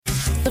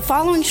The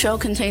following show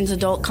contains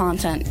adult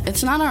content.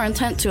 It's not our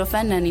intent to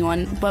offend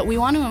anyone, but we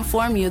want to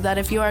inform you that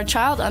if you are a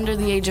child under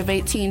the age of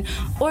 18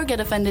 or get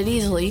offended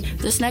easily,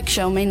 this next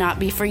show may not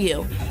be for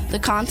you. The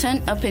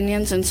content,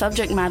 opinions, and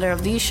subject matter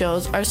of these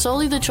shows are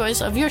solely the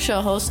choice of your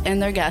show hosts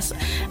and their guests,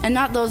 and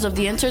not those of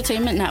the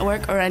Entertainment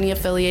Network or any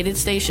affiliated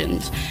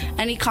stations.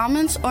 Any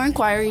comments or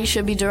inquiries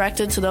should be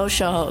directed to those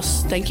show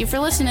hosts. Thank you for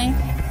listening.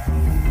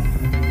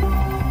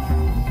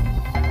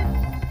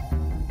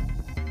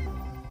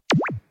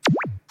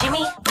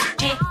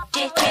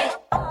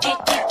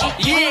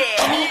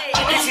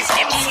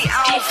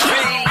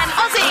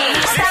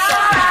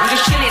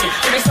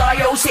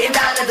 Sitting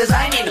down and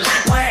designing,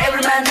 where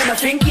every man in my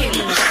thinking,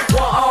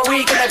 what are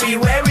we gonna be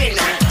wearing?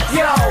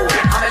 Yo,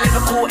 I'm a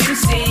Liverpool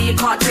MC, you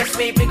can't test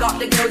me. Big up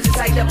the girls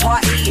inside the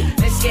party.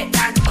 Let's get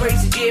down to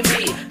crazy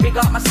Jimmy. Big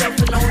up myself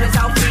and known as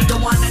Alfie, the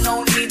one and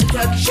only, the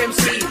Turkish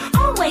MC.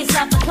 Always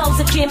love the clothes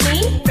of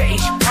Jimmy.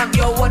 British punk,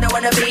 yo,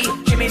 wanna be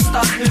Jimmy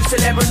Star, new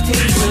celebrity.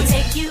 We'll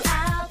take you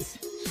out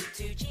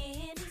to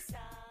Jimmy Star.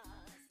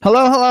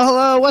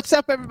 Hello. What's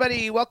up,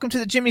 everybody? Welcome to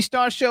the Jimmy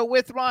Star Show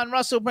with Ron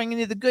Russell, bringing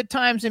you the good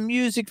times in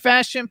music,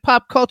 fashion,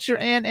 pop culture,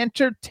 and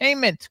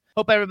entertainment.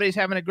 Hope everybody's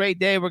having a great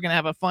day. We're going to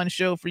have a fun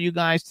show for you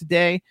guys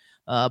today.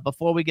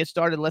 Before we get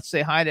started, let's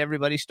say hi to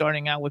everybody,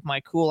 starting out with my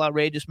cool,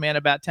 outrageous man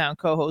about town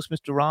co-host,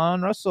 Mr.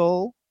 Ron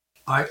Russell.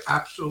 I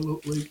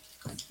absolutely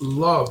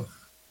love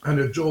and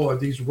adore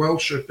these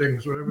Welsher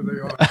things, whatever they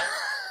are.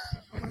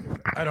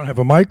 I don't have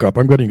a mic up.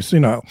 I'm getting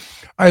senile.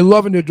 I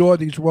love and adore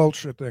these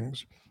Welsher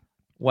things.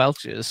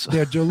 Welches.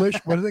 They're delicious.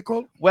 What are they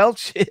called?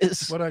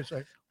 Welches. What did I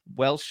say?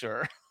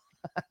 Welsher.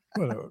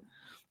 Whatever.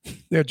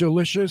 They're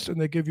delicious and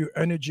they give you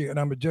energy, and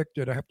I'm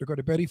addicted. I have to go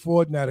to Betty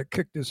Ford now to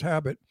kick this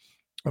habit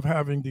of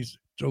having these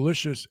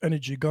delicious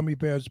energy gummy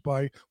bears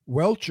by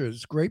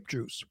Welch's grape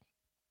juice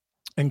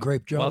and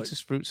grape jelly.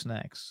 Welch's fruit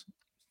snacks.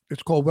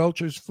 It's called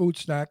Welch's Food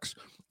Snacks.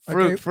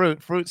 Fruit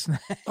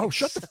snacks. Oh,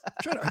 shut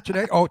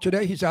up.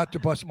 Today he's out to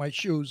bust my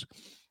shoes.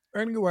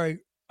 Anyway,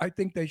 I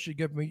think they should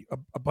give me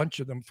a bunch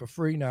of them for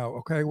free now.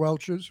 Okay,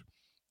 Welch's?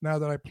 Now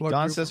that I plugged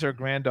Dawn says her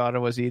granddaughter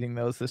was eating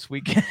those this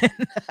weekend.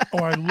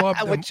 Oh, I love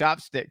them. With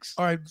chopsticks.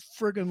 I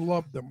friggin'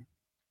 love them.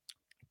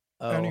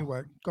 Oh.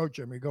 Anyway, go,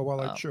 Jimmy. Go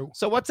while I chew.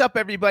 So what's up,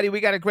 everybody?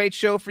 We got a great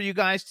show for you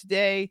guys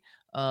today.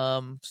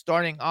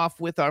 Starting off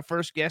with our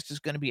first guest is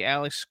going to be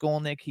Alex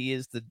Skolnick. He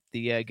is the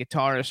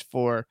guitarist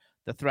for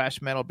the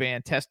thrash metal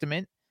band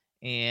Testament.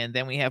 And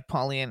then we have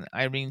Pauline,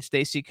 Irene,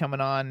 Stacey coming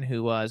on,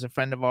 who is a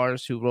friend of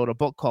ours who wrote a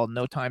book called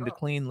No Time to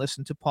Clean.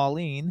 Listen to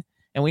Pauline.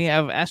 And we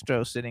have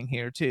Astro sitting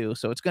here, too.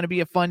 So it's going to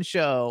be a fun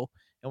show,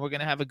 and we're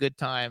going to have a good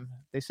time.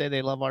 They say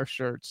they love our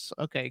shirts.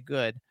 Okay,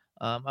 good.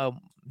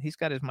 He's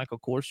got his Michael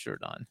Kors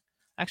shirt on.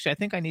 Actually, I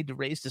think I need to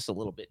raise this a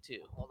little bit,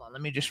 too. Hold on.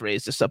 Let me just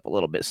raise this up a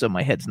little bit so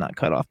my head's not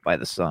cut off by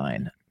the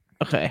sign.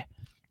 Okay.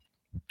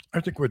 I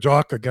think we're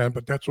dark again,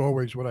 but that's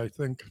always what I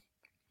think.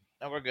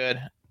 No, we're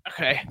good.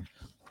 Okay.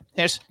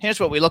 Here's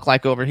what we look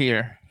like over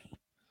here.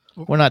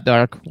 We're not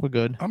dark. We're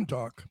good. I'm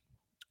dark.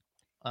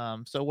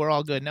 So we're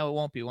all good. No, it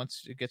won't be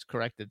once it gets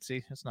corrected.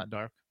 See, it's not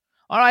dark.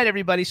 All right,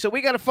 everybody. So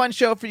we got a fun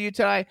show for you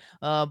today.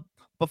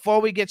 Before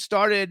we get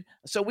started,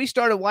 so we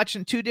started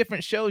watching two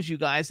different shows, you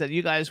guys, that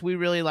we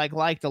really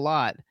liked a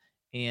lot.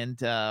 And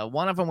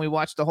one of them, we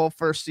watched the whole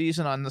first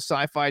season on the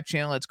Sci-Fi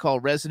Channel. It's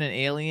called Resident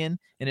Alien,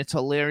 and it's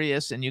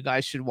hilarious. And you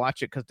guys should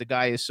watch it because the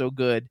guy is so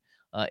good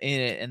in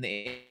it. And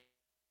the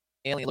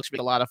Alien looks like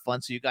a lot of fun,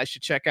 so you guys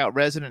should check out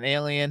Resident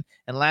Alien.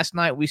 And last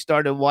night we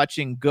started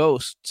watching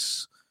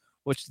Ghosts,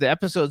 which the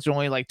episodes are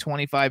only like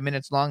 25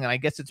 minutes long, and I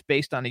guess it's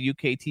based on a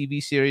UK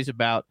TV series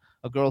about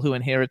a girl who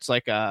inherits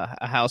like a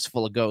house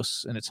full of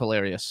ghosts, and it's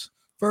hilarious.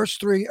 First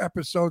 3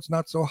 episodes,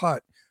 not so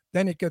hot.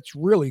 Then it gets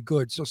really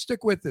good, so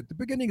stick with it. The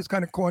beginning is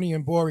kind of corny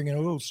and boring and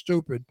a little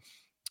stupid,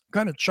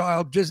 kind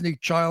of Disney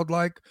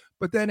childlike,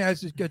 but then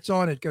as it gets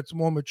on, it gets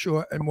more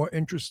mature and more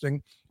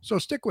interesting, so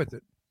stick with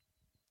it.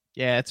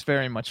 Yeah, it's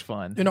very much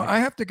fun. You know, I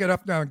have to get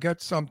up now and get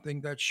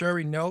something that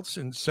Sherry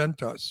Nelson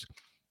sent us.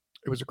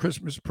 It was a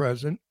Christmas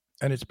present,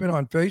 and it's been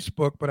on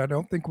Facebook, but I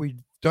don't think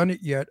we've done it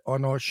yet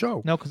on our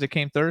show. No, because it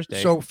came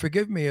Thursday. So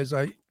forgive me as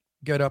I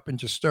get up and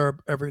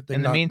disturb everything.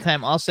 In the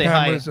meantime, I'll say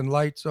hi. Cameras and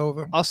lights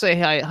over. I'll say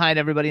hi to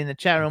everybody in the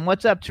chat room.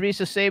 What's up?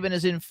 Teresa Sabin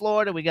is in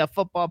Florida. We got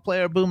football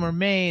player Boomer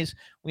Mays.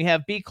 We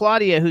have B.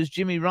 Claudia, who's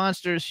Jimmy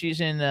Ronsters.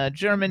 She's in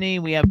Germany.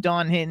 We have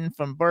Dawn Hinton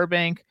from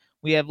Burbank.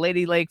 We have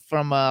Lady Lake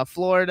from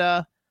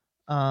Florida.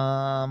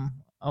 I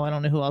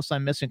don't know who else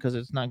I'm missing because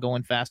it's not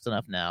going fast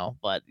enough now.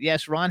 But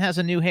yes, Ron has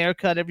a new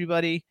haircut,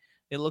 everybody.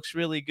 It looks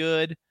really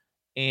good.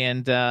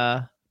 And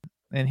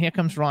here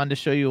comes Ron to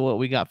show you what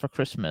we got for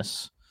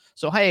Christmas.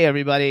 So, hey,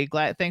 everybody.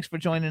 Thanks for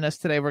joining us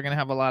today. We're going to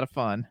have a lot of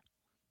fun.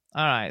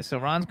 All right. So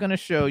Ron's going to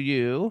show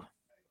you.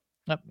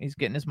 Oh, he's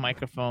getting his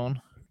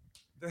microphone.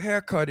 The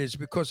haircut is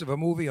because of a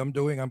movie I'm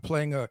doing. I'm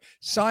playing a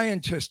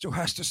scientist who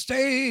has to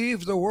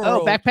save the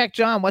world. Oh, Backpack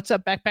John. What's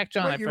up, Backpack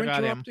John? Wait, I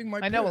forgot him. My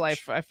I know. Well, I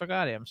pitch.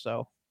 forgot him.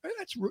 So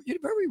That's rude. You're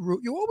very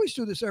rude. You always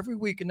do this every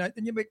week, and then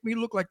you make me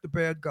look like the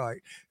bad guy.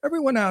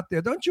 Everyone out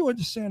there, don't you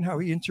understand how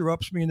he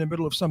interrupts me in the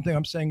middle of something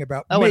I'm saying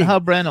about Oh, me? and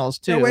Hub Reynolds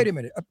too. Now, wait a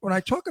minute. When I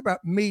talk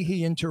about me,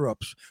 he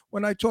interrupts.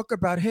 When I talk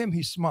about him,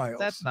 he smiles.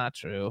 That's not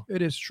true.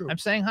 It is true. I'm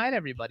saying hi to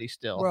everybody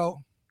still.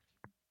 Well,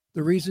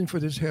 the reason for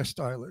this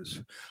hairstyle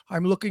is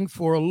I'm looking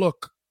for a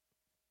look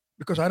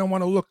because I don't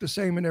want to look the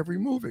same in every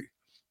movie.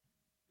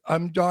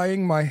 I'm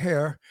dyeing my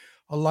hair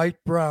a light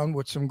brown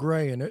with some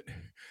gray in it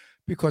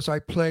because I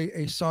play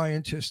a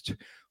scientist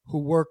who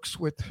works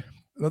with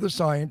another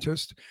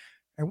scientist,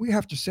 and we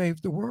have to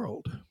save the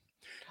world.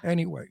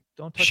 Anyway,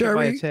 Don't touch it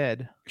by its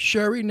head.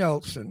 Sherry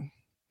Nelson,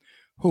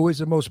 who is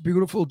the most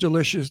beautiful,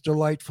 delicious,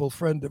 delightful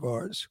friend of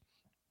ours,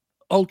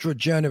 ultra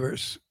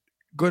generous,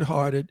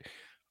 good-hearted,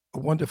 a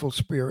wonderful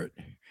spirit,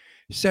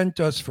 sent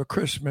us for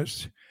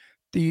Christmas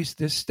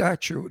this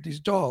statue, these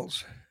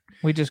dolls,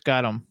 We just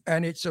got them.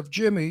 and it's of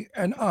Jimmy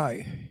and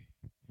I.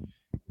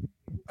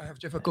 I have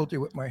difficulty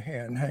with my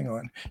hand. Hang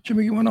on.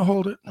 Jimmy, you want to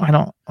hold it? I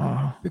don't.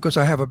 Because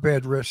I have a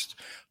bad wrist.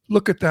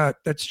 Look at that.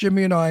 That's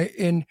Jimmy and I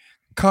in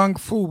Kung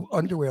Fu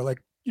underwear,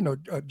 like,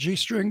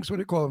 G-strings, what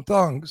do you call them?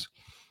 Thongs.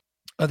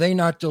 Are they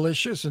not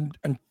delicious and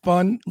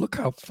fun? Look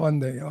how fun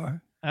they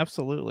are.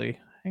 Absolutely.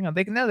 Hang on.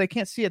 They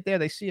can't see it there.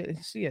 They see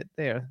it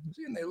there.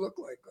 See, and they look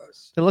like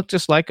us. They look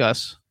just like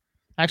us.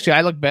 Actually,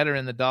 I look better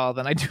in the doll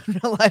than I do in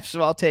real life,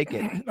 so I'll take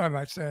it. I'm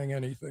not saying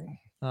anything.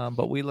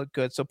 But we look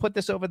good. So put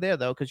this over there,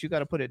 though, because you got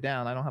to put it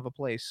down. I don't have a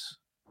place.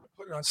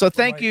 Put it on So top of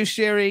thank my you,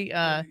 Sherry.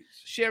 goodies.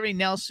 Sherry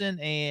Nelson.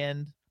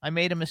 And I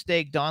made a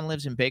mistake. Dawn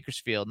lives in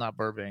Bakersfield, not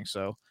Burbank.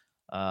 So,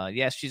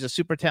 yes, she's a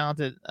super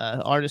talented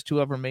artist,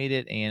 whoever made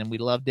it, and we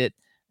loved it.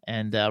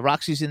 And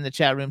Roxy's in the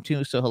chat room,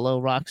 too. So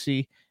hello,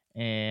 Roxy.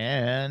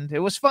 And it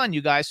was fun,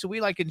 you guys. So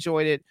we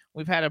enjoyed it.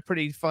 We've had a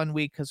pretty fun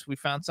week because we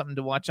found something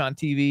to watch on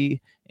TV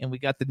and we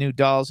got the new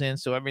dolls in.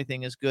 So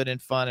everything is good and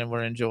fun and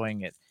we're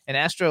enjoying it. And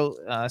Astro,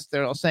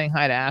 they're all saying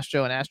hi to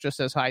Astro, and Astro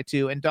says hi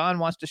too. And Don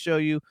wants to show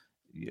you,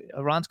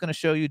 Ron's going to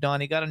show you, Don.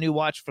 He got a new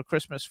watch for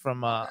Christmas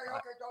from. Okay,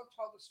 don't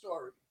tell the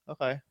story.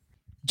 Okay.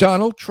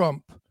 Donald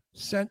Trump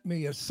sent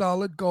me a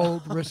solid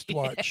gold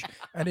wristwatch,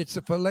 and it's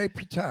a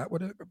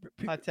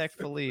Patek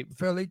Philippe.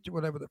 Philippe,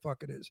 whatever the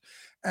fuck it is.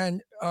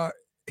 And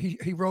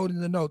he wrote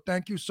in the note,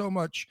 "Thank you so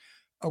much.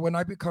 When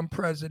I become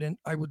president,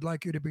 I would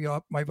like you to be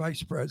my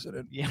vice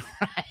president." Yeah,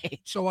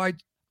 right. So I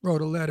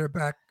wrote a letter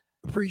back.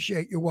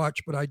 Appreciate your watch,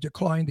 but I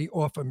declined the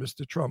offer,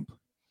 Mr. Trump.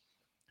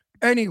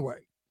 Anyway,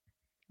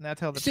 Now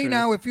tell the see, truth.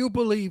 now if you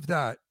believe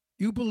that,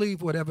 you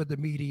believe whatever the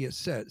media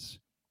says,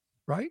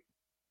 right?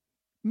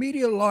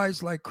 Media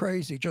lies like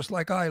crazy, just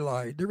like I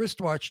lied. The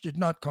wristwatch did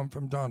not come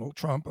from Donald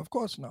Trump. Of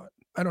course not.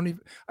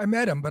 I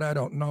met him, but I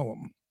don't know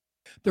him.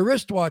 The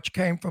wristwatch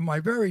came from my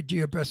very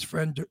dear best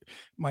friend,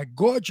 my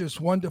gorgeous,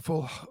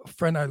 wonderful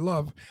friend I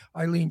love,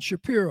 Eileen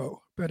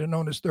Shapiro, better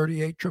known as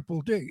 38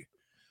 Triple D.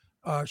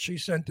 She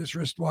sent this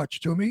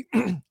wristwatch to me,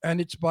 and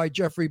it's by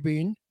Jeffrey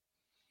Bean,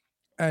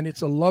 and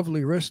it's a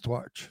lovely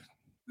wristwatch.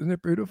 Isn't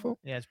it beautiful?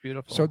 Yeah, it's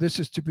beautiful. So this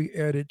is to be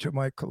added to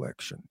my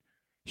collection.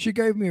 She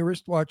gave me a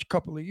wristwatch a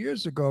couple of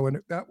years ago, and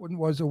that one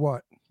was a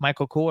what?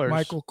 Michael Kors.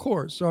 Michael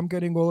Kors. So I'm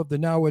getting all of the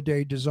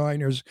nowadays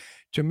designers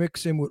to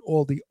mix in with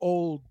all the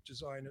old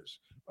designers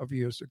of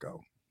years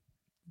ago.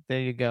 There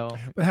you go.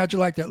 But how'd you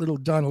like that little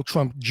Donald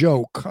Trump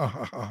joke?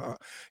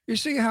 You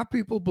see how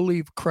people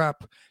believe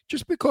crap?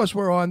 Just because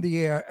we're on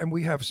the air and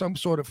we have some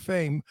sort of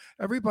fame,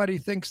 everybody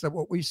thinks that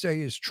what we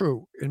say is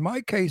true. In my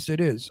case, it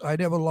is. I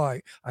never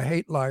lie. I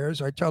hate liars.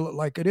 I tell it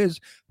like it is.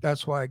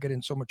 That's why I get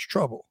in so much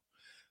trouble.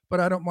 But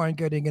I don't mind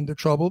getting into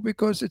trouble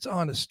because it's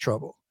honest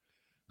trouble.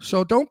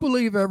 So don't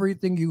believe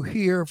everything you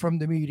hear from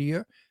the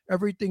media,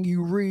 everything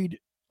you read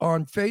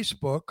on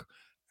Facebook,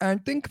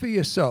 and think for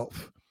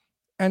yourself.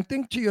 And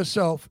think to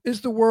yourself, is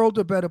the world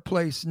a better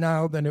place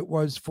now than it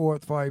was 4 or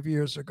 5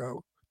 years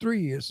ago, 3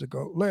 years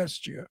ago,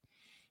 last year?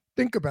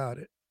 Think about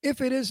it.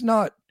 If it is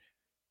not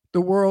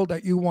the world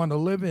that you want to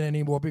live in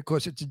anymore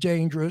because it's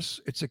dangerous,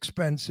 it's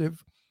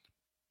expensive,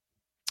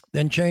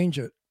 then change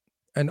it.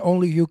 And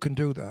only you can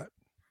do that.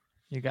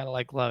 You got to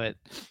love it.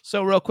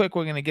 So real quick,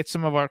 we're going to get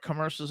some of our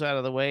commercials out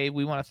of the way.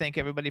 We want to thank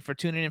everybody for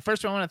tuning in.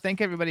 First, I want to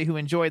thank everybody who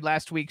enjoyed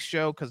last week's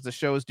show because the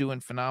show is doing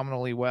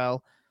phenomenally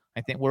well.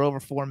 I think we're over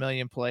 4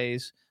 million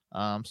plays.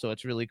 So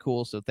it's really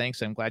cool. So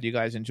thanks. I'm glad you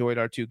guys enjoyed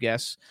our two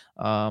guests.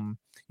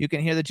 You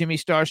can hear the Jimmy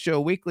Star Show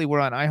weekly. We're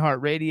on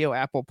iHeartRadio,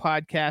 Apple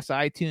Podcasts,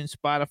 iTunes,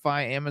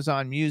 Spotify,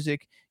 Amazon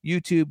Music,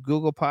 YouTube,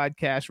 Google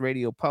Podcasts,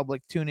 Radio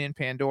Public, TuneIn,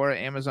 Pandora,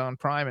 Amazon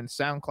Prime, and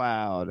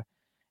SoundCloud.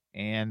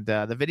 And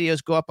the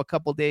videos go up a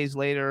couple days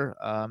later,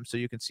 so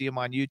you can see them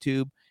on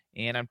YouTube.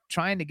 And I'm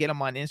trying to get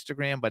them on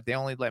Instagram, but they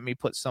only let me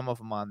put some of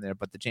them on there.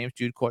 But the James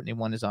Jude Courtney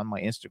one is on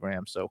my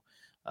Instagram, so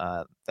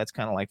that's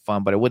kind of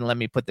fun. But it wouldn't let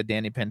me put the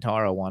Danny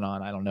Pentaro one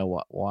on. I don't know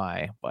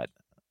why, but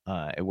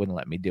it wouldn't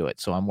let me do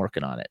it. So I'm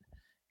working on it.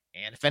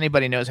 And if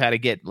anybody knows how to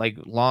get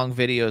long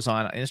videos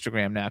on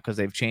Instagram now because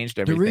they've changed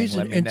everything, the reason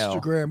let me know.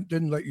 Instagram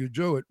didn't let you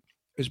do it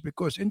is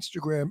because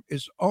Instagram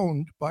is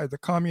owned by the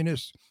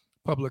communist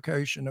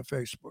publication of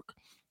Facebook.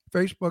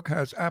 Facebook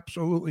has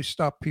absolutely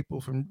stopped people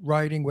from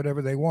writing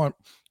whatever they want.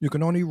 You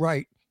can only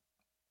write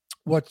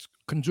what's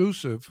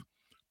conducive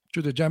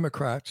to the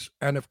Democrats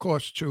and, of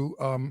course, to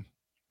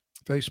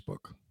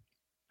Facebook.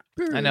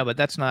 Period. I know, but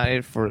that's not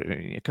it for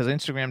because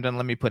Instagram doesn't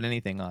let me put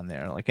anything on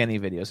there, like any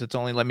videos. It's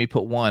only let me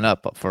put one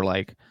up for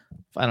like,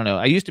 I don't know.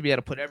 I used to be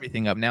able to put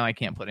everything up. Now I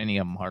can't put any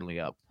of them hardly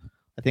up.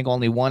 I think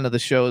only one of the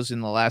shows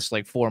in the last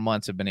like 4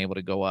 months have been able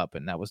to go up,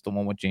 and that was the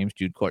one with James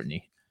Jude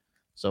Courtney.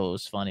 So it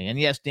was funny. And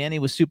yes, Danny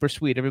was super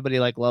sweet. Everybody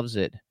like loves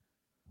it.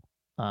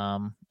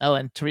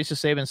 And Teresa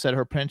Sabin said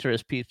her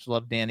Pinterest peeps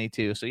love Danny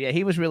too. So yeah,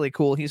 he was really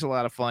cool. He's a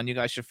lot of fun. You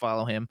guys should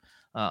follow him.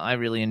 I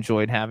really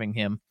enjoyed having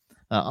him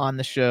on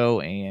the show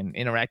and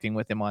interacting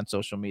with him on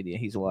social media.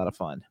 He's a lot of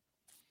fun.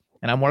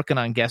 And I'm working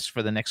on guests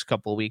for the next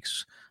couple of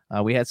weeks.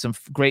 We had some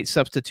great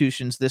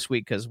substitutions this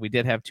week because we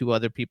did have 2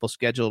 other people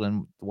scheduled,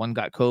 and one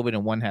got COVID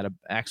and one had an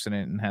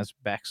accident and has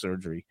back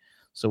surgery.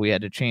 So we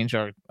had to change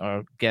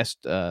our guest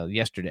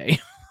yesterday.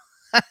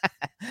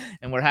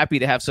 And we're happy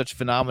to have such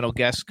phenomenal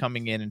guests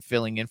coming in and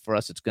filling in for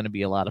us. It's going to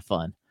be a lot of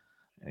fun.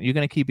 Are you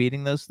going to keep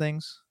eating those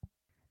things?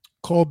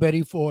 Call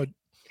Betty Ford.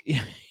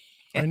 Yeah.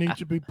 I need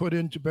to be put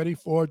into Betty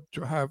Ford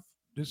to have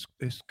this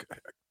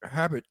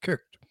habit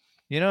kicked.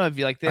 You know, if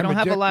you like, they I'm don't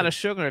have a lot addicted. of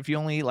sugar if you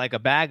only eat like a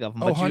bag of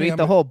them, Oh, but honey, you eat I'm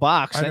the a- whole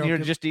box, I then don't you're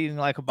give- just eating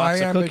like a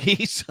box of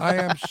cookies. I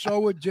am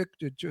so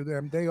addicted to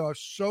them. They are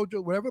so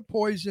whatever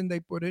poison they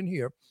put in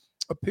here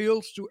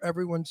appeals to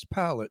everyone's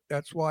palate.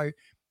 That's why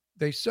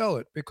they sell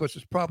it, because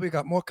it's probably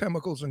got more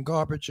chemicals and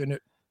garbage in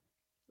it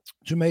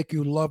to make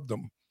you love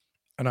them.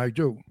 And I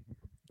do.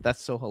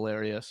 That's so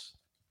hilarious.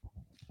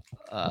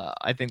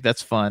 I think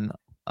that's fun.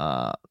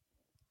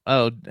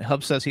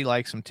 Hub says he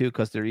likes them too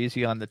because they're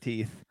easy on the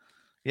teeth.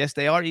 Yes,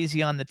 they are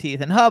easy on the teeth.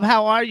 And Hub,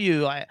 how are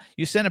you?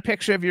 You sent a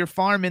picture of your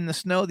farm in the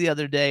snow the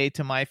other day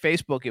to my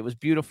Facebook. It was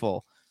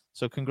beautiful.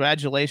 So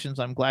congratulations.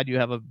 I'm glad you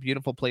have a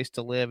beautiful place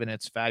to live and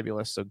it's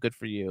fabulous. So good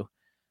for you.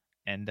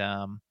 And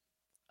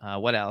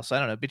what else? I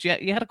don't know. But you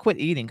had to quit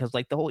eating because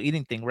like the whole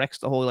eating thing wrecks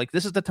the whole, like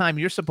this is the time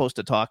you're supposed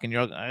to talk and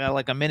I got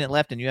like a minute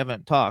left and you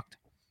haven't talked.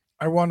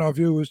 I want our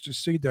viewers to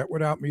see that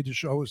without me, the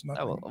show is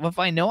nothing. Oh, well, if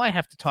I know I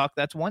have to talk,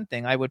 that's one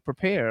thing. I would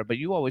prepare, but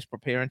you always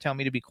prepare and tell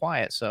me to be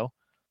quiet. So,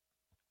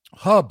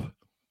 Hub,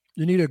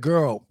 you need a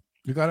girl.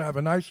 You got to have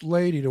a nice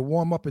lady to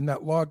warm up in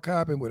that log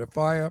cabin with a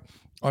fire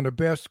on a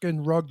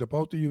bearskin rug, the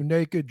both of you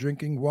naked,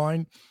 drinking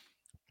wine,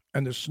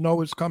 and the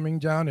snow is coming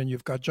down, and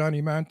you've got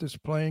Johnny Mantis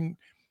playing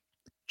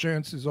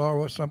Chances Are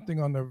or something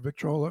on the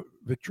Victrola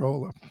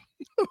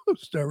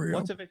stereo.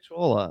 what's a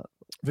Victrola?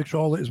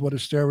 Victrola is what a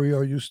stereo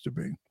used to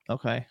be.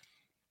 Okay.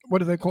 What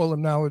do they call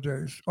them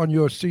nowadays? On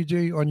your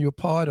CD, on your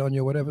pod, on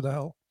your whatever the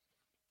hell?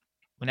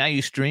 Well, now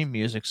you stream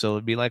music, so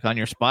it'd be like on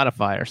your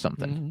Spotify or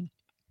something, Mhm.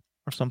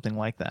 or something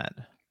like that.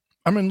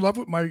 I'm in love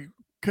with my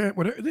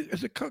what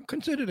is it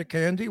considered a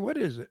candy? What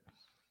is it?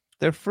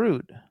 They're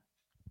fruit.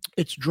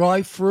 It's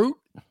dry fruit.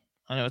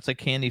 I know it's like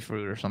candy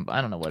fruit or something.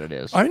 I don't know what it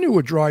is. I knew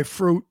a dry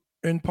fruit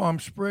in Palm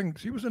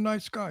Springs. He was a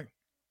nice guy.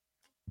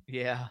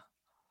 Yeah,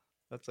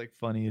 that's like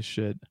funny as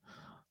shit.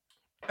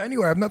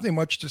 Anyway, I have nothing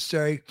much to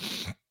say.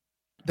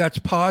 That's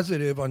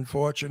positive,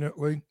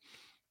 unfortunately.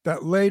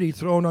 That lady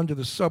thrown under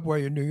the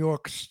subway in New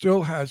York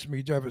still has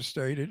me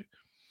devastated.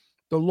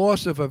 The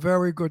loss of a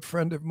very good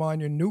friend of mine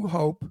in New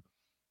Hope.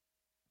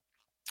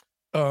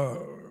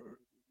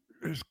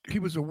 He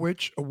was a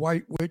witch, a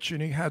white witch,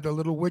 and he had a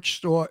little witch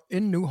store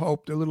in New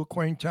Hope, the little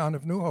quaint town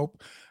of New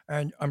Hope.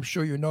 And I'm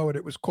sure you know it.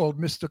 It was called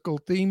Mystical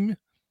Theme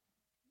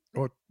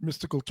or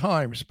Mystical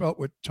Time, spelt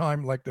with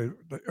time like the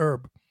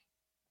herb.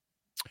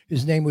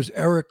 His name was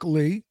Eric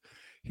Lee.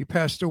 He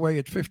passed away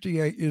at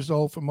 58 years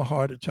old from a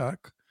heart attack,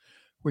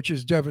 which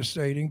is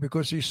devastating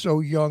because he's so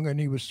young and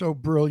he was so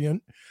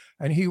brilliant.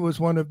 And he was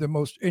one of the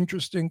most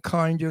interesting,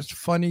 kindest,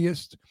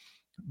 funniest,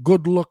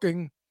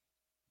 good-looking,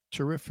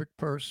 terrific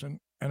person.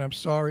 And I'm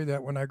sorry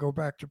that when I go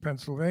back to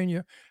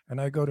Pennsylvania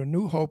and I go to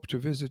New Hope to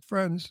visit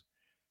friends,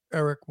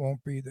 Eric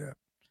won't be there.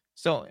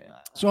 So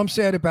I'm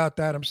sad about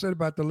that. I'm sad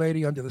about the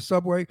lady under the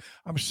subway.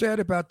 I'm sad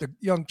about the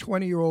young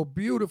 20-year-old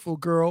beautiful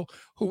girl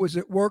who was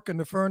at work in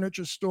the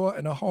furniture store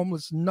and a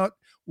homeless nut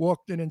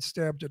walked in and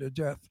stabbed her to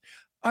death.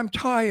 I'm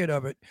tired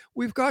of it.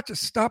 We've got to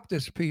stop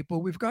this,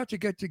 people. We've got to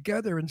get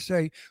together and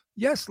say,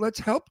 yes, let's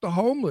help the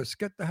homeless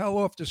get the hell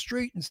off the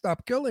street and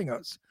stop killing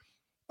us.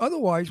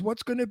 Otherwise,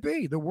 what's going to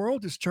be? The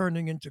world is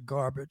turning into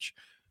garbage.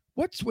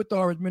 What's with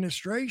our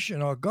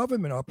administration, our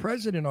government, our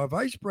president, our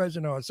vice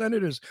president, our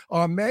senators,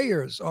 our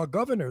mayors, our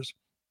governors?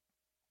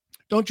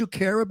 Don't you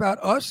care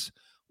about us?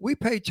 We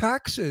pay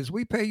taxes.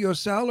 We pay your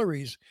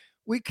salaries.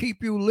 We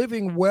keep you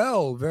living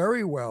well,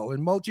 very well,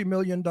 in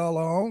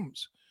multi-million-dollar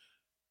homes,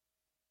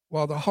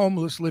 while the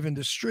homeless live in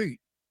the street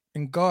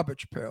in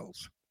garbage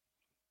pails.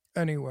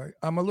 Anyway,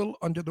 I'm a little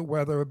under the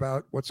weather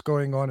about what's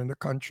going on in the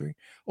country.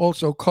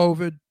 Also,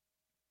 COVID.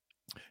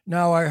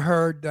 Now I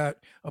heard that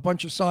a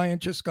bunch of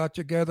scientists got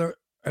together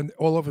and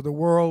all over the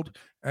world,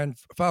 and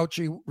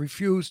Fauci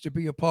refused to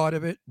be a part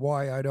of it.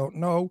 Why, I don't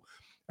know.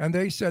 And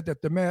they said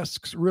that the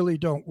masks really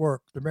don't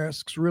work. The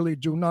masks really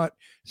do not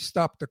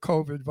stop the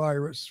COVID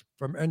virus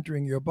from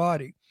entering your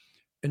body.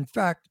 In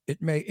fact, it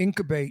may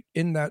incubate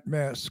in that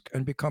mask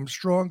and become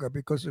stronger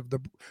because of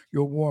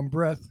your warm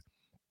breath.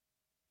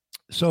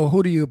 So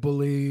who do you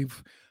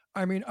believe?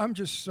 I mean, I'm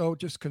just so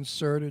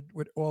disconcerted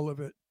with all of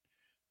it.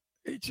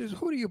 It's just,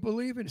 who do you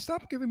believe in?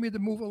 Stop giving me the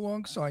move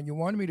along sign. You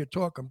wanted me to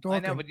talk. I'm I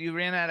talking. know, but you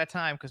ran out of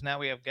time because now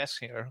we have guests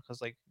here.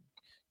 Because like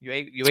you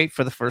ate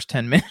for the first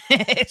 10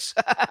 minutes.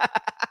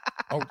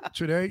 Oh,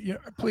 today,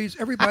 please,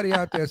 everybody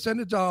out there, send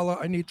 $1.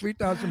 I need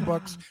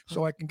 $3,000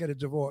 so I can get a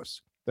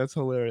divorce. That's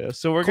hilarious.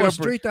 So we're It gonna costs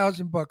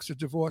 $3,000 to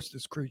divorce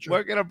this creature.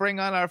 we're gonna bring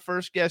on our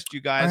first guest,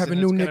 you guys. I have a and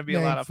new it's gonna be a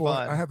lot nickname of for.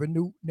 fun. I have a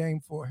new name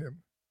for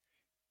him,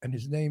 and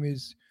his name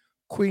is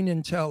Queen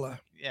Intella.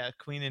 Yeah,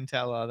 Queen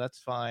Intella. That's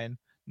fine.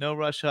 No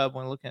rush hub.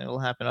 When looking, it'll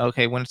happen.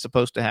 Okay, when it's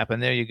supposed to happen.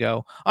 There you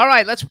go. All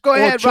right, let's go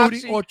ahead,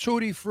 Roxy. Or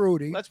Tutti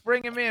Frutti. Let's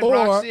bring him in, or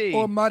Roxy.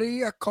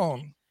 Maria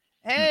Con.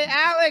 Hey,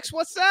 Alex,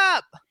 what's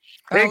up?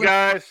 Hey Alex-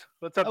 guys,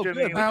 what's up, Oh, Jimmy?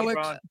 good. What's Alex,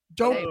 Ron? Hey, we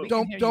can hear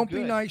you don't be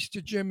good. nice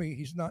to Jimmy.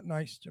 He's not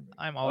nice to me.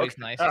 I'm always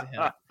nice to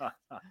him.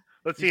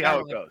 Let's He's see how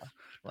got it goes.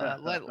 All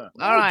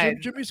No, right.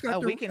 Jimmy's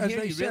got We can as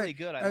hear they you say, really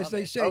good. I as love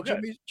they it. say, Okay.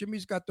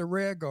 Jimmy's got the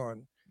rag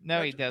on.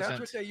 No, he That's doesn't.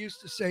 what they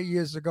used to say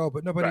years ago,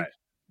 but nobody. Right.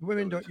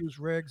 Women don't use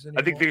rags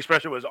anymore. I think the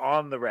expression was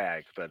on the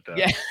rag, but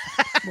Yeah.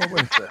 Well,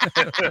 wait,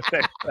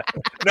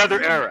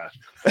 another era.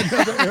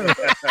 another era.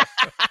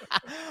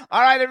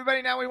 All right,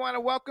 everybody. Now we want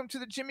to welcome to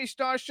the Jimmy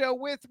Star Show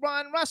with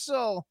Ron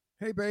Russell.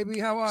 Hey, baby,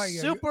 how are you?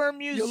 Super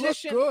You look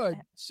musician. good.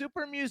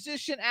 Super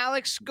musician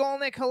Alex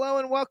Skolnick. Hello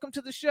and welcome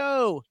to the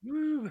show.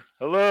 Woo.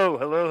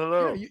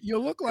 Hello. Yeah, you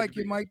look like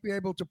you might be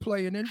able to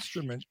play an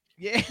instrument.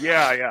 Yeah.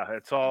 Yeah.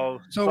 It's all,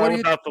 So it's what all do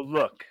you- about the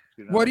look.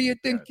 You know? What do you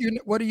think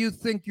What do you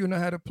think you know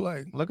how to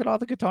play? Look at all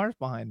the guitars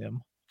behind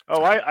him.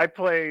 Oh, I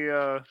play.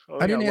 I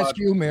didn't ask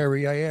you,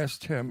 Mary. I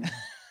asked him.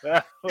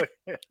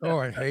 Oh,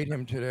 I hate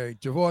him today.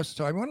 Divorce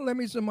time. You want to lend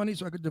me some money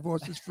so I could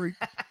divorce this freak?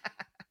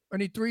 I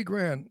need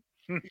 $3,000.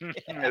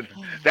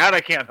 That I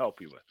can't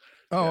help you with.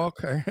 Oh,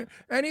 okay.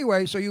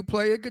 Anyway, so you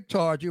play a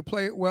guitar. Do you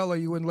play it well? Are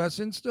you in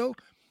lessons still?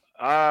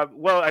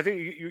 Well, I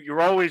think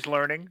you're always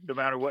learning, no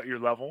matter what your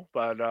level.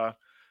 But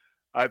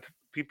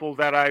people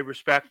that I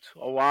respect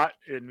a lot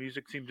in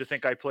music seem to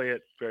think I play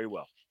it very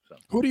well. So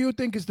Who do you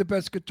think is the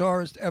best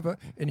guitarist ever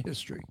in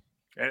history?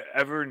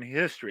 ever in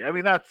history, I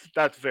mean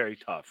that's very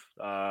tough.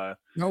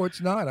 No,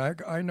 it's not.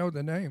 I know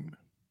the name.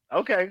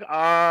 Okay.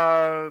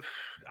 I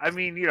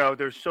mean,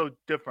 they're so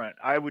different.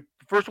 The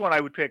first one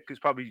I would pick is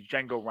probably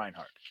Django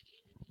Reinhardt.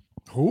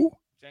 Who?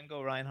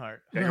 Django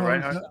Reinhardt. Django No,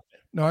 Reinhardt.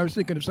 No, I was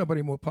thinking of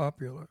somebody more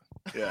popular.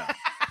 Yeah.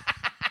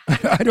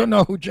 I don't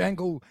know who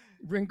Django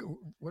Ringo.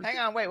 Hang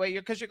on, wait,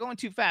 because you're going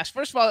too fast.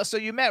 First of all, so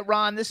you met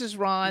Ron. This is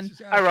Ron.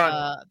 Hi,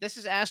 Ron. This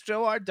is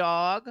Astro, our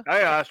dog.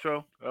 Hi,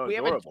 Astro. Oh, we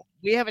adorable.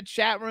 have a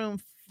chat room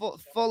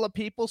full of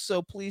people,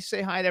 so please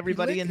say hi to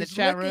everybody in the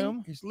chat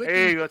room. He's licking.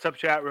 Hey, what's up,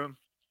 chat room?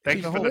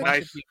 Thank There's you a for whole the bunch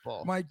of nice,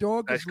 people. My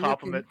dog nice is licking.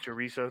 compliment,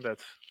 Teresa.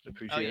 That's Oh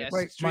appreciated. yes,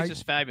 Wait,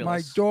 Teresa's fabulous.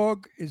 My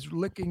dog is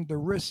licking the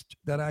wrist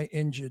that I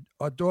injured.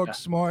 Our dog's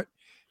smart.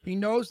 He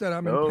knows that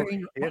I'm No in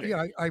pain. kidding.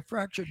 Yeah, I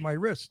fractured my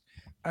wrist.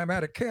 I'm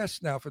at a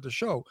cast now for the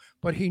show,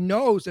 but he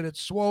knows that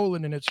it's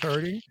swollen and it's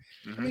hurting.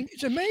 I Mhm. mean,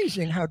 it's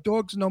amazing how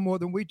dogs know more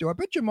than we do. I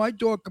bet you my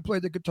dog can play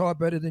the guitar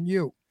better than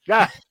you.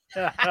 Yeah.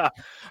 Hold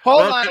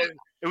Well, on.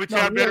 It would No,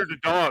 sound better really.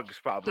 to dogs,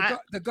 probably.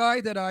 The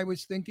guy that I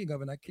was thinking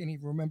of, and I can't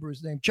even remember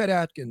his name, Chet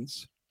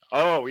Atkins.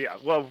 Oh yeah.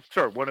 Well,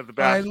 sure. One of the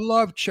I best.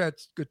 love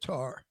Chet's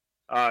guitar.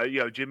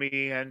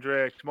 Jimi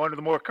Hendrix. One of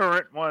the more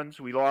current ones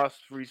we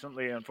lost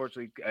recently,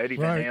 unfortunately. Eddie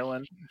Right. Van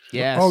Halen.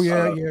 Yes. Oh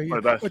yeah, one yeah.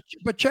 of the best.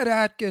 But Chet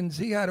Atkins,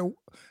 he had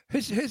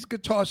his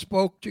guitar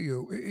spoke to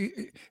you.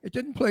 It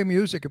didn't play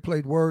music; it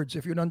played words.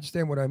 If you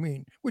understand what I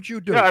mean, which you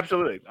do. Yeah,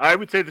 absolutely. I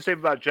would say the same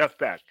about Jeff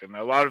Beck, and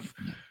a lot of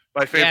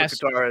my favorite Yes.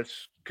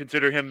 guitarists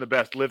consider him the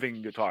best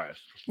living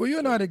guitarist. Well,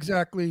 you're not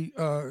exactly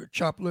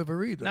chopped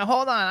liver either. Now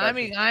hold on.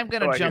 That's I'm Oh,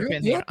 gonna I jump hear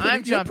in you. here. You're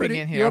I'm jumping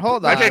in here.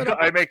 Hold I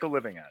on. make a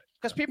living at it.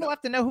 Because people have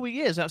to know who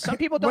he is. Some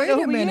people don't Wait know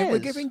a who minute, he is. we're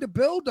giving the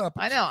build up.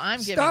 I know. I'm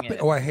Stop giving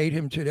it. Oh, I hate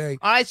him today.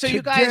 All right. So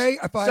you guys. Today,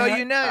 if I So had-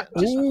 you know.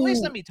 Just please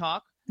Ooh. let me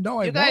talk. No,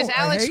 I You guys. know,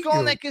 I Alex hate you.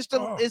 Skolnick is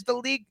Oh.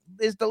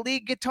 the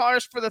lead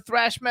guitarist for the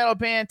thrash metal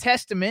band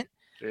Testament.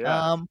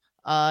 Yeah.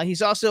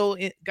 He's also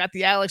got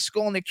the Alex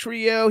Skolnick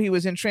Trio. He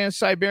was in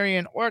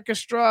Trans-Siberian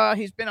Orchestra.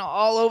 He's been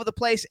all over the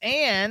place.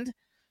 And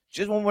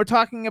just when we're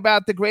talking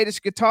about the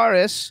greatest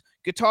guitarists,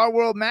 Guitar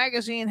World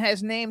Magazine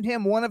has named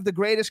him one of the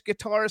greatest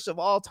guitarists of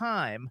all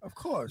time. Of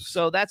course.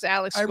 So that's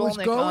Alex I was Skolnick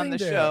on going the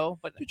there. show.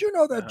 But Did you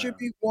know that Uh.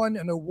 Jimmy won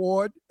an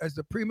award as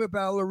the prima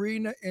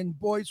ballerina in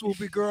Boys Will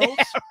Be Girls?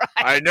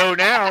 I know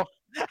now.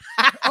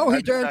 Oh,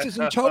 he dances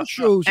in toe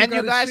shoes. and you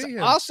gotta guys see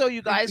him. also,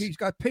 you guys, He's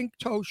got pink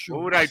toe shoes.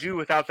 What would I do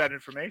without that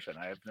information?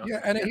 I have no. Yeah,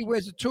 and he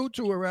wears a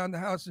tutu around the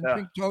house in Yeah.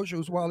 pink toe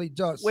shoes while he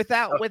does.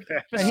 without with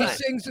Okay. and he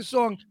besides, sings the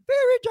song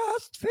 "Fairy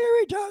Dust,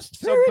 Fairy Dust,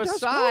 So Fairy Dust."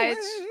 besides-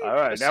 away." All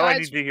right, now I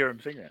Besides- need to hear him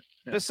sing it.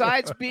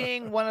 Besides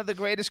being one of the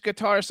greatest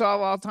guitarists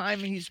of all time,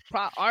 he's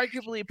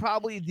arguably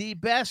probably the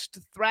best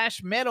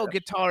thrash metal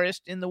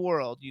guitarist in the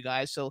world, you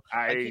guys. So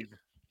I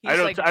he's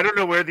like, I don't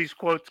know where these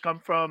quotes come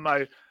from.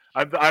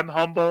 I'm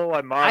humble.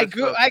 I'm modest.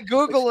 I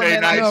Google stay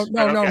him and nice.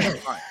 No. Okay,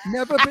 fine.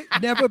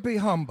 Never be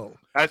humble.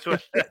 That's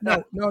what.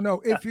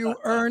 No. If you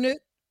earn it,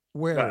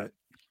 wear Right. it.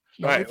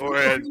 No, Right,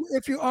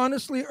 if you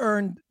honestly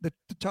earned the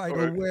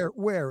title,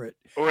 wear it.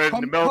 Or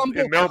in Mel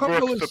humble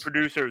Brooks, the is-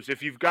 producers,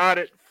 if you've got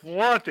it,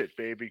 flaunt it,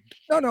 baby.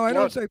 No, I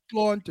don't Flaunt say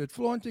flaunt it.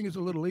 Flaunting is a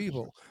little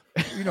evil.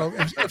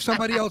 If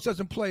somebody else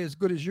doesn't play as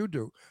good as you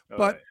do.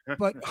 But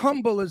Right.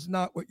 humble is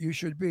not what you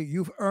should be.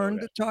 You've earned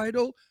Okay. the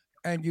title,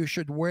 and you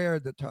should wear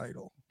the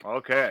title.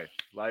 Okay,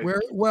 like Wear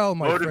it well,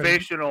 my friend.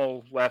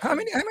 motivational lesson. How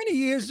many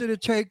years did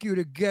it take you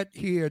to get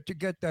here to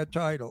get that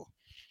title?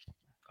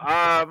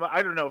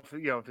 I don't know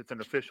if it's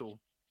an official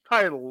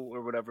title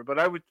or whatever, but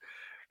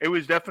it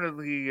was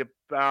definitely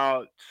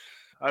about,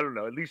 I don't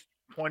know, at least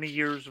 20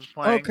 years of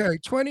playing. Okay,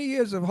 20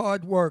 years of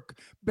hard work,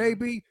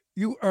 baby.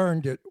 You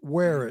earned it.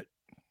 Wear it.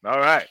 All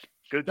right,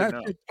 good to That's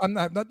know. it.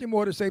 I have nothing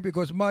more to say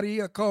because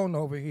Maria Cohn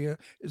over here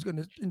is going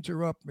to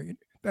interrupt me.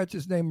 That's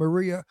his name,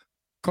 Maria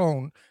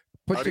Cohn.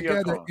 Put Maria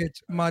together, Cohn.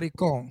 it's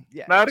Maricon.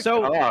 yeah. Not-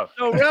 So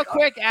oh, real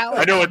quick,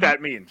 Alex. I know what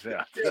that means.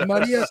 Yeah. It's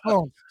Maria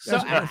Cohn. So-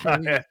 That's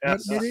what it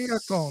is. Maria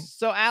Cohn.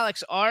 So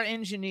Alex, our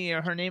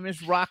engineer, her name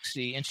is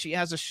Roxy, and she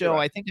has a show.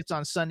 Right. I think it's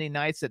on Sunday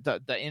nights that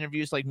the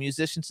interviews like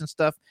musicians and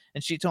stuff.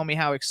 And she told me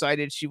how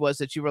excited she was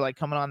that you were like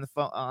coming on the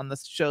phone on the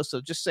show.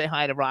 So just say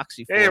hi to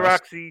Roxy. For Hey, us.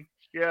 Roxy.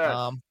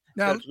 Yeah.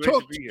 Now, It's great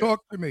to be here.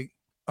 talk to me.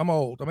 I'm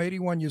old. I'm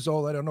 81 years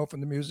old. I don't know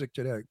from the music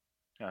today.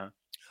 Uh-huh.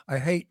 I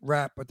hate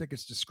rap. I think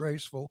it's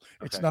disgraceful.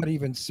 It's Okay. not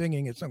even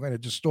singing. It's some kind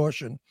of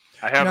distortion.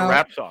 I have Now, a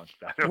rap song.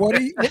 What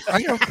do you?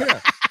 I don't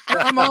care.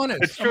 I'm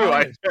honest. It's I'm true.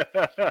 honest.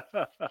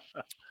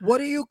 What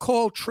do you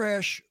call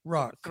trash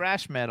rock?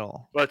 Thrash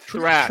metal. But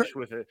thrash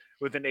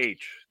with an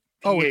H.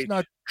 Oh, it's TH.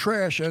 not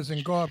trash as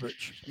in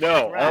garbage.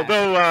 No, Thrash.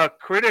 although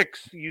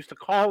critics used to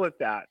call it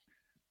that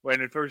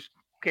when it first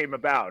came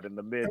about in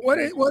the mid. What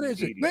is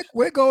it? 1980s.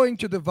 We're going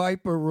to the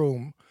Viper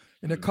Room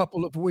in a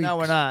couple of weeks. No,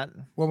 we're not.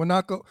 Well, we're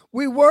not go.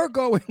 We were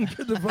going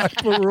to the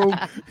Viper Room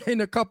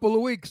in a couple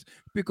of weeks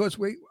because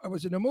I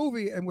was in a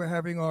movie and we're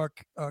having our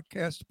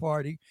cast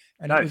party,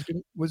 and Nice. it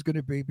was going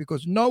to be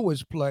because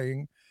Noah's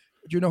playing.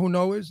 Do you know who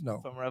Noah is? No,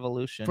 From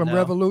Revolution. from no.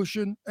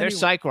 Revolution. They're Anyway,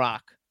 psych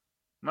rock.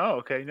 No,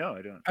 okay, no,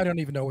 I don't. I don't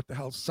even know what the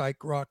hell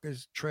psych rock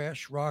is.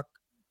 Trash rock.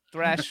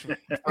 Thrash thrash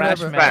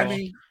Whatever. metal. I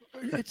mean,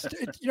 it's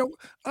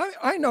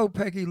I know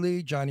Peggy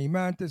Lee, Johnny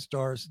Mathis,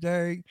 Doris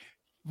Day,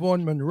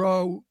 Vaughn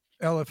Monroe,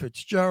 Ella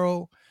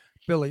Fitzgerald,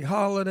 Billie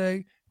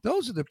Holiday.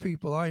 Those are the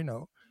people I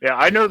know. Yeah,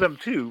 I know them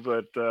too,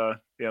 but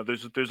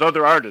there's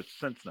other artists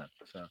since then.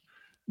 So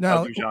Now,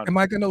 Other genre. am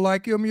I going to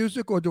like your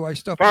music, or do I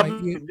stuff my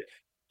probably ear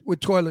with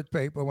toilet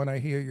paper when I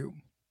hear you?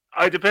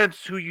 it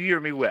depends who you hear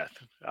me with,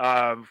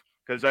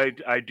 because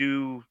I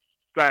do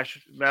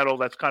thrash metal.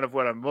 That's kind of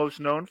what I'm most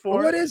known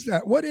for. What is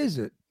that? What is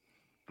it?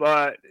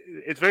 But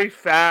it's very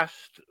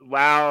fast,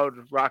 loud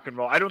rock and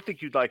roll. I don't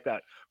think you'd like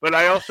that. But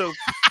I also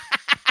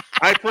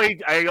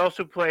I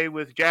also play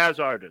with jazz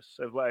artists.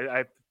 I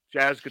have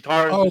jazz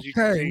guitarists. as you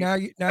can Okay, see, now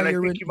and I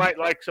you're think in. you might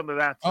like some of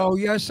that. Oh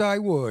stuff. yes, I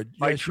would.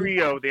 My Yes, you-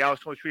 trio, the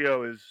Alex Mo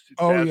trio, is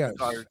Oh, jazz yes.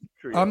 guitar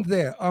trio. I'm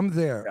there. I'm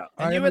there. Yeah.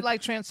 And I you am would a-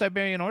 like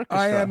Trans-Siberian Orchestra.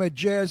 I am a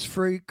jazz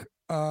freak.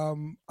 I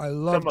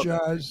love Some of them.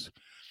 jazz.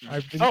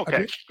 I've been,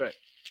 Okay, good.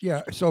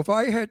 yeah. So if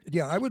I had,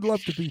 I would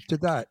love to be to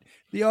that.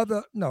 The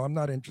other, no, I'm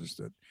not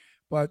interested.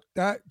 But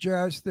that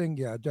jazz thing,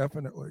 yeah,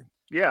 definitely.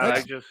 Yeah,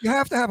 That's- You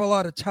have to have a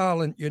lot of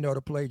talent,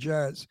 to play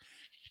jazz.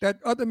 That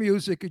other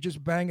music, you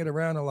just bang it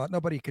around a lot.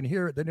 Nobody can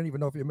hear it. They don't even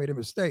know if you made a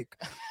mistake.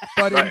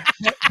 But Right.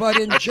 but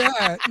in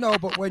jazz, no.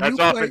 But when that's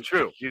you often play,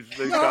 true. You've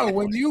got no, a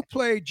when point. you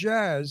play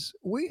jazz,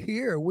 we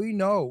hear, we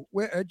know,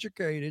 we're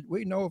educated.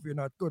 We know if you're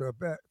not good or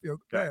bad. If you're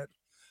Okay.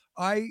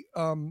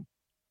 bad.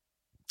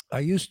 I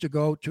used to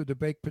go to the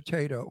Baked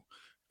Potato.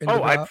 In Oh,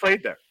 the I Val-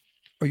 played there.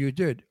 Oh, you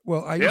did.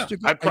 Well, I Yeah, used to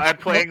go. I'm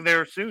playing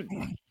there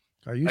soon.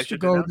 I used to should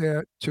go announce it.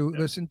 there to Yeah.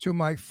 listen to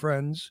my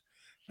friends,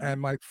 and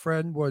my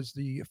friend was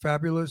the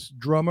fabulous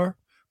drummer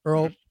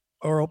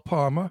Earl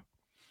Palmer,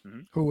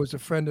 Mhm. who was a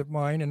friend of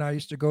mine, and I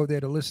used to go there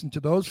to listen to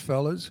those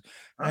fellas,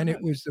 Oh, and it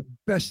nice. was the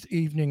best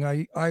evening.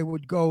 I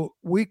would go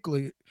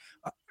weekly.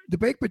 The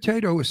Baked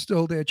Potato is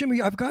still there,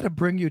 Jimmy. I've got to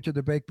bring you to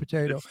the Baked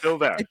Potato. It's still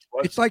there.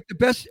 It's like the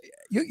best.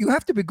 You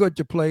have to be good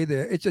to play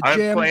there. It's a I'm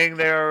jam. playing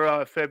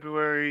there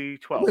February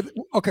 12th.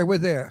 Okay, we're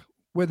there.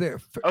 We're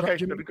there. Okay,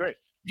 Jimmy, that'd be great.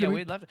 Yeah, Jimmy,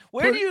 we'd love to.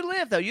 Where do you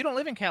live though? You don't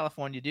live in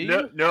California, do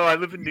you? No, I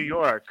live in New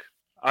York.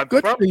 I'm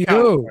Good from for you.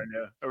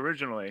 California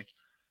originally.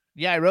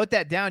 Yeah, I wrote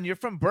that down. You're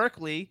from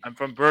Berkeley. I'm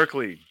from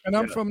Berkeley. and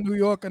I'm you know. from New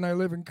York, and I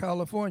live in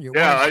California.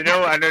 Yeah, Wanna- I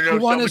know. I know You so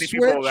wanna many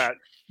people switch? that.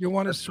 You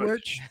want to That's what-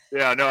 switch?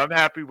 Yeah, no, I'm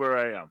happy where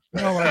I am.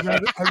 No,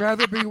 I'd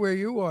rather be where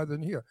you are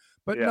than here.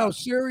 But Yeah. no,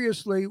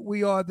 seriously,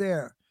 we are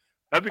there.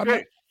 That'd be I'm not-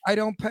 great. I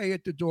don't pay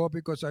at the door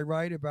because I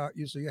write about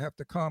you, so you have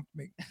to comp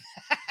me.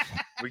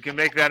 We can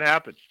make that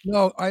happen.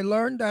 No, I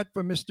learned that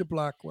from Mr.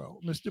 Blackwell.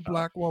 Mr.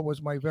 Blackwell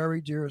was my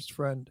very dearest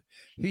friend.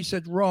 He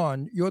said,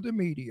 Ron, you're the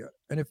media.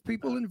 And if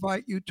people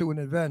invite you to an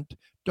event,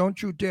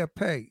 don't you dare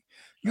pay.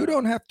 You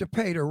don't have to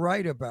pay to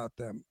write about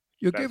them.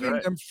 You're That's giving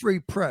right. them free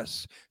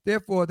press.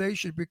 Therefore, they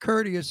should be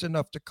courteous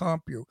enough to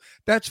comp you.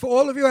 That's for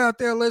all of you out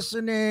there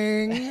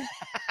listening.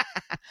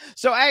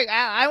 So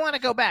I want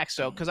to go back.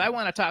 So because I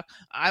want to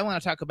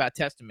talk about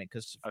Testament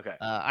because Okay.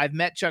 I've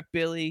met Chuck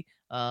Billy.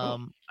 I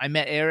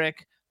met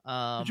Eric.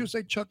 Did you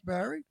say Chuck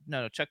Berry?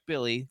 No, Chuck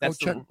Billy. That's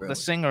Chuck the Billy.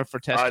 singer for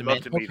I'd love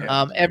Testament. to meet Okay.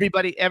 him.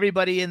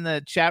 Everybody in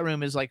the chat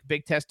room is like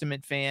big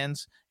Testament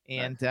fans,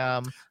 and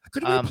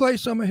Could we play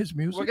some of his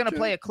music? we're gonna too?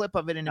 play a clip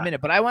of it in a minute.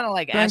 But I want to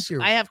Thank ask.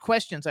 you. I have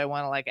questions I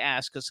want to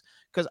ask because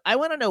I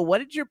want to know, what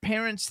did your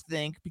parents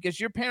think? Because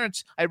your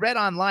parents, I read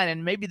online,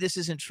 and maybe this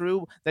isn't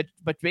true, but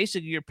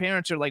basically your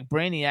parents are like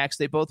brainiacs.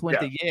 They both went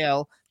to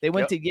Yale. They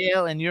went to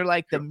Yale, and you're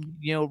like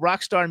the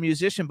rock star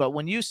musician. But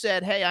when you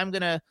said, "Hey, I'm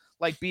gonna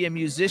be a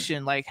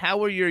musician," how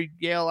were your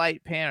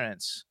Yaleite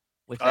parents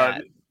with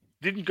that?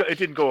 It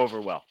didn't go over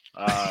well.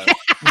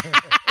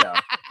 Yeah.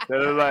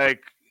 They're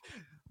like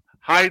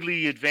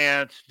highly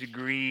advanced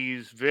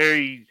degrees,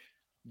 very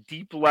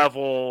deep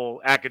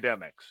level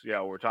academics.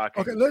 Yeah, we're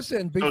talking Okay,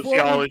 listen.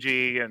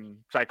 sociology and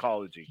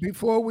psychology.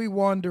 Before we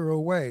wander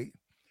away,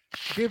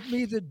 give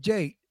me the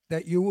date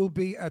that you will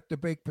be at the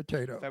Baked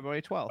Potato.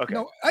 February 12th. Okay.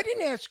 No, I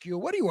didn't ask you.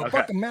 What are you, a Okay.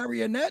 fucking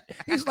marionette?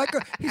 He's like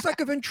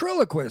a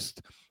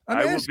ventriloquist. I'm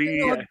I will asking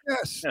be, our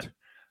guest.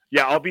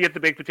 Yeah, I'll be at the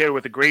Baked Potato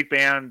with a great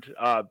band.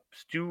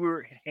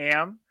 Stu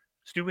Ham,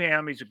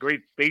 he's a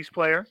great bass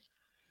player.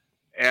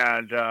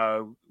 And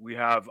we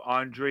have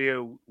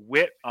Andrea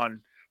Witt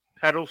on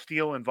pedal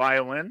steel and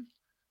violin.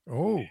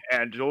 Oh,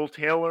 And Joel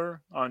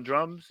Taylor on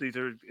drums.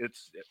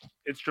 It's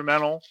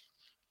instrumental.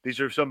 These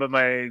are some of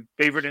my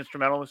favorite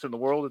instrumentalists in the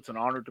world. It's an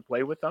honor to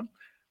play with them.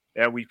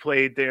 And we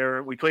played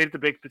there. We played at the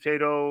Baked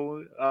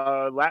Potato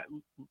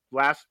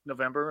last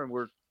November, and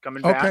we're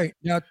coming back. okay.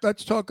 Now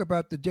let's talk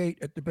about the date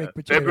at the Baked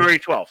Potato. February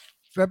 12th.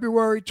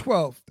 February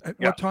 12th. At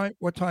Yeah. what time?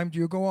 What time do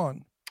you go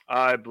on?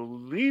 I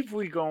believe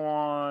we go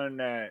on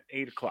at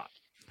 8:00.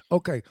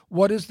 Okay.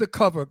 What is the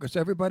cover? Because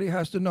everybody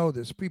has to know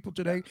this. People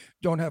today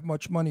don't have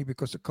much money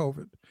because of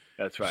COVID.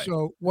 That's right.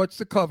 So what's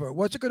the cover?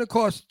 What's it going to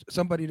cost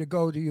somebody to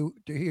go to you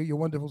to hear your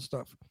wonderful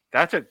stuff?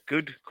 That's a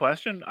good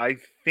question. I'm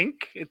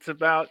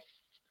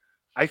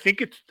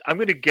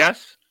going to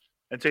guess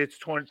and say it's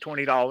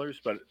 $20,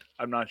 but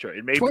I'm not sure.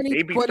 It may 20,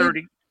 maybe 20,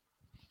 30.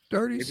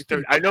 30. Maybe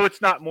 30. I know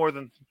it's not more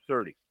than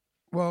 30.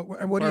 Well,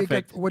 and what do you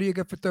Perfect. get? What do you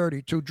get for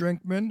 30? 2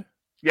 drinkmen?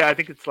 Yeah, I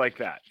think it's like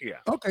that. Yeah.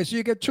 Okay, so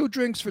you get 2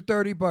 drinks for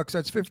 $30.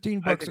 That's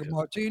 $15 a think so.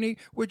 martini,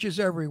 which is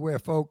everywhere,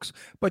 folks.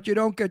 But you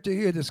don't get to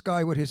hear this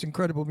guy with his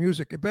incredible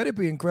music. It better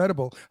be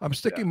incredible. I'm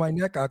sticking my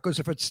neck out because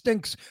if it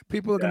stinks,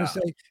 people are going to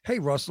say, "Hey,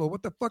 Russell,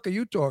 what the fuck are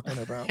you talking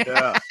about?"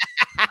 Yeah.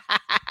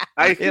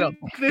 I think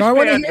this No, I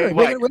want to band hear you it.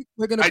 like.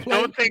 We're going I to play.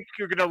 don't think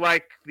you're going to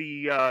like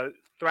the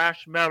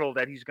thrash metal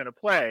that he's going to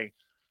play.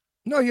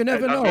 No, you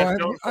never I'm know. best I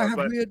known for, have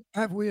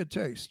but- weird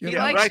taste. You He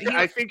know? likes- But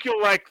I think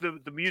you'll like the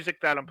music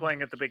that I'm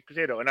playing at the Baked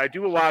Potato, and I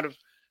do a lot of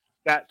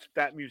that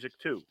music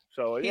too.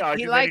 So He- I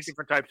he do likes- many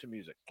different types of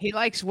music. He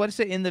likes, what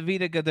is it, In the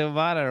Vita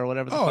Gadavada or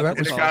whatever the Oh, fuck that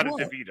it's was called. Inagata cool.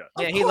 Davida.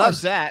 Yeah, Of he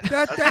loves course.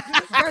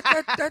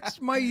 that. That's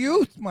my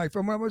youth,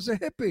 from when I was a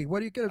hippie. What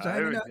do you get?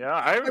 I was hanging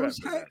out. I I remember was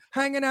that.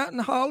 hanging out in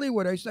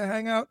Hollywood. I used to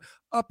hang out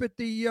up at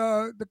the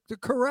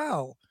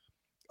Corral,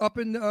 up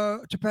in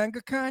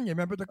Topanga Canyon.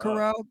 Remember the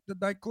Corral, the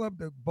nightclub,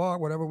 the bar,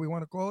 whatever we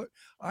want to call it.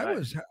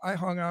 I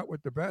hung out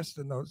with the best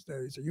in those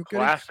days. Are you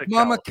kidding? Classic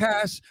Mama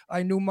California. Cass.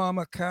 I knew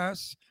Mama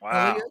Cass.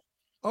 Wow. Elliot.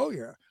 Oh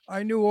yeah,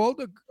 I knew all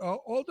the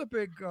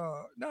big,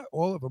 not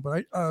all of them,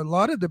 but a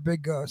lot of the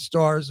big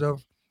stars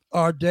of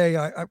our day.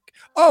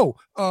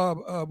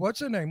 What's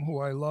her name? Who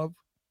I love?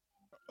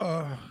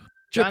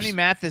 Johnny Gypsy.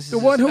 Mathis is The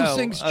one who his-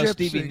 sings oh,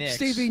 Gypsy.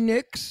 Stevie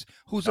Nicks.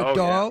 Who's a Oh, yeah.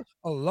 doll.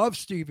 I love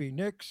Stevie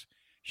Nicks.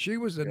 She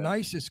was the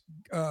nicest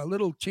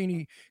little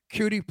teeny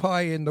cutie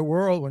pie in the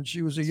world when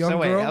she was a young So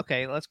wait, girl.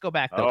 okay, let's go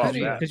back though, Oh,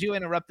 because yeah. you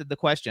interrupted the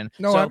question.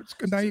 No, so,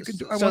 now you can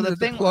do. I so wanted the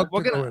thing the plug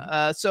we're to go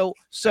gonna in.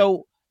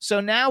 so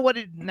now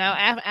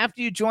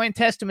after you joined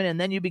Testament and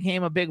then you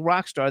became a big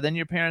rock star, then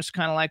your parents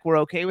kind of like were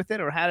okay with it,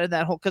 or how did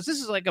that whole? Because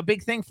this is like a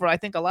big thing for I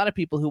think a lot of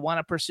people who want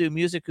to pursue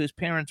music whose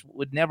parents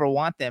would never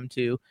want them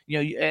to.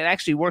 It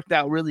actually worked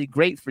out really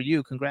great for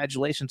you.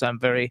 Congratulations! I'm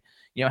very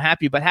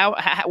happy. But how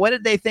what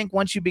did they think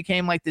once you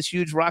became like this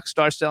huge rock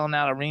star selling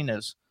out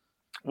arenas?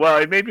 Well,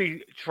 it made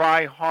me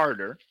try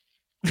harder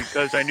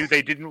because I knew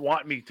they didn't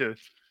want me to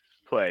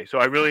play, so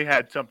I really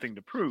had something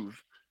to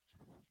prove.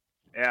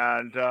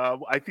 And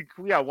I think,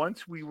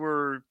 once we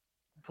were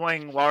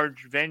playing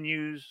large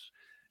venues,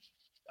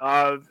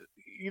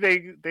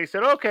 they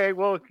said, okay,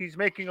 well, he's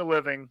making a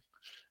living,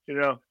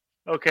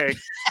 okay.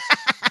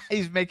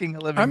 He's making a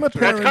living. I'm a That's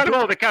parent. kind of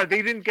all they counted.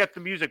 They didn't get the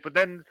music, but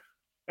then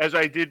as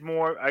I did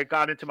more, I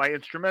got into my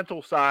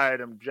instrumental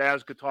side and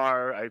jazz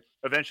guitar. I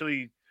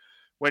eventually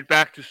went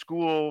back to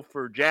school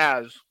for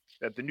jazz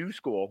at the New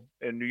School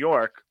in New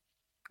York,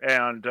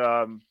 and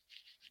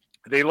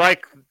they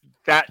like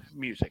that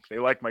music. They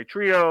like my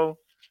trio.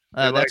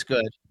 That's like-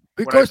 good.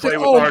 Because when I play they're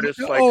with old, artists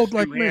they're like old Stu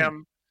like me.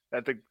 Ham,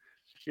 at the,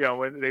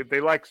 when they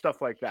like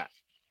stuff like that.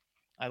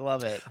 I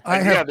love it.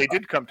 Yeah, they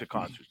did come to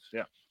concerts.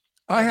 Yeah.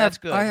 That's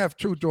good. I have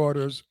 2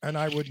 daughters, and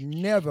I would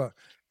never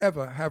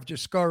ever have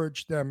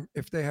discouraged them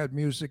if they had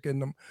music in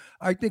them.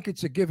 I think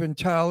it's a given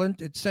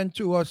talent. It's sent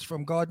to us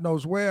from God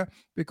knows where,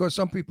 because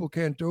some people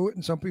can't do it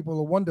and some people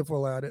are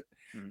wonderful at it.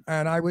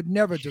 And I would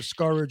never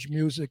discourage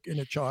music in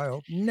a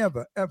child.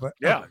 Never, ever.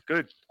 Yeah, ever.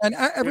 good. And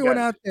everyone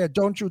attitude. out there,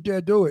 don't you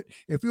dare do it.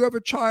 If you have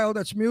a child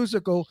that's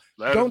musical,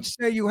 Let don't him-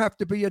 say you have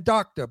to be a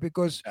doctor,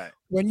 because Right.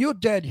 when you're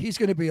dead, he's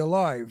going to be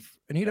alive,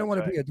 and he don't That's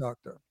want to be right. a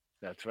doctor.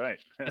 That's right.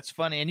 That's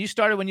funny. And you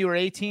started when you were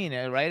 18,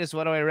 right? Is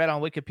what I read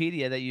on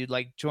Wikipedia, that you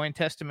like joined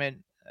Testament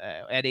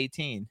at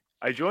 18.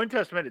 I joined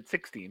Testament at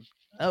 16.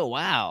 Oh,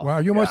 wow. Wow,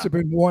 you must Yeah. have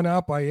been worn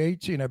out by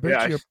 18. I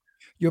bet Yeah,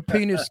 your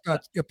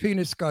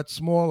penis got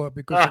smaller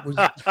because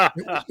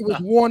it was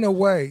worn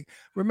away.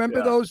 Remember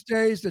Yeah. those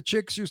days the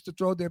chicks used to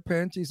throw their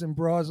panties and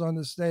bras on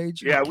the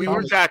stage? Yeah, we No,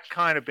 weren't that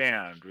kind of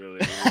band,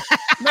 really.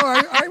 No,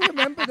 I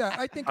remember that.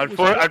 I think it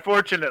was,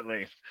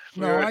 Unfortunately.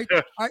 we no,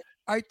 were-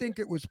 I think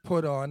it was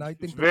put on. I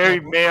think the very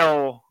public-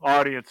 male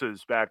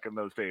audiences back in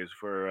those days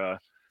for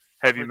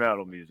heavy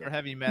metal music. For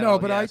heavy metal. No,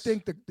 but I yes.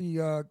 think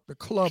the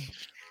club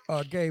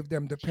gave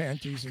them the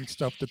panties and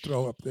stuff to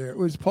throw up there. It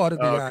was part of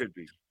the Oh, act. could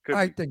be. Could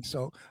I be. think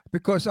so,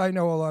 because I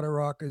know a lot of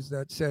rockers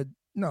that said,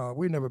 "No,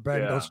 we never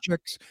banged those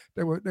chicks.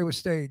 They were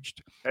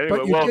staged."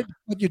 Anyway,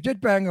 But you did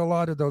bang a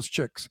lot of those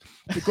chicks,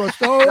 because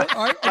those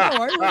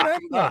I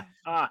remember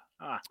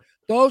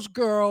those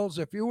girls.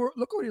 If you were,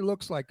 look what he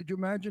looks like. Could you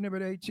imagine him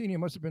at 18? He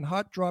must have been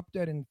hot, drop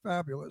dead, and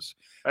fabulous.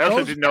 I also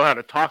those- didn't know how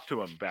to talk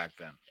to him back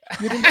then.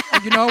 You didn't.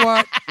 You know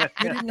what?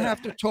 You didn't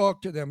have to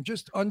talk to them.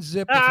 Just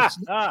unzip.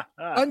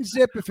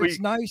 Unzip if it's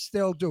nice,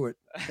 they'll do it.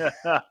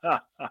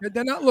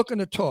 They're not looking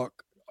to talk.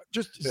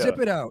 Just zip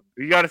it out.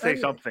 You got to say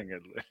Anyway. something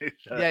at least.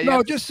 Yeah, you No,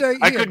 have to- just say.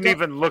 I "Here, couldn't look."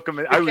 even look him.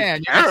 I was can.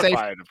 You can say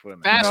terrified of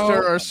women. faster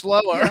No. or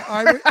slower. Yeah,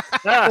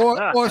 I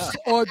would,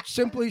 or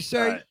simply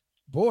say, Right.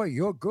 "Boy,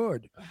 you're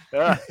good."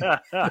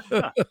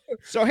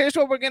 So here's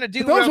what we're going to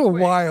do. Those real were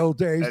quick. wild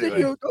days.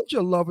 Anyway. Don't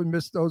you love and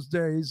miss those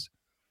days?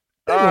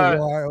 They Uh,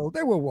 were wild.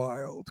 They were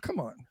wild. Come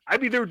on. I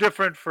mean, they were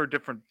different for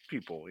different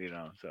people,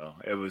 So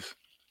it was.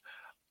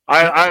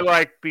 I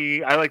like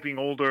being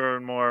older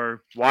and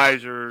more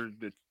wiser,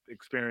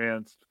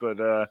 experienced.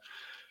 But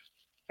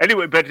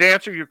anyway, but to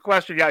answer your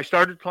question, yeah, I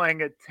started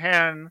playing at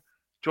 10,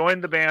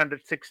 joined the band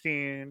at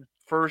 16,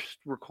 first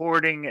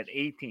recording at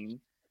 18,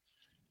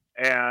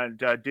 and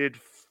did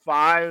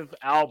 5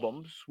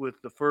 albums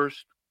with the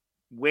first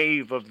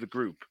wave of the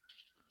group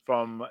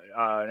from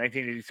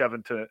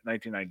 1987 to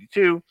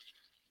 1992.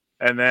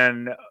 And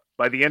then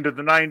by the end of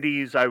the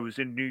 90s, I was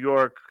in New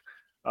York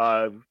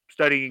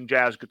studying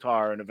jazz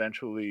guitar and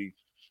eventually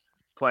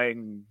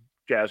playing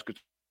jazz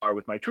guitar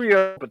with my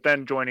trio, but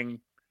then joining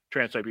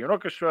Trans-Siberian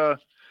Orchestra.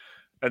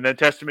 And then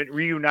Testament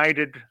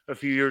reunited a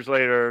few years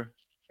later,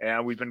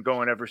 and we've been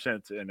going ever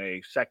since in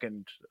a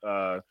second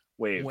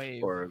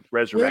wave or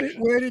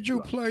resurrection. Where did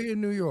you play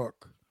in New York?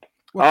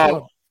 What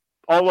club?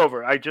 All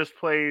over. I just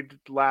played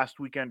last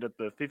weekend at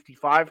the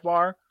 55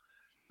 bar.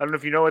 I don't know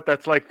if you know it.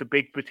 That's like the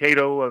baked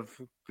potato of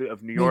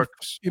New York.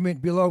 You mean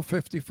below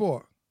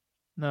 54?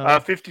 No.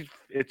 50.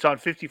 It's on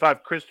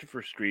 55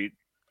 Christopher Street,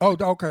 Oh,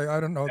 okay. I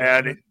don't know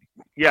that. and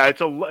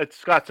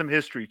it's got some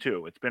history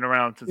too. It's been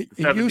around since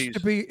the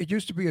 70s. It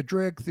used to be a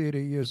drag theater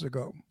years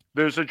ago.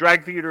 There's a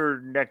drag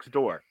theater next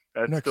door.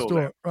 That's Next still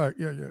door. Right.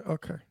 Yeah.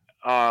 Okay.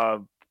 there.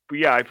 But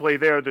yeah, I play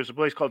there. There's a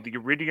place called the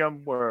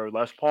Iridium where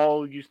Les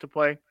Paul used to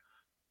play.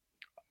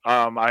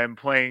 I am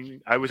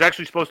playing. I was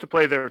actually supposed to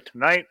play there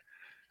tonight.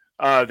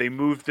 They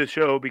moved the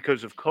show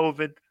because of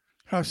COVID.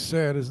 How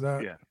sad is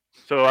that? Yeah.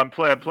 So I'm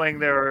playing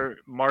there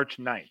March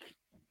 9th.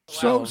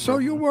 So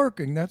you're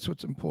working. That's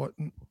what's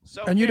important.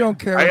 So And you don't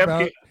care I am.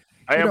 about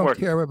I you am don't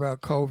working. care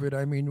about COVID.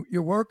 I mean,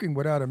 you're working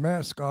without a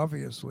mask,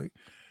 obviously.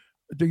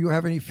 Do you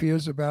have any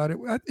fears about it?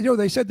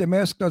 They said the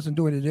mask doesn't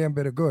do any damn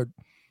bit of good.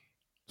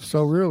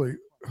 So really,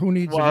 who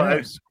needs Well, a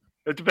mask?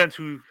 It depends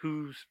who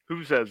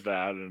says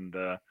that, and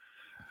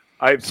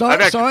I've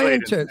actually played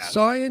in that.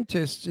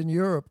 Scientists in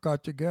Europe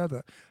got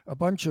together, a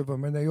bunch of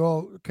them, and they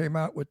all came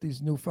out with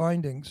these new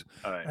findings.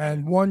 All right.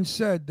 And one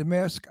said the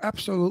mask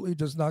absolutely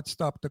does not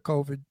stop the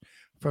COVID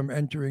from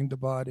entering the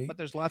body. But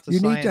there's lots of You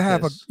need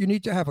scientists.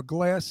 to have a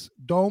glass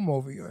dome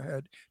over your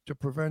head to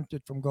prevent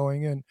it from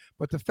going in.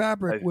 But the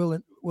fabric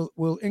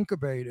will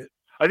incubate it.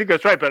 I think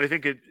that's right, but I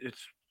think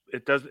it's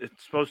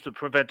supposed to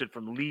prevent it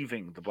from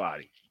leaving the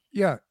body.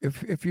 Yeah,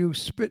 if you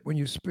spit when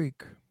you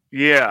speak,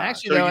 Yeah.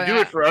 Actually, so though, you do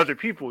it for other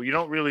people. You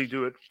don't really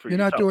do it for you're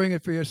yourself. not doing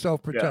it for your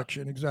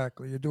self-protection.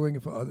 Exactly, you're doing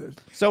it for others.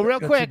 So real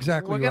That's quick,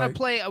 exactly we're gonna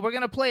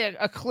right. play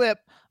a clip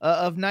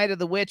of Night of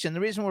the Witch, and the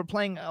reason we're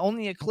playing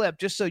only a clip,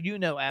 just so you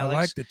know, Alex. I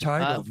like the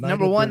title. Night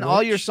Number of the one,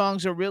 all your Witch.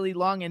 songs are really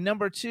long, and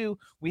number two,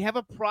 we have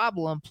a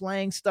problem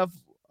playing stuff,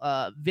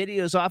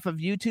 videos off of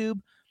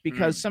YouTube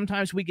because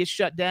sometimes we get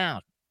shut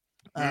down.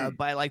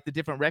 by like the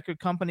different record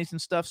companies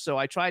and stuff. So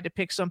I tried to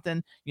pick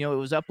something, it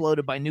was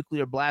uploaded by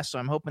Nuclear Blast. So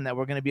I'm hoping that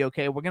we're going to be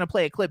okay. We're going to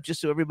play a clip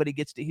just so everybody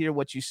gets to hear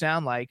what you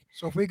sound like.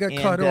 So if we get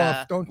cut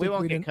off, we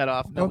won't get cut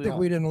off. Don't think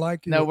we didn't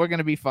like you. No, we're going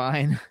to be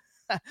fine.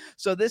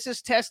 So this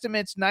is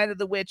Testament's Night of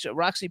the Witch.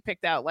 Roxy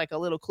picked out like a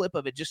little clip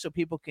of it just so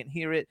people can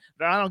hear it.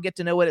 But I don't get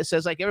to know what it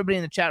says. Like everybody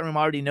in the chat room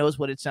already knows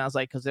what it sounds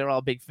like because they're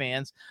all big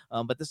fans.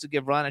 But this will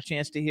give Ron a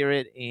chance to hear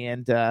it.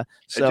 And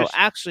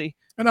actually,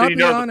 and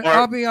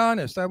I'll be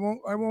honest. I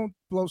won't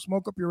blow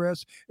smoke up your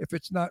ass if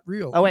it's not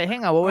real. Oh wait,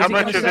 hang on. What was How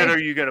much of it are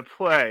you going to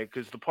play?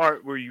 Because the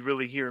part where you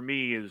really hear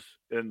me is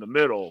in the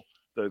middle,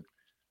 the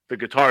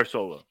guitar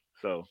solo.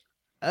 So.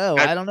 Oh,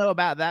 I don't know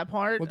about that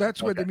part. Well,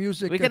 that's where the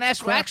music. We can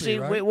ask. Crappy,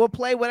 right? We'll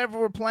play whatever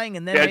we're playing,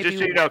 and then maybe just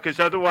so you know, because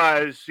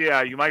otherwise,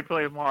 you might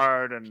play them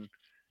hard, and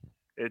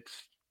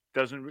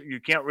you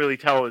can't really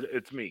tell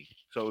it's me.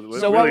 So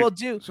what we'll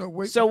do?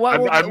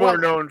 I'm more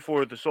known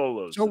for the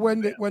solos. So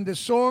when the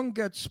song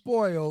gets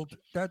spoiled,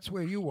 that's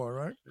where you are,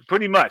 right?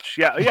 Pretty much,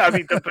 yeah. I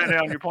mean, depending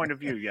on your point of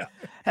view, yeah.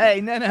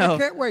 Hey, no. I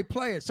can't wait.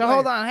 Play it. So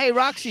hold on. Hey,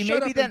 Roxy, Shut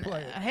maybe up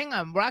then hang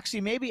on,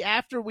 Roxy. Maybe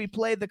after we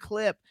play the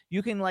clip,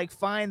 you can like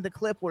find the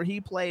clip where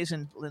he plays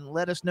and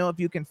let us know if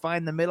you can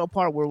find the middle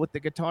part where with the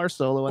guitar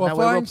solo, and that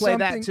way we'll play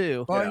that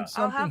too.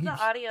 I'll have the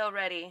audio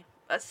ready.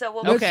 So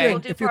we'll do if part you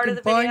of the can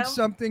video. find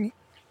something,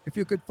 if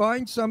you could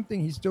find something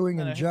he's doing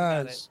in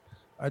jazz,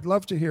 I'd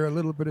love to hear a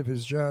little bit of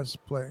his jazz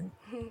playing.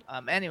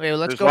 Anyway,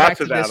 let's There's go back lots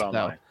to of that this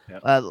online.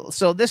 though.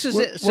 So this is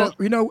it. So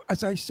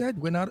as I said,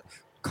 we're not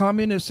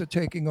communists are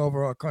taking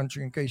over our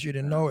country. In case you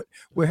didn't know it,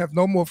 we have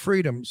no more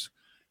freedoms.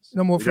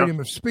 No more freedom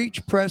of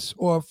speech, press,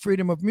 or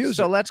freedom of music.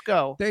 So let's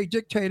go. They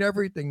dictate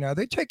everything now.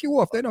 They take you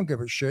off. They don't give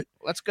a shit.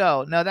 Let's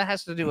go. No, that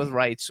has to do with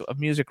rights of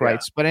music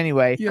rights. But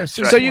anyway,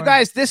 so you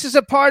guys, this is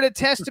a part of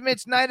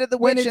Testament's Night of the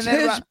Witch.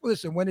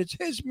 When it's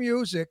his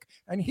music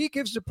and he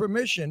gives the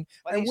permission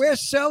and we're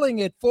selling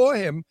it for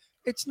him,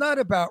 it's not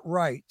about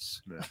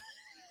rights.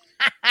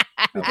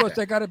 Because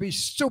they got to be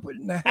stupid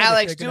in the head.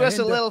 Alex, do us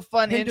a little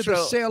fun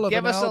intro.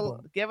 Give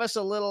us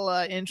a little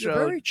intro.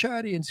 You're very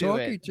chatty and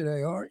talky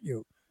today, aren't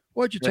you?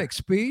 What'd you take,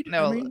 speed?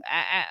 No,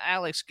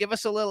 Alex, give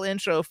us a little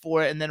intro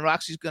for it, and then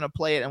Roxy's going to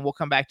play it, and we'll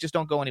come back. Just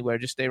don't go anywhere.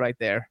 Just stay right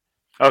there.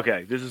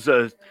 Okay, this is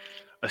a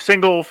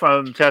single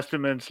from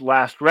Testament's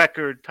last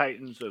record,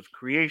 Titans of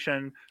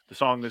Creation. The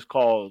song is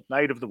called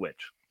Night of the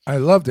Witch. I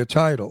love the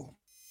title.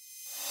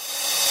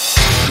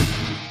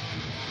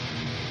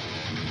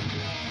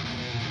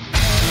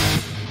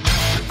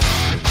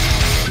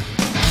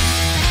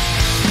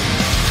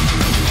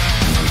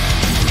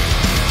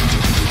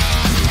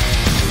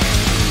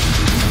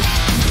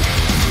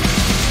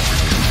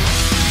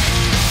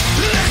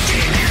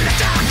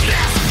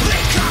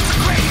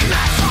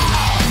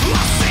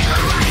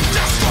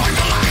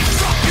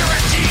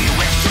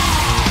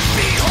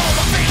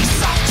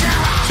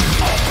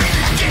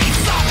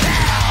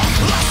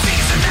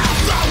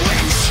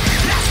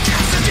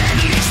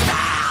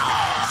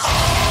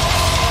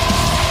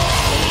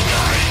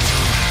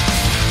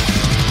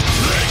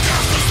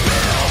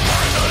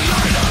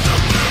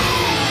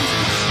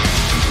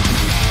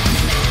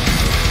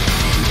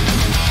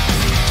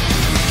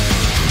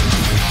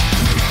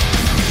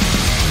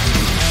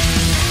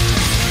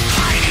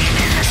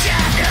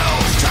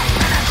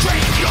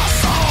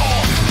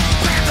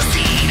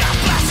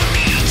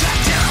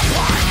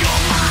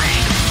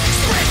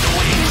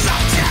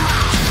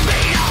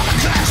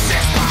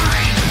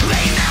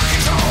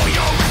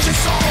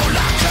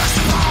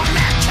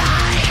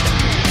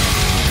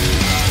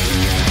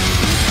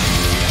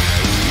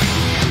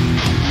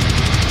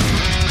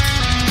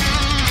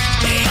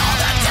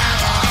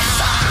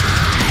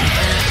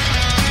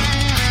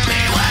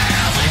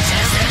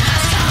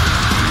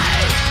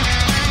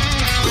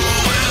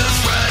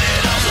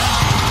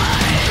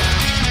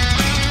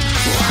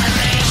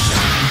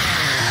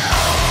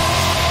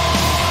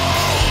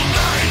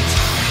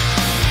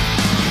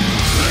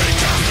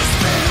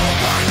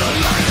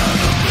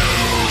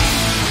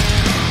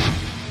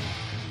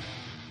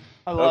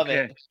 I love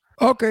it.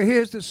 Okay,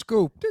 here's the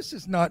scoop. This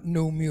is not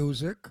new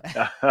music.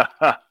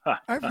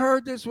 I've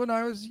heard this when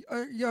I was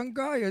a young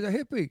guy, a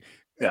hippie.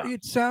 Yeah.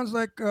 It sounds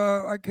like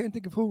I can't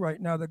think of who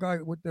right now. The guy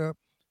with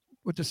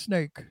the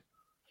snake.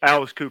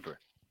 Alice Cooper.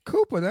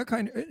 That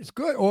kind of it's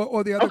good.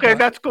 Or the other. Okay, guy.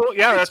 that's cool.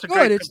 Yeah, that's a good.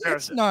 Great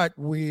It's not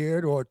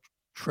weird or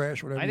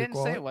trash, whatever I you didn't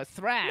call say it. it was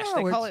thrash.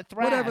 No, they call it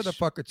thrash. Whatever the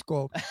fuck it's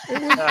called.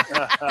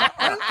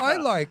 I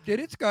liked it.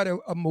 It's got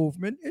a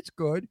movement. It's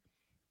good.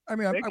 I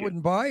mean, I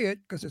wouldn't buy it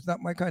because it's not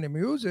my kind of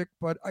music,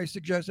 but I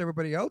suggest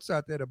everybody else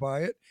out there to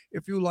buy it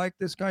if you like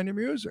this kind of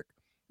music.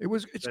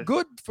 It's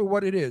good for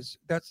what it is.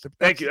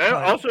 Thank you.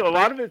 Also, a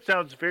lot of it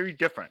sounds very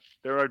different.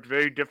 There are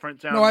very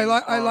different sounds. No, I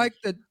like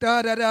the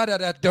da da da da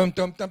da dum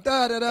dum dum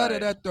da da da da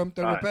da dum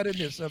the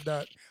repetitiveness of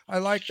that. I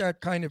like that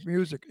kind of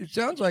music. It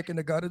sounds like in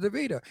the God of the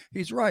Vita.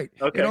 He's right.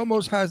 Okay. It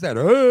almost has that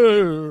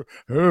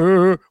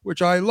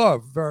which I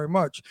love very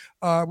much.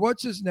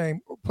 What's his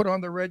name? Put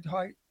on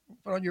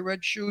your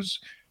red shoes.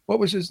 what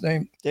was his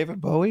name?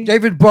 David Bowie.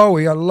 David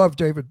Bowie. I love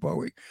David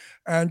Bowie.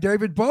 And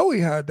David Bowie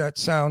had that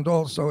sound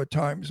also at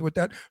times with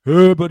that.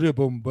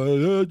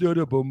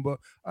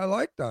 I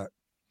like that.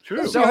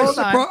 True. See, So hold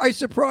on. I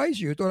surprised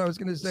you. Thought I was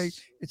going to say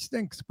it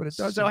stinks, but it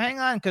doesn't. So hang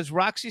on, because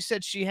Roxy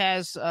said she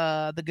has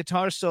the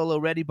guitar solo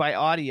ready by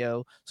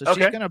audio. So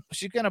Okay.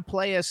 she's gonna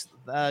play us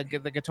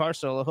the guitar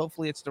solo.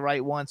 Hopefully it's the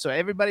right one. So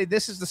everybody,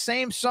 this is the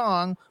same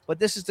song, but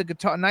this is the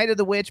guitar Night of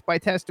the Witch by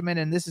Testament,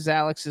 and this is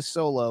Alex's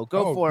solo.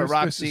 Go for it,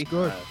 Roxy. This is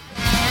good. Up.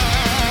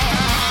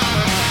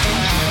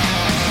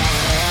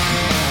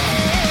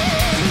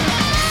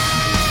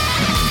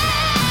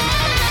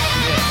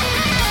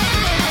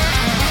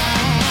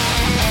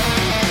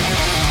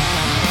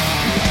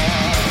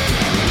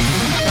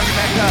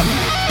 You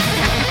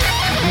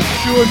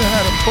sure know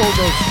how to pull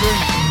those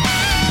strings.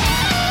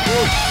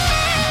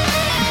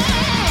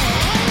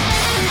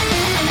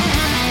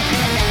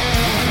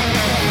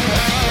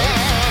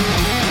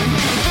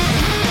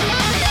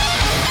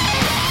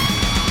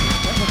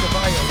 That was a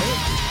violin,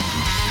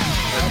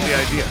 That's the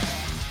idea.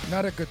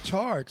 not a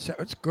guitar.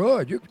 It's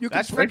good. You can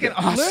That's pick freaking it.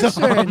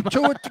 awesome.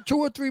 Listen, two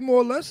or three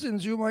more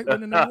lessons, you might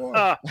win an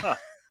award.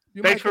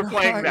 You Thanks might for get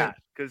playing hired. that.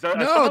 Because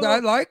No, I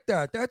like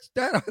that. That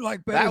I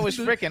like better. That was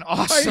than freaking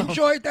I awesome.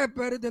 enjoyed that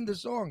better than the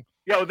song.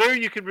 yeah, there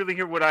you can really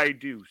hear what I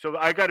do. So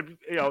I got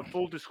to,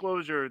 full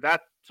disclosure,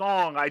 that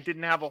song I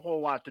didn't have a whole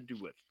lot to do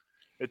with.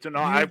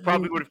 I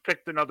probably would have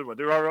picked another one.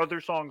 There are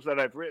other songs that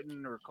I've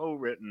written or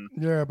co-written.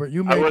 Yeah, but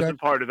you I made wasn't that.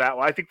 part of that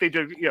one. I think they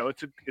did.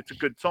 It's a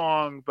good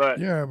song, but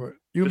Yeah, but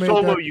you the made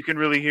solo that. you can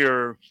really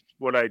hear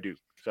what I do.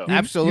 So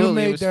Absolutely,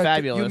 made it was that,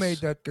 fabulous. You made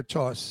that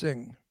guitar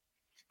sing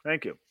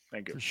thank you.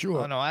 for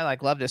sure. Oh no, I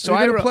love this. So So you're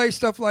I gonna wrote. play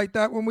stuff like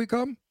that when we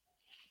come?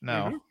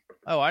 No.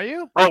 Oh, are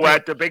you? Oh,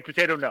 at the baked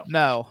potato, no.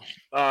 No.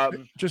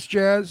 Just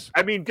jazz?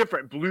 I mean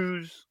different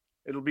blues.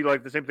 It'll be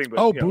like the same thing, but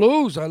Oh,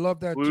 blues! I love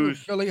that blues,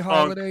 too. Billie funk,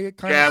 Holiday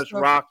kind jazz, of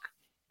stuff. rock.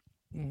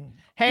 Mhm.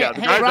 Hey, Yeah,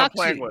 the hey, guys I'm Roxy.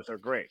 playing with are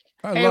great.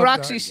 I Hey, love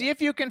Roxy, that. see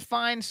if you can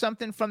find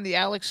something from the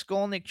Alex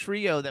Skolnick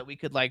trio that we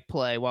could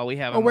play while we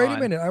have Oh, him wait on. a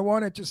minute! I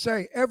wanted to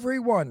say,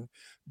 everyone,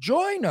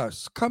 join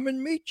us. Come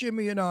and meet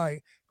Jimmy and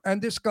I,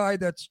 and this guy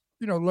that's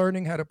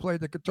learning how to play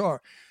the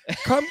guitar.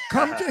 Come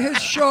to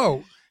his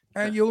show,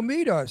 and you'll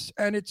meet us.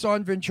 And it's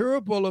on Ventura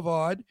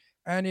Boulevard,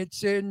 and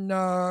it's in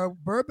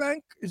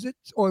Burbank. Is it?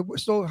 Or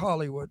still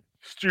Hollywood?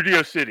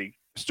 Studio City.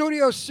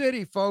 Studio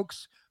City,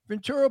 folks.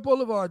 Ventura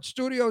Boulevard,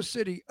 Studio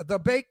City, the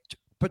Baked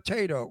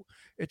Potato.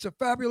 It's a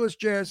fabulous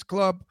jazz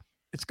club.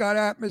 It's got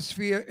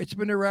atmosphere. It's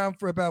been around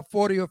for about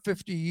 40 or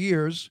 50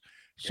 years.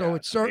 So Yeah,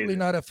 it's certainly amazing.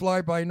 not a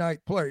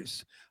fly-by-night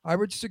place. I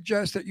would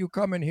suggest that you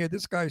come and hear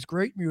this guy's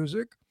great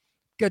music,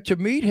 get to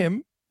meet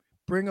him,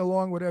 bring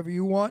along whatever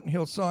you want, and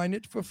he'll sign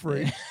it for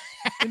free.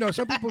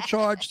 Some people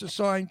charge to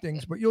sign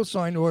things, but you'll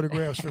sign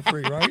autographs for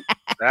free, right?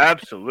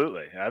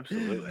 Absolutely,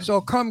 absolutely.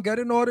 So come get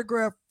an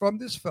autograph from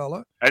this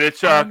fella. And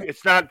it's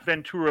not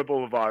Ventura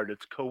Boulevard.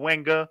 It's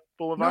Cahuenga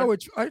Boulevard.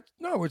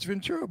 No, it's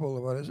Ventura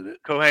Boulevard, isn't it?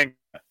 Cahuenga.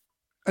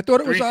 I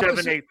thought it was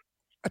 378.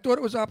 I thought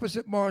it was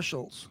opposite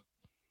Marshall's.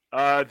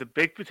 The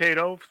baked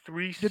potato.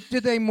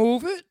 Did they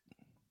move it?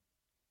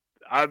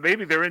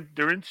 Maybe they're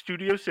in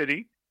Studio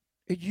City.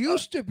 It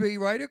used to be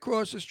right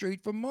across the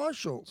street from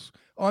Marshall's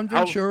on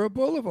Ventura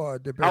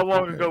Boulevard. The How baked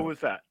long potato. ago was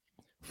that?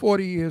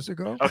 40 years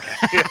ago.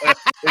 Okay,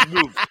 it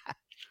moved.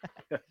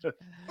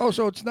 Oh,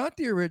 so it's not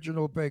the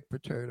original baked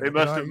potato. They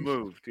must have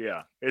moved.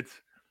 Yeah, it's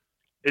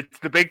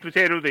the baked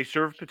potato. They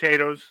serve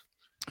potatoes.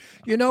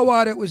 You know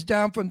what? It was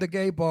down from the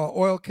gay bar,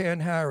 Oil Can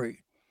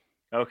Harry.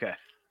 Okay.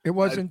 It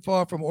wasn't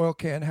far from Oil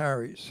Can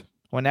Harry's.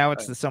 Well, now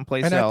it's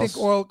someplace And else. I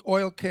think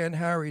Oil Can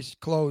Harry's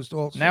closed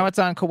also. Now it's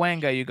on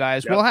Cahuenga, you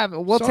guys. Yep.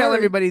 We'll tell Sorry.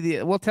 everybody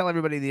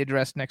the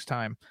address next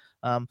time.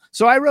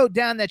 So I wrote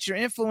down that your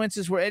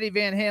influences were Eddie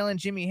Van Halen,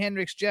 Jimi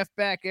Hendrix, Jeff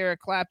Beck, Eric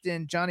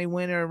Clapton, Johnny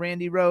Winter,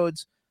 Randy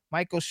Rhoads,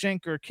 Michael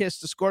Schenker, Kiss,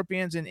 the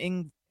Scorpions,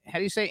 and how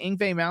do you say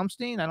Yngwie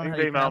Malmsteen? I don't know how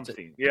you Yngwie pronounce it.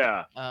 Malmsteen.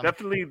 Yeah,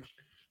 Definitely definitely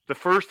the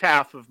first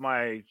half of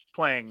my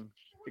playing.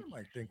 What am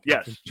I thinking?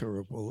 Yes.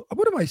 Ventura Boulevard.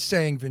 What am I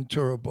saying?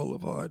 Ventura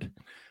Boulevard.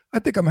 I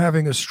think I'm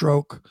having a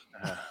stroke.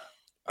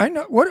 I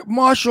know what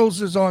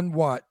Marshall's is on.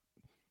 What?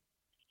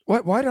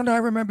 Why don't I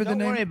remember Don't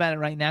the name? worry about it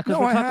right now because No,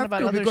 we're I talking have about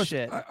to other because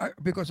shit.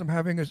 because I'm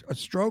having a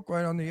stroke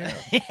right on the air.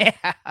 Yeah.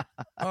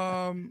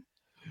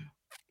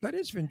 That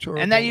is Ventura.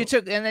 And then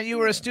Boulevard. you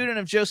were a student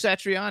of Joe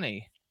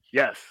Satriani.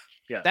 Yes.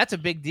 Yeah. That's a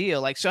big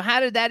deal. So how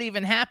did that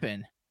even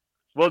happen?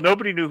 Well,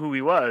 nobody knew who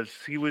he was.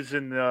 He was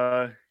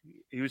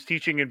he was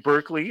teaching in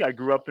Berkeley. I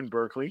grew up in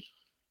Berkeley,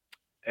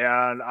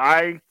 and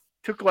I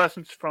took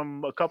lessons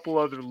from a couple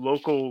other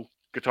local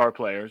guitar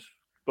players,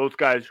 both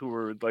guys who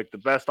were like the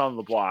best on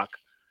the block.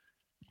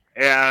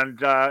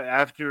 And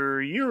after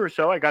a year or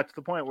so, I got to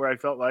the point where I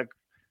felt like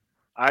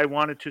I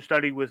wanted to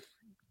study with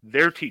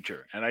their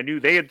teacher, and I knew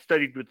they had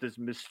studied with this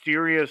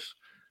mysterious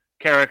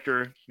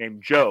character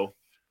named Joe.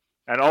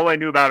 And all I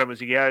knew about him was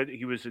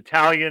he was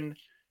Italian,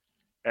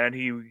 and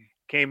he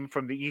came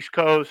from the East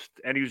Coast,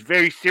 and he was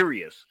very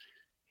serious.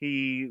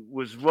 He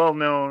was well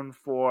known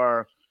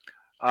for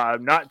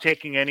not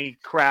taking any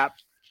crap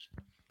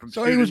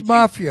So he was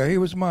mafia. He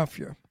was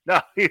mafia. No,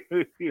 he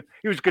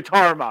was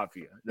guitar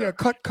mafia. No. Yeah,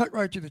 cut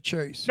right to the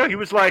chase. No, he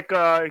was like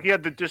he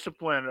had the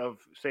discipline of,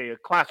 say, a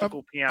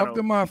classical piano of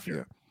the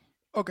mafia.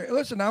 Okay,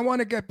 listen, I want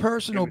to get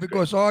personal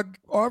because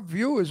our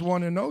viewers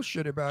want to know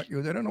shit about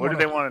you. They don't know. What do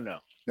they want to know?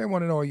 They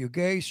want to know: are you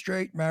gay,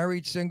 straight,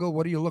 married, single?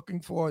 What are you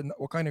looking for? And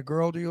what kind of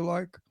girl do you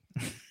like?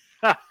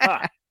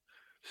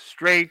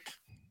 Straight.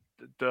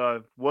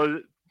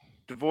 Was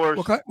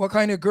divorced. What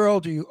kind of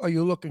girl are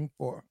you looking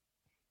for?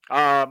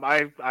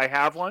 I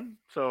have one,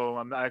 so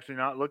I'm actually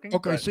not looking.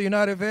 Okay, so you're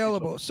not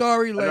available.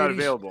 Sorry, ladies. I'm not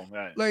available.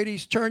 Right.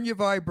 Ladies, turn your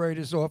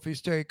vibrators off.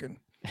 He's taken.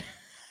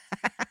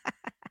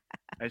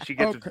 And she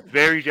gets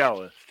very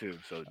jealous too.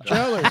 So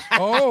jealous.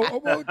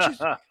 Well,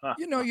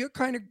 you're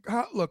kind of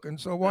hot looking.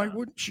 So why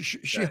wouldn't she?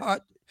 She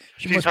hot.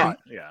 She's hot.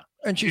 Yeah.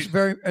 And she's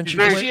very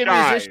shy.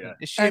 Yeah.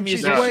 Is she a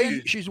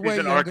musician? She's way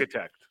an younger.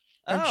 Architect.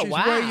 And she's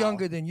way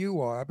younger than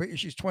you are. I bet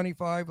she's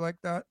 25 like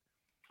that.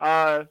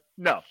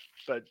 No,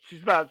 but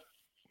she's about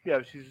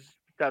 10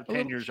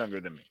 years younger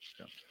than me.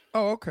 So.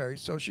 Oh, okay.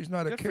 So she's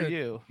not Good a kid. for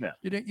you. No.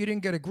 You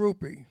didn't get a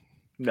groupie.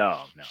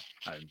 No.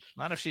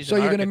 Not if she's. So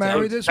an you're going to architect.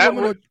 marry this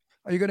woman? Or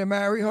are you going to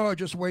marry her or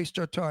just waste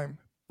her time?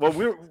 Well,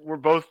 we're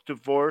both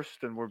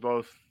divorced, and we're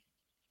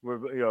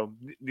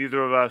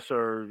neither of us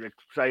are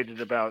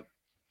excited about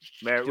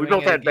marriage. We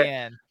both had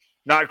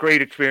not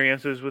great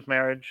experiences with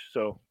marriage,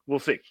 so we'll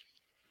see.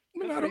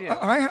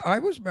 I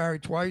was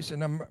married twice,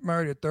 and I'm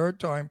married a third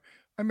time.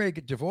 I may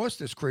get divorced,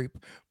 this creep,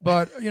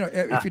 but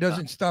if he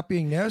doesn't stop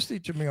being nasty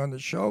to me on the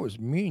show, is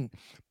mean.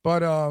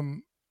 But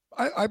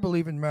I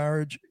believe in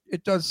marriage.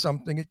 It does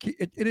something.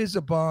 It is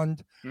a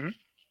bond. Mm-hmm.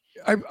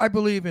 I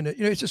believe in it.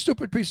 It's a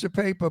stupid piece of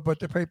paper, but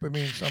the paper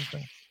means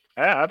something.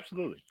 Yeah,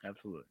 absolutely. I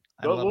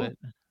love it.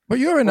 But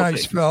you're a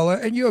nice fella,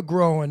 and you're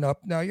growing up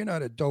now. You're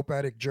not a dope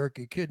addict,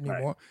 jerky kid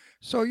anymore. Right.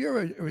 So you're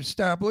an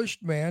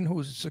established man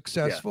who's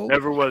successful. Yeah,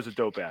 never was a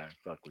dope addict.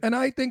 And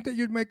I think that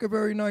you'd make a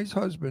very nice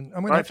husband.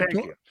 I'm gonna thank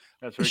you.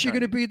 Is she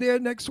going to be there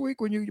next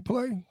week when you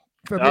play?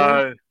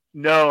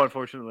 No,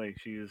 unfortunately,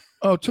 she is.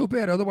 Oh, too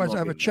bad. Otherwise, I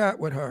have a chat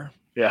with her.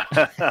 Yeah.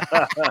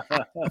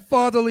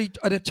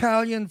 an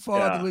Italian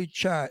fatherly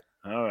chat.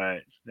 All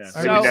right. Yeah.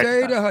 I would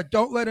say to her,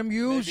 don't let him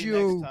use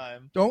you.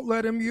 Don't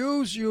let him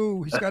use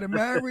you. He's got to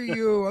marry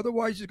you.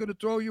 Otherwise, he's going to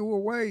throw you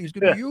away. He's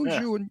going to use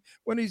you. And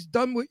when he's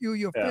done with you,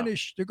 you're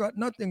finished. You got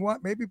nothing.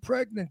 What? Maybe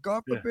pregnant.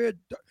 God forbid.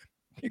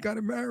 You got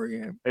to marry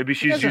him. Maybe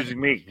she's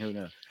using me. Who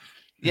knows?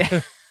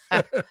 Yeah.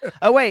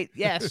 Oh, wait.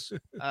 Yes.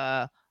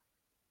 How?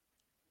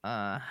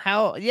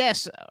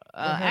 Yes.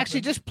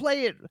 Actually, just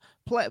play it,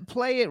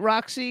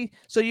 Roxy.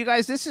 So you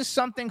guys, this is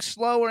something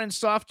slower and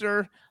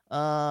softer.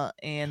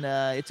 And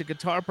it's a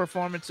guitar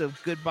performance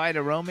of "Goodbye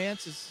to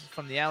Romance." It's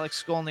from the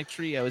Alex Skolnick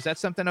Trio. Is that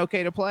something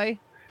okay to play?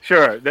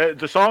 Sure.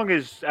 The song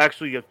is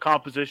actually a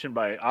composition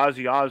by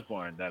Ozzy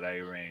Osbourne that I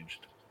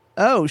arranged.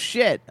 Oh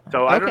shit!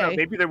 So I don't know.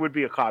 Maybe there would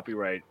be a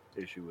copyright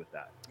issue with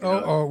that.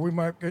 We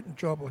might get in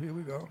trouble. Here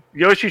we go.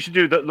 You know what you should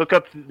do? Look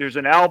up. There's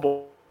an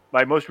album,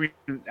 my most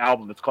recent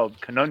album. It's called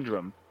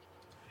Conundrum,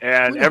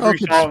 and every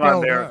song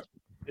on there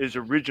is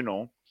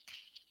original,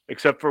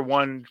 except for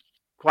one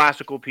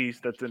classical piece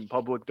that's in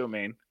public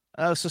domain.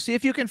 Oh, so see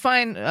if you can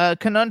find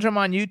Conundrum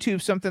on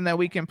YouTube, something that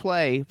we can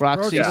play,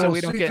 Roxy, so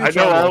we don't get in I know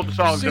trouble. all the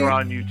songs are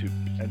on YouTube,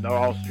 and they're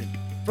all streamed.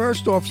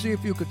 First off, see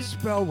if you could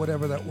spell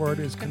whatever that word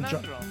is.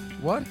 Conundrum.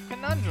 What?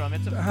 Conundrum.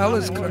 It's a the hell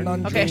is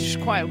conundrum? Okay,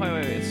 quiet. Wait.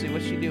 Let's see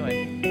what's she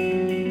doing.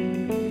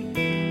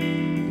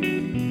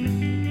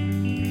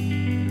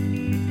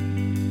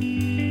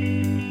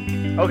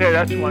 Okay,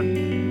 that's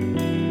one.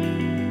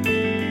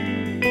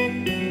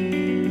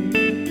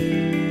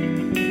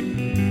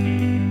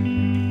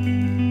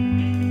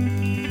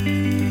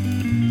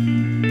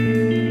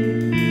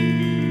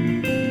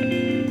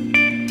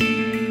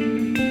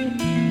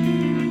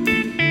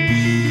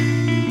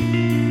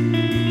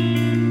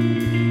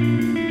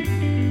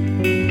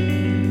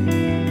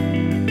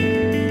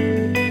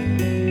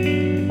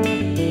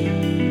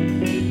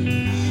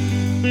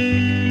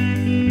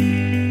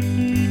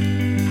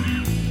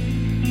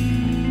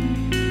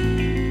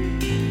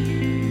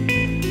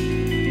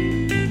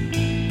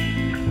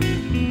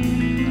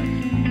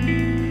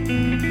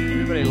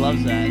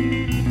 Loves that.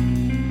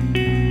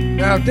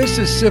 Now this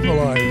is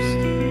civilized.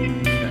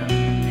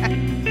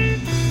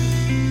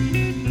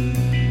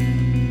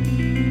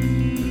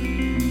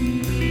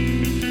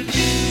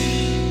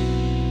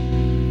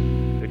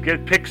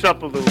 It picks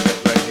up a little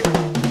bit right here.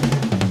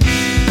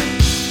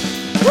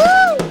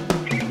 Woo!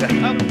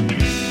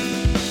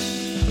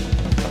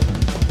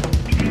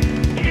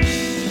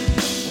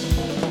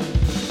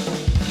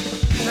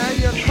 Now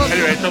you're cooking.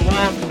 Anyway, it's a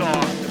long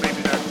song. So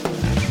maybe that's.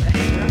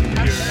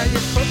 Now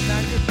you're cooking.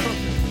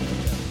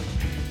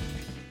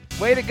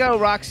 Way to go,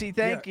 Roxy.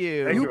 Thank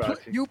you. Thank you,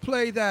 Roxy. You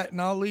play that, and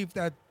I'll leave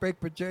that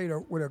baked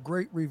potato with a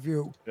great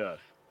review. Yes.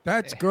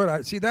 That's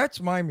good. See,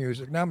 that's my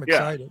music. Now I'm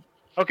excited.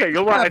 Okay,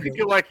 you'll like. I think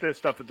you'll like this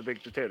stuff at the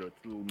Baked Potato. It's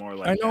a little more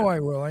like. I know that. I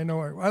will. I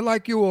know I will. I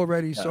like you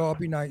already, so I'll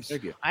be nice.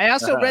 Thank you. I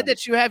also read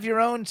that you have your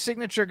own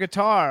signature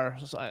guitar.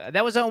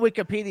 That was on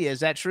Wikipedia. Is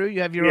that true?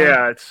 You have your own?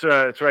 Yeah,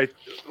 it's right.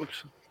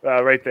 Oops,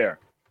 right there.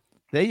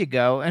 There you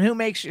go. And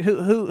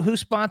who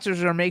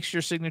sponsors or makes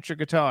your signature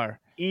guitar?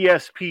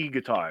 ESP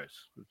Guitars.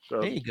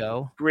 There you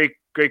go.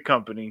 Great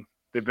company.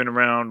 They've been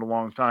around a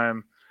long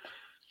time.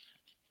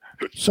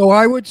 So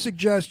I would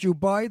suggest you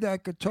buy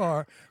that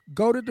guitar,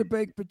 go to the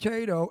Baked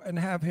Potato, and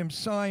have him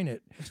sign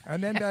it.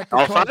 And then that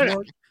I'll guitar, sign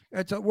it.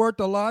 it's worth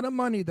a lot of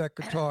money, that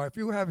guitar. If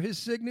you have his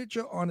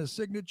signature on a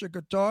signature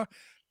guitar,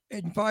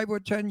 in 5 or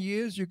 10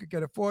 years, you could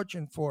get a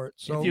fortune for it.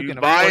 So If you You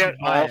can buy afford it,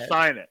 to buy I'll it.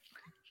 sign it.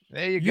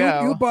 There you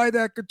go. you buy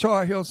that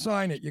guitar, he'll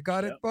sign it. You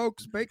got it, Yep.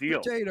 folks? Baked Deal.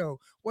 Potato.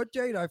 What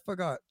date? I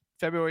forgot.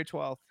 February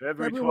 12th.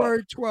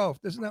 February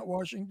 12th. Isn't that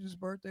Washington's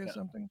birthday or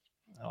something?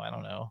 Oh, I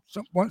don't know.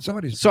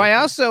 Somebody's So I birthday.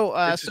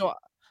 also so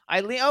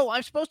Eileen. Oh,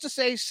 I'm supposed to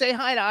say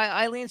hi to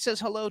Eileen. Says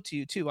hello to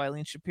you too,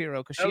 Eileen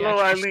Shapiro, because she Hello,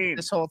 actually set Eileen.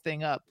 this whole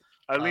thing up.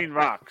 Eileen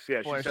rocks. Yeah,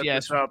 of she course, set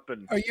yes. this up,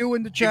 and Are you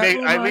in the chat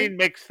room? Eileen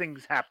makes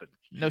things happen.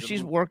 No,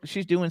 She's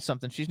she's doing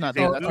something. She's not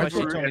She's there. a That's why she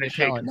mover told me and to a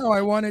tell shaker. him. No,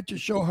 I wanted to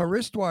show her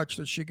wristwatch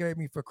that she gave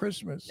me for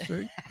Christmas.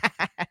 See?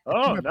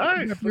 Oh, Yeah,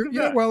 nice. Look at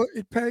yeah, that. well,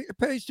 it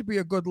pays to be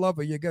a good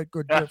lover. You get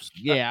good gifts.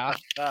 Yeah.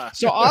 Ah.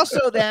 So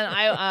also then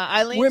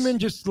Eileen. Women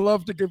just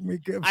love to give me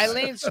gifts.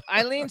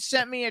 Eileen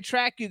sent me a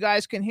track. You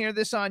guys can hear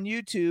this on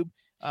YouTube.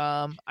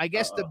 I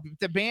guess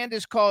the band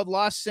is called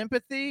Lost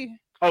Sympathy.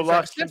 Oh,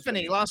 Lost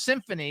Symphony. Lost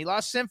Sympathy.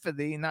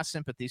 Not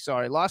Sympathy.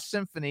 Sorry, Lost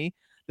Symphony.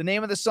 The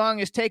name of the song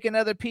is "Take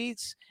Another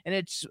Piece," and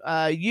it's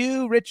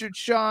you, Richard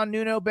Shaw,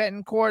 Nuno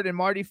Betancourt, and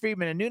Marty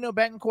Friedman. And Nuno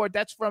Betancourt,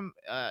 that's from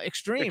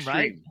Extreme,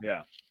 right?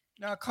 Yeah.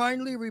 Now,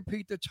 kindly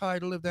repeat the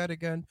title of that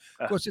again,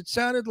 because it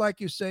sounded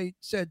like you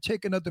said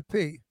 "Take Another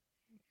P."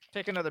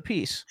 Take Another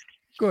Piece.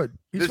 Good.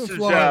 He's This from is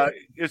Florida.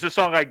 it's a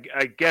song I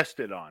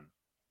guested on.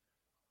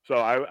 So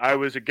I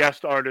was a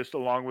guest artist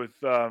along with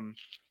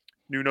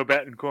Nuno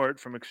Betancourt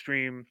from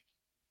Extreme,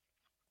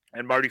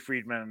 and Marty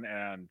Friedman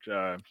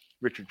and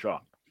Richard Shaw.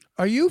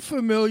 Are you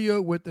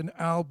familiar with an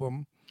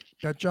album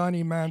that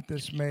Johnny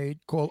Mathis made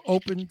called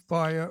 "Open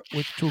Fire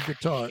with Two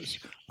Guitars"?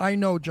 I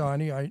know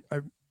Johnny. I've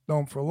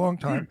known him for a long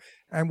time,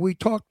 and we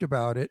talked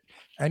about it.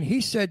 And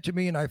he said to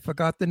me, and I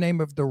forgot the name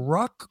of the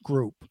rock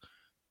group,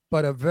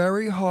 but a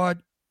very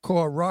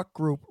hardcore rock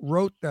group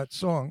wrote that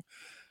song.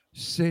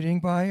 Sitting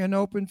by an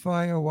open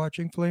fire,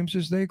 watching flames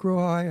as they grow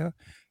higher.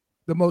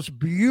 The most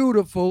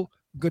beautiful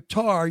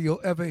guitar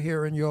you'll ever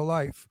hear in your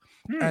life.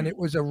 And it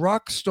was a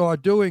rock star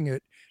doing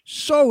it.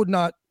 So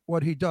not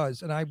what he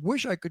does. And I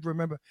wish I could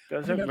remember.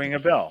 Doesn't ring a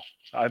bell.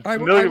 I'm I-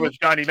 familiar I- with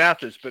Johnny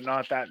Mathis, but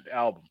not that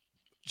album.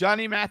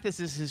 Johnny Mathis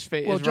is his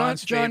favorite. Well,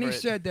 Ron's Johnny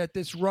favorite. said that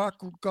this rock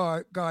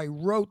guy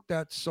wrote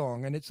that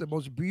song, and it's the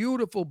most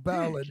beautiful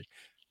ballad,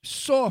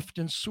 soft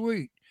and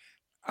sweet.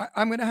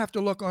 I'm going to have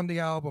to look on the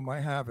album. I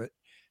have it.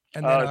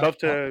 And then I'd love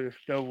to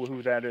know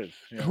who that is.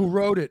 Yeah. who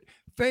wrote it.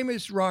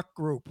 Famous rock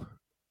group.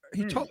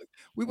 He told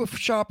we were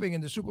shopping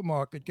in the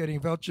supermarket getting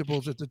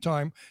vegetables at the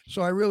time,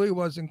 so I really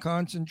wasn't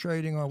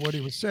concentrating on what he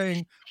was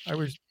saying. I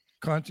was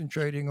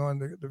concentrating on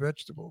the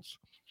vegetables.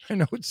 I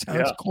know it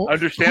sounds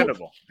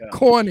understandable. Yeah.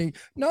 corny.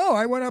 No,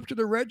 I went up to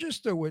the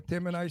register with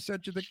him and I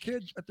said to the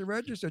kid at the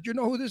register, "Do you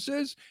know who this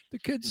is?" The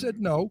kid said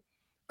no.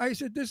 I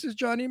said, "This is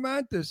Johnny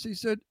Mathis." He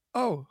said,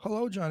 "Oh,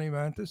 hello, Johnny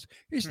Mathis."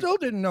 He still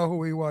didn't know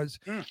who he was.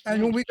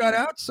 And when we got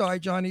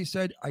outside, Johnny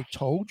said, "I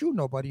told you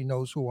nobody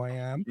knows who I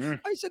am."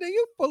 I said, "Are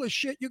you full of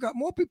shit? You got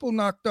more people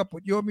knocked up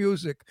with your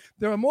music.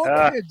 There are more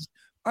kids."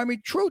 I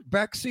mean, truth,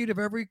 backseat of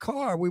every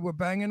car, we were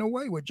banging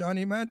away with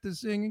Johnny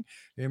Mathis singing,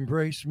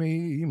 "Embrace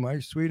me, my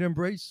sweet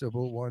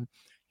embraceable one."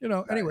 You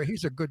know, anyway,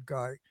 he's a good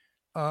guy.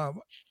 I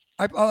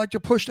like to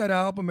push that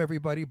album,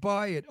 everybody.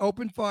 Buy it.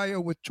 Open Fire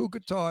with Two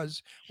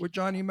Guitars with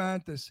Johnny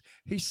Mathis.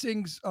 He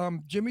sings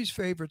Jimmy's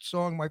favorite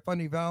song, My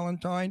Funny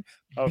Valentine,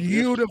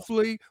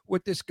 beautifully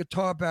with this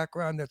guitar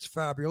background that's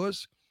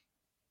fabulous.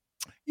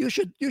 You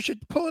should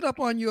pull it up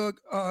on your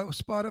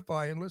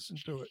Spotify and listen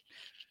to it.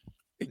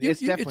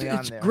 It's definitely on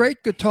it's there.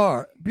 Great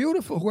guitar,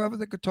 beautiful. Whoever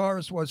the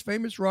guitarist was, a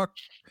famous rock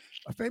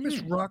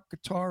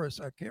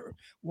guitarist. I can't.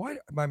 Why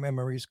my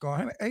memory's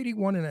gone? I'm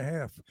 81 and a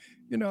half.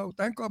 You know,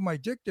 thank God my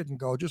dick didn't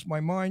go. Just my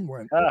mind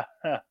went.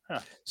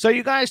 So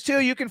you guys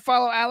too, you can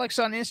follow Alex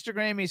on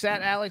Instagram. He's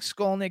at Alex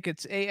Skolnick.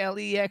 It's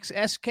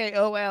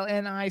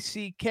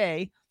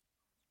AlexSkolnick.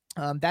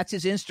 That's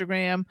his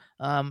Instagram.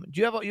 Do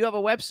you have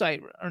a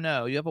website or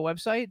no? You have a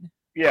website?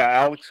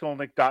 Yeah,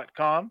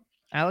 alexskolnick.com.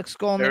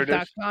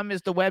 AlexSkolnick.com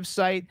is the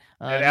website.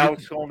 And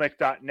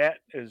alexskolnick.net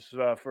is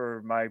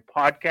for my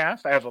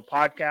podcast. I have a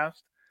podcast.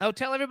 Oh,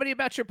 tell everybody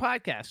about your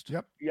podcast.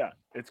 Yep. Yeah,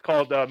 it's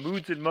called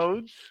Moods and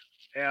Modes.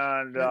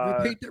 And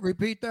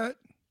Repeat that.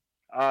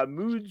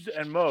 Moods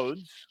and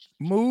Modes.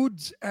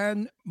 Moods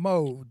and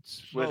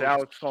Modes. With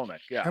Alex Skolnick.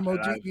 Yeah.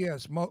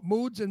 MODES.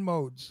 Moods and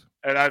Modes.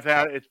 And I've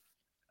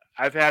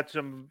had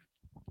some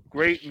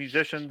great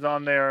musicians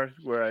on there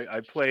where I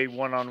play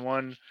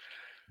one-on-one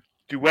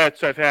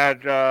duets. I've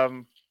had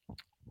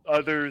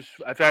others.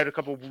 I've had a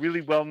couple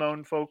really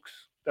well-known folks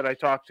that I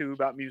talked to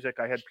about music.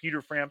 I had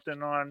Peter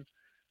Frampton on.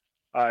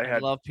 I I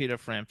had love Peter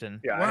Frampton.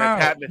 I had Wow,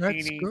 Pat that's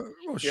Metheny. good.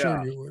 Well, sure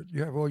Yeah. you would.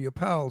 You have all your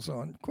pals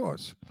on, of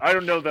course. I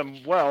don't know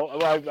them well.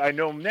 Well, I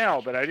know them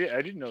now, but I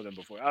didn't know them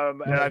before. And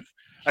Right.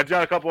 I've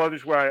done a couple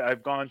others where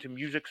I've gone to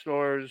music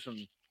stores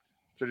and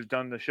sort of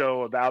done the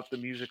show about the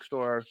music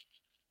store.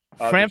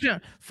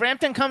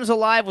 Frampton Comes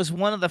Alive was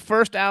one of the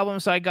first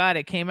albums I got.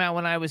 It came out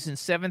when I was in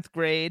 7th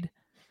grade,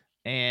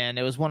 and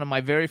it was one of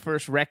my very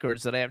first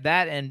records that I have.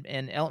 That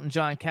and Elton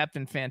John,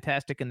 Captain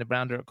Fantastic and the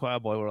Brown Dirt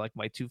Cowboy were like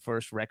my 2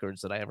 first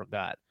records that I ever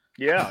got.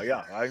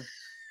 Yeah.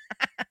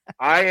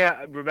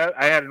 I remember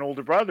I had an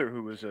older brother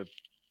who was a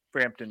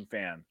Frampton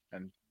fan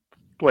and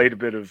played a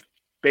bit of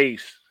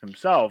bass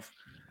himself,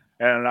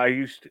 and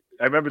I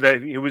remember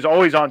that he was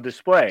always on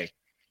display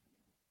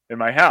in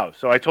my house.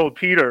 So I told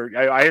Peter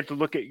I had to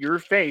look at your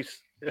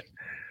face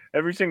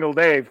every single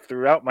day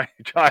throughout my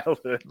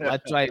childhood.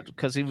 That's right,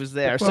 because he was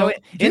there. Well, So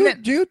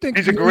do you think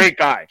he's a great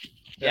guy?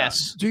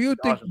 Yes. Do you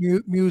think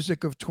Awesome.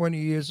 music of 20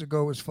 years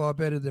ago is far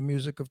better than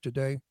music of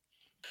today?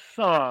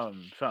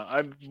 Some.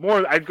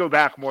 I'd go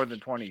back more than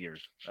 20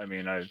 years. I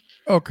mean,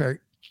 Okay.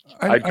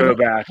 I'd go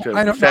back to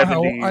I the don't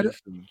know how.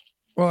 70s.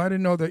 Well, I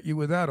didn't know that you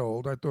were that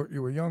old. I thought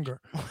you were younger.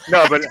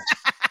 No, but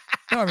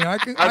No, I mean, I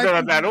can. not that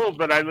I'm that old,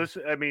 but I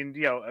listen. I mean,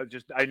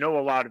 I know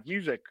a lot of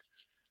music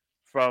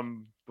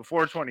from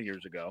before 20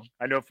 years ago.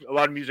 I know a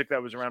lot of music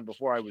that was around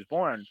before I was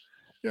born.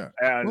 Yeah.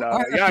 And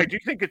Well, I do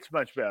think it's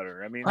much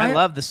better. I mean, I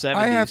love the 70s.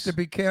 I have to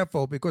be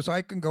careful because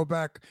I can go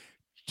back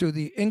to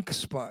the Ink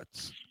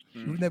Spots.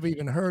 You've never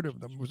even heard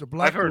of them. It was a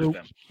black I've heard group.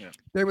 of them. Yeah.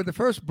 They were the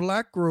first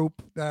black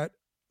group that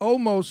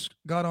almost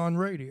got on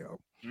radio.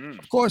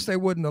 Of course, they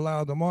wouldn't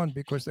allow them on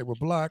because they were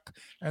black,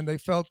 and they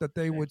felt that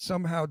they would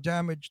somehow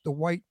damage the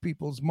white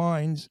people's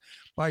minds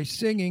by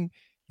singing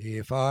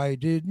 "If I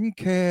Didn't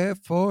Care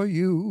for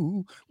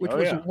You," which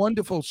was a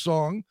wonderful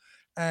song.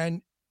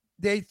 And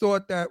they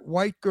thought that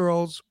white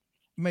girls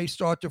may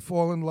start to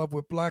fall in love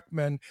with black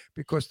men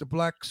because the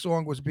black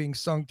song was being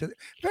sung to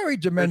very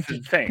demented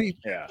insane.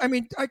 people. Yeah. I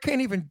mean, I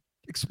can't even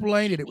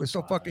explain it. It was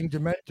so fucking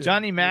demented.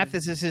 Johnny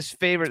Mathis is his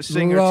favorite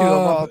singer too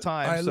of all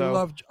time.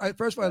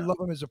 First of all, I love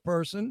him as a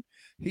person.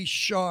 He's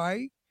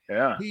shy.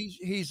 Yeah.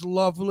 He's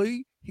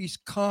lovely. He's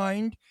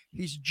kind.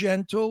 He's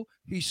gentle.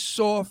 He's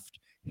soft.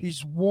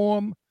 He's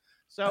warm.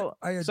 So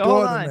I adore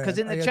hold the on, man. because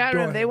in the I chat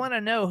adore room they him. want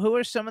to know who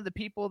are some of the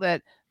people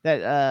that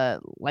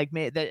like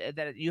me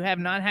that you have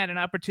not had an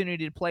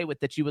opportunity to play with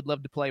that you would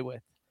love to play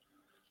with.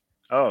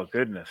 Oh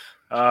goodness.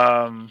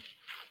 I'm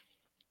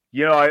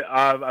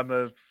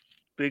a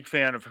big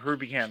fan of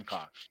Herbie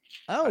Hancock.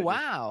 Oh, I just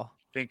wow.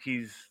 think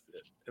he's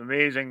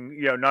amazing.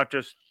 Not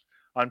just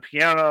on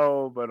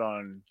piano, but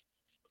on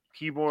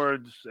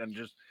keyboards, and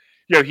just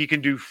he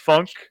can do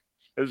funk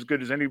as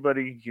good as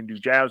anybody. He can do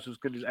jazz as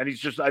good as, and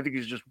I think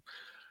he's just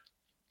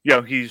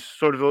he's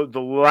sort of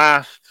the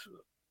last,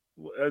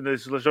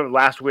 this sort of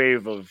last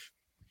wave of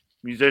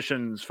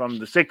musicians from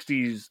the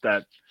 '60s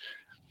that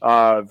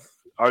are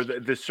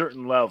this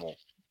certain level.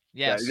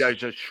 Yes. Yeah,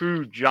 he's a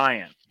true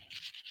giant.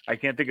 I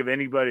can't think of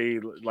anybody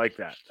like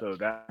that. So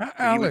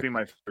he would be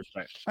my first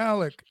pick.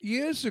 Alec,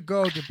 years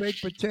ago, the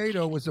Baked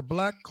Potato was a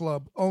black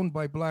club owned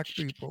by black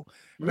people.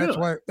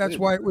 Really? That's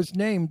why it was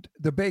named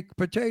the Baked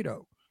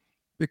Potato,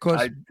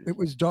 because it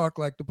was dark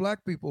like the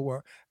black people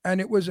were.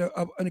 And it was a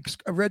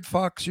Red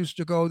Fox used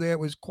to go there. It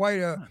was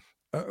quite a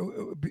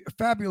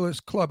fabulous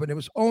club, and it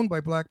was owned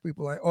by black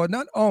people, or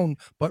not owned,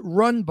 but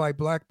run by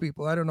black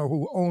people. I don't know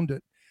who owned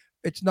it.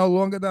 It's no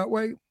longer that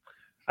way.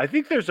 I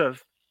think there's a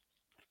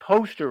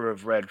poster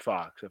of Red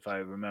Fox, if I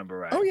remember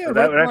right. Oh yeah, so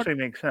that would actually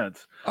make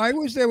sense. I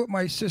was there with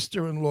my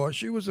sister-in-law.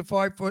 She was a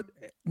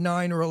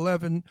 5'9" or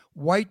 11,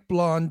 white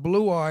blonde,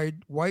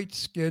 blue-eyed, white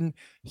skin,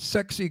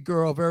 sexy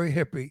girl, very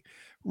hippie.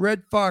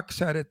 Red Fox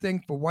had a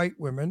thing for white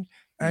women,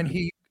 and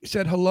he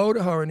said hello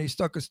to her, and he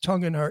stuck his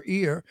tongue in her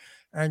ear,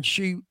 and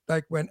she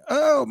went,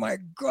 "Oh my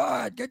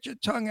God, get your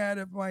tongue out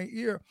of my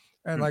ear!"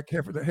 And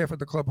half of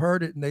the club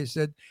heard it, and they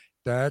said,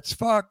 "That's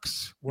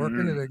Fox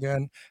working it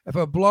again." If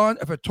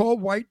a tall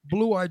white,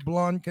 blue-eyed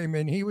blonde came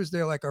in, he was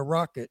there like a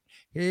rocket.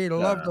 He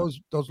loved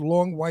those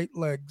long white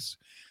legs.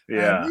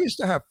 Yeah, and we used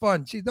to have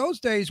fun. See,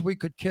 those days we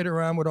could kid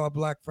around with our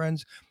black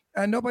friends,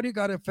 and nobody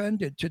got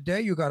offended.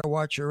 Today, you got to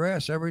watch your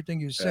ass. Everything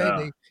you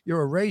say,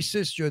 you're a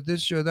racist. You're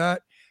this. You're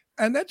that.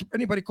 And that's,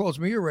 anybody calls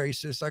me a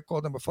racist, I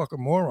call them a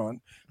fucking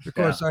moron,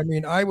 because I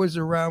mean, I was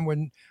around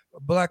when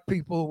black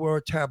people were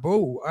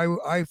taboo.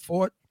 I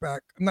fought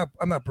back.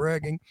 I'm not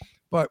bragging.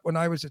 But when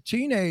I was a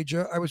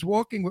teenager, I was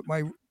walking with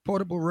my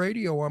portable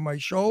radio on my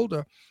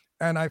shoulder,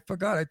 and I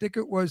forgot. I think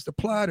it was the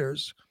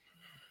Platters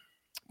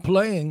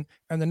playing,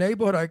 and the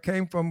neighborhood I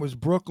came from was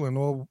Brooklyn,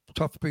 all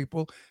tough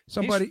people.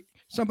 Somebody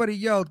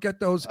yelled,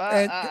 "Get those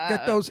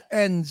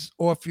ends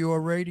off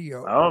your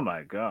radio!" Oh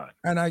my God!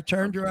 And I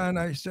turned around, and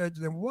I said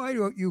to them, "Why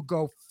don't you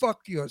go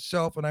fuck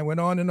yourself?" And I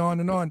went on, and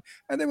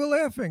they were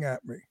laughing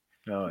at me.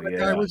 Oh like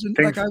yeah,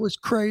 I was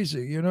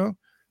crazy, you know.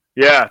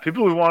 Yeah,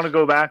 people who want to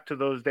go back to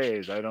those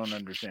days, I don't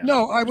understand.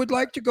 No, I would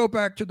like to go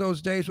back to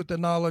those days with the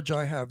knowledge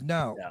I have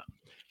now. Yeah.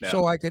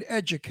 So I could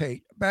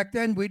educate. Back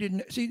then we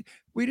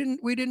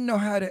didn't know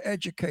how to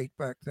educate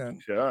back then.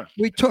 Sure.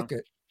 We took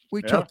it.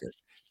 We Yeah. took it.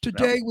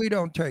 Today we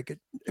don't take it.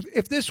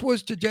 If this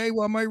was today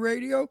on my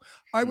radio,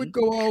 I would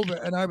go over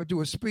and I would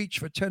do a speech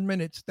for 10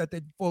 minutes that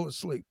they'd fall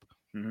asleep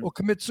or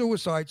commit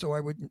suicide so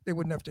they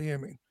wouldn't have to hear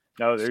me.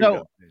 No, there you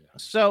go.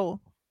 So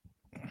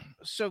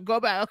go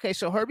back. Okay,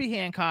 so Herbie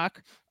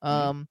Hancock.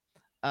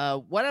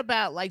 What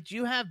about, like, do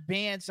you have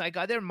bands, like,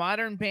 are there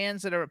modern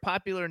bands that are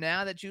popular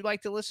now that you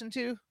like to listen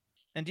to?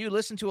 And do you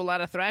listen to a lot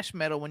of thrash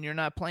metal when you're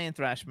not playing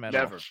thrash metal?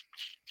 Never.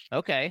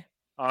 Okay.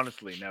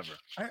 Honestly, never.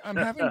 I'm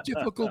having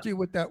difficulty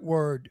with that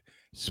word.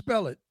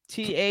 Spell it.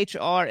 THRASH.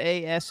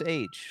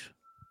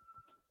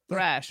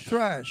 Thrash.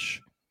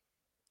 Thrash.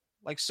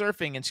 Like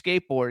surfing and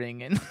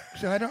skateboarding and.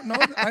 So I don't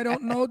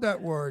know that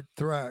word,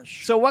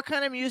 thrash. So what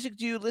kind of music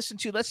do you listen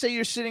to? Let's say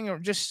you're sitting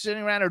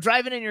around or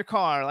driving in your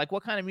car. Like,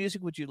 what kind of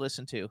music would you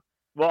listen to?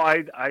 Well,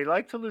 I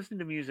like to listen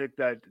to music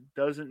that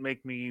doesn't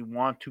make me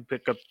want to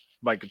pick up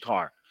my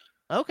guitar.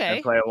 Okay.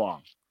 And play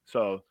along.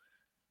 So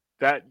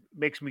that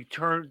makes me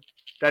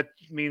that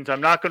means I'm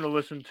not going to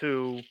listen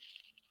to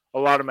a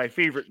lot of my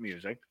favorite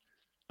music.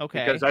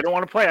 Okay. Because I don't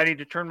want to play. I need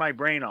to turn my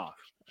brain off.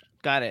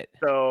 Got it.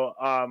 So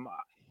I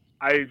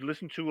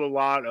listen to a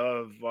lot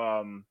of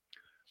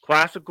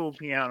classical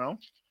piano.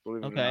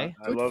 Believe it or not.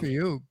 I love for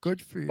you. Good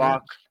for you.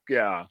 Bach.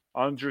 Yeah.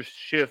 Andras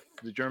Schiff,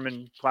 the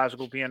German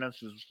classical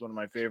pianist, is one of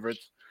my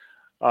favorites.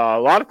 A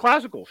lot of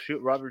classical.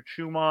 Robert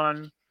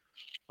Schumann.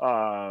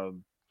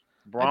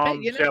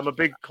 Brahms. I'm a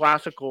big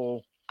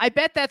classical. I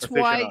bet that's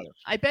why.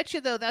 I bet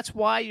you, though, that's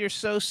why you're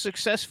so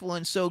successful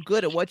and so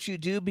good at what you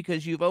do,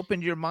 because you've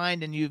opened your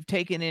mind and you've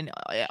taken in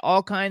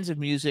all kinds of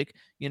music.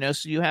 So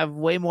you have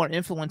way more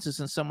influences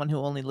than someone who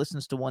only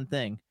listens to one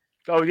thing.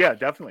 Oh yeah,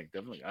 definitely.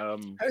 Hey,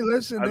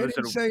 listen, they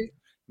didn't say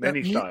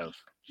many styles.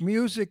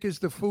 Music is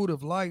the food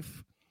of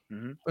life.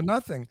 For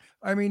nothing.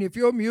 I mean, if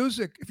you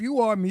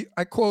are,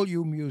 I call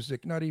you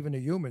music, not even a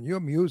human.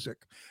 You're music.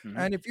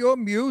 And if you're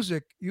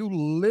music, you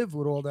live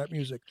with all that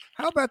music.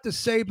 How about the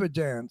saber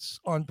dance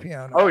on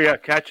piano? Oh yeah,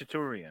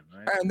 Khachaturian,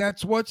 right? And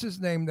that's what's his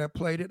name that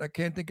played it. I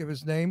can't think of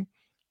his name.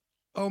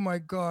 Oh my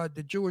God,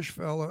 the Jewish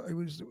fella. It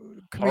was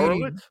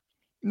comedian.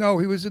 No,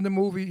 he was in the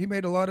movie. He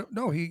made a lot of.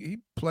 No, he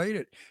played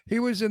it. He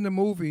was in the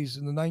movies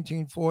in the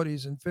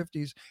 1940s and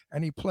 50s,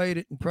 and he played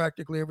it in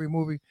practically every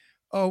movie.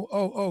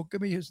 Oh, give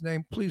me his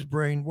name. Please,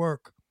 brain,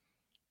 work.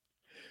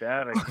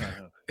 That I can't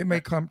help. It may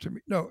come to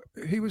me. No,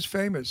 he was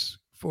famous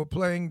for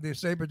playing the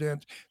saber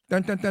dance. Oh, yeah,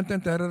 that's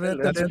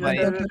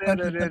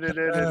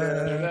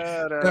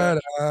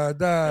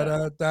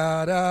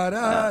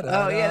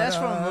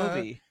from a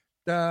movie.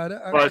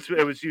 Well,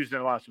 it was used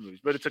in lots of movies,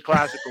 but it's a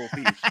classical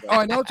piece. So. Oh,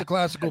 I know it's a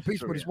classical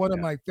piece, but it's one of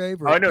my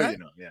favorites. I know you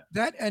know, yeah.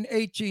 That and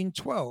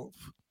 1812.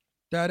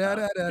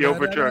 The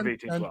overture of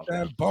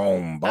 1812.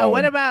 Boom, boom. Oh,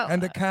 what about? And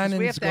the cannons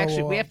we have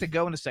to off.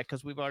 go in a sec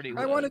because we've already.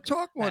 I want to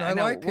talk more. I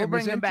like we'll him.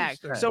 bring him back.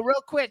 So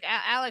real quick,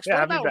 Alex,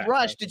 what about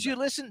Rush? Did you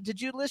listen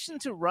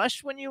to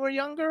Rush when you were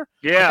younger?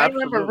 Yeah, I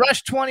remember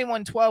Rush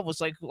 2112 was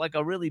like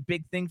a really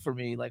big thing for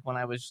me, like when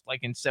I was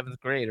like in 7th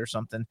grade or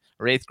something,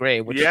 or 8th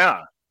grade. Which is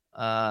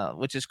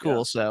cool.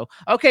 Yeah. So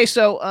okay,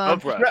 so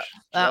Love Rush.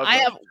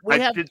 I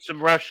did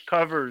some Rush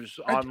covers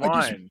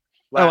online.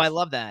 I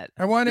love that.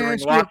 I want to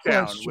ask you a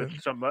question.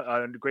 With some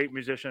great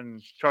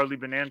musician, Charlie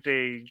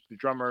Benante, the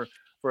drummer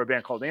for a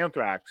band called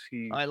Anthrax.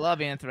 I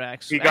love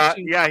Anthrax. He got.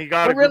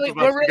 We're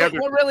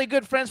really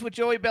good friends with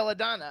Joey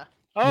Belladonna.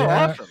 Oh,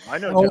 yeah. Awesome! I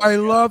know. Oh, I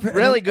love him.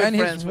 Really good and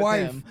friends his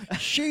wife. Him.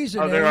 She's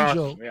an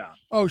angel. Awesome. Yeah.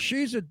 Oh,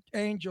 she's an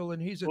angel,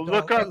 and he's a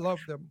doll. I love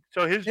them.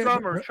 So his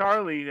drummer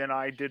Charlie and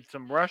I did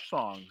some Rush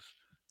songs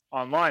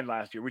online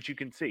last year, which you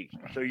can see.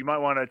 So you might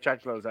want to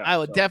check those out. I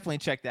would definitely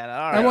check that out.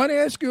 All right. I want to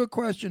ask you a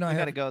question. I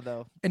got to go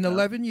though. In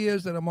 11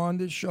 years that I'm on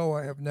this show,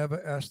 I have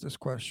never asked this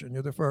question.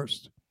 You're the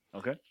first.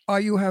 Okay.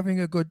 Are you having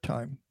a good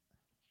time?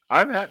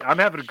 I'm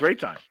having a great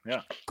time.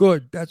 Yeah.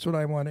 Good. That's what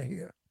I want to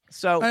hear.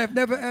 So I have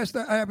never asked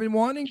that. I have been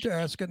wanting to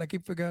ask it, and I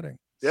keep forgetting.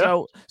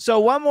 Yeah. So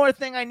one more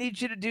thing I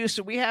need you to do.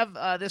 So we have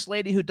this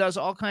lady who does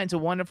all kinds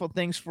of wonderful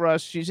things for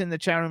us. She's in the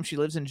chat room. She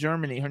lives in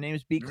Germany. Her name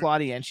is B.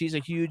 Claudia, and she's a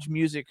huge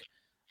music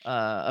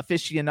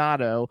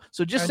aficionado.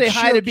 So just say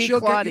hi to B.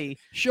 Claudia.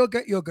 She'll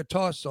get your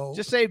guitar sold.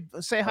 Just say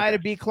hi to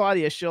B.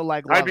 Claudia. She'll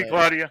love hi, B.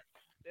 Claudia.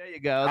 There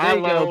you go. There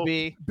you go,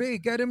 B. B,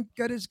 get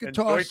his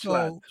guitar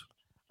sold.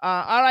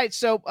 All right,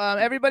 so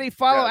everybody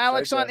follow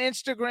Alex on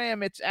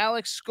Instagram. It's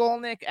Alex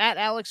Skolnick at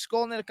Alex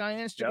Skolnick on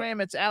Instagram.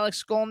 Yep. It's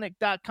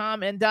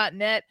alexskolnick.com and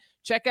 .net.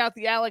 Check out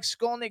the Alex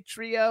Skolnick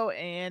Trio,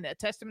 and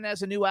Testament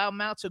has a new album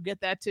out, so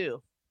get that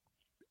too.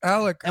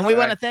 Alec, and we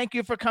want to thank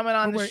you for coming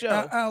on the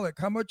show. Alec,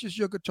 how much is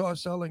your guitar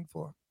selling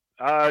for?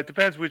 It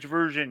depends which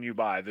version you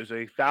buy. There's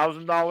a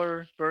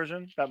 $1,000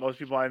 version that most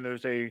people buy, and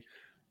there's a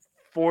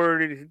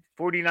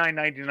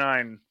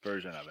 $49.99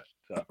 version of it.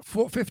 So.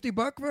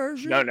 $50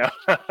 version? No,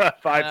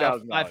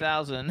 $5,000.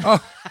 $5,000.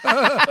 Oh.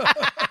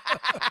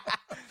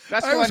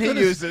 That's the one he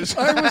uses.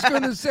 I was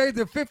going to say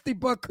the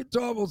 $50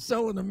 guitar will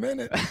sell in a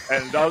minute.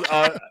 And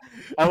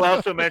I'll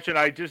also mention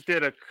I just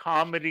did a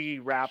comedy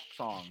rap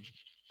song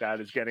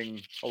that is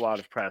getting a lot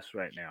of press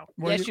right now.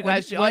 Yes, you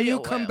guys. When you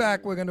come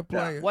back, we're going to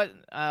play it.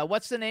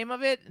 What's the name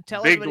of it?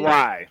 Tell Big everybody.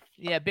 Lie.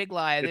 Yeah, Big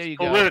Lie. There It's you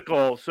go.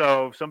 political,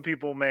 so some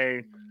people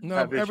may.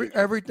 No,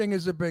 everything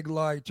is a big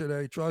lie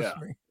today. Trust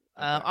me.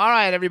 All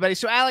right, everybody.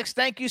 So, Alex,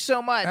 thank you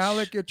so much.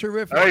 Alec, you're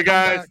terrific. All right,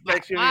 guys. Come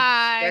Thanks,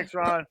 Bye. Thanks,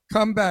 Ron.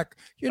 Come back.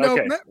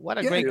 Okay. What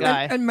a great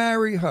guy. And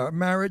marry her.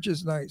 Marriage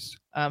is nice.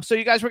 So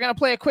you guys, we're going to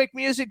play a quick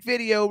music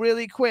video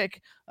really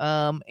quick.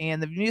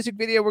 And the music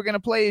video we're going to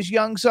play is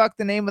Young Zuck.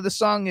 The name of the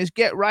song is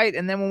Get Right.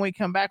 And then when we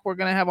come back, we're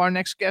going to have our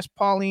next guest,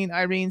 Pauline,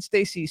 Irene,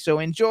 Stacey. So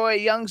enjoy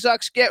Young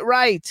Zuck's Get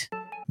Right.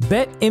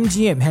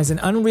 BetMGM has an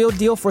unreal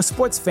deal for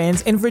sports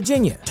fans in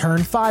Virginia. Turn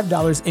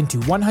 $5 into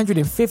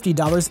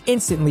 $150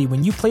 instantly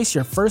when you place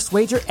your first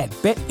wager at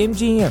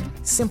BetMGM.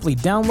 Simply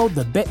download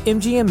the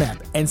BetMGM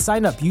app and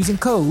sign up using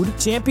code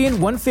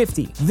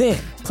Champion150. Then,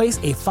 place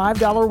a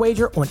 $5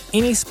 wager on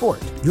any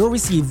sport. You'll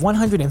receive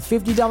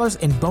 $150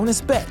 in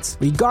bonus bets,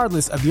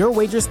 regardless of your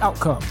wager's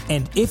outcome.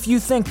 And if you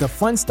think the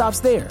fun stops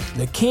there,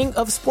 the king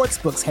of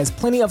sportsbooks has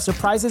plenty of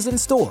surprises in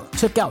store.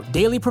 Check out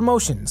daily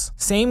promotions,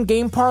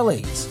 same-game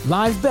parlays,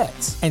 live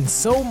bets, and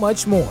so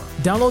much more.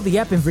 Download the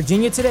app in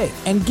Virginia today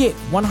and get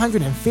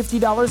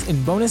 $150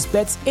 in bonus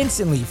bets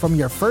instantly from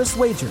your first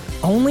wager.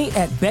 Only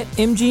at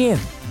BetMGM.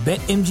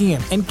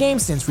 BetMGM and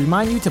GameSense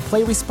remind you to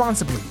play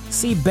responsibly.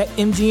 See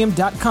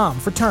BetMGM.com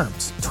for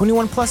terms.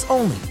 21 plus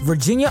only.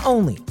 Virginia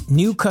only.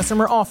 New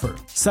customer offer.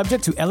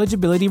 Subject to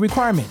eligibility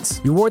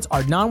requirements. Rewards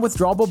are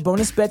non-withdrawable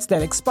bonus bets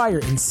that expire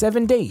in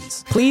 7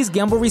 days. Please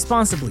gamble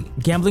responsibly.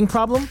 Gambling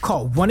problem?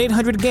 Call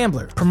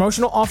 1-800-GAMBLER.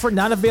 Promotional offer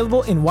not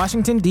available in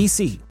Washington,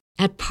 D.C.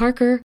 At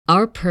Parker,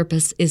 our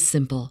purpose is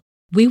simple.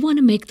 We want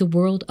to make the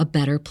world a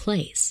better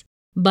place.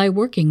 By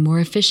working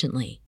more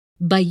efficiently.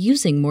 By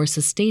using more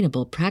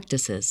sustainable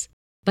practices.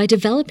 By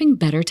developing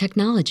better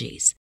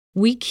technologies.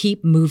 We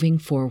keep moving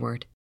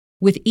forward.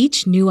 With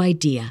each new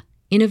idea,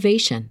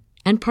 innovation,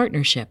 and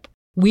partnership,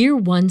 we're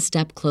one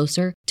step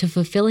closer to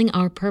fulfilling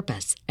our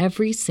purpose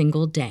every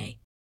single day.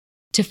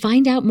 To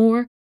find out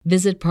more,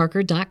 visit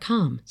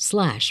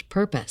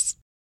parker.com/purpose.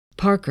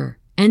 Parker,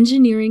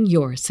 engineering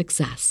your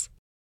success.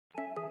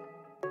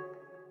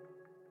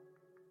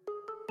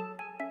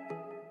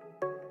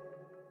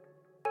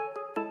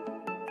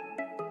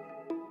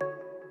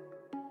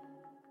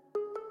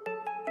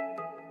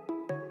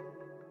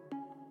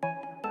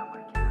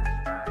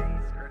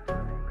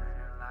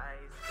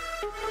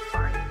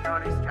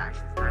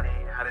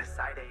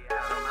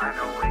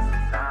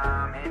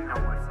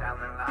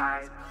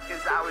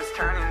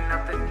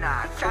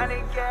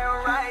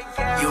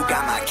 You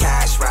got my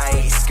cash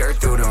right, skirt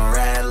through the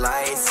red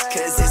lights.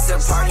 Cause it's a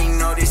party,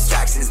 no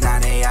distractions. Now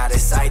they out of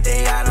sight,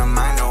 they out of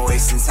mind, no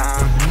wasting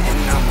time.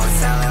 And no more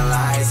telling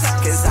lies.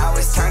 Cause I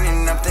was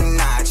turning up the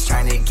notch,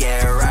 trying to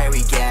get right,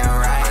 we getting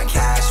right. My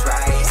cash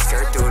right,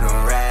 skirt through the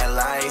red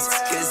lights.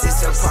 Cause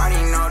it's a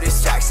party, no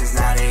distractions.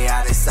 Now they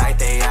out of sight,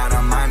 they out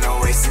of mind,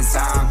 no wasting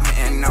time.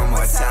 And no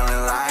more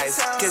telling lies.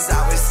 Cause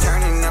I was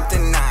turning up the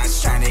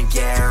notch, trying to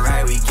get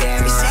right, we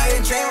getting right. See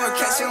a dream, we're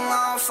catching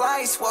long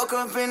flights. Woke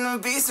up in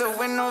Ibiza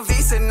with no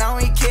visa. Now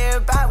we care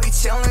about, we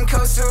chillin'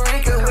 Costa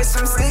Rica with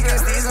some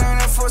sneakers. These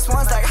are Air Force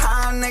Ones, like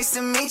hi, nice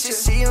to meet you.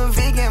 She a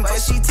vegan, but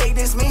she take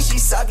this meat, she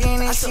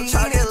sucking and she eat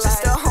it.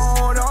 Just to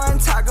hold on,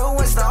 Taco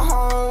was the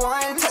whole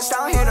one.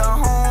 Touchdown, hit a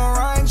home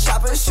run,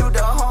 chopper shoot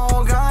the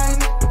whole gun.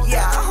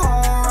 Yeah,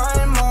 home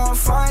run, more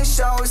fun,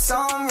 show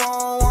some.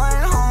 Roll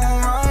one,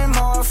 home run,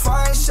 more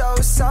fun, show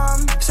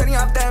some. Shutting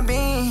up that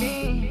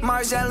beam,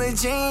 Margiela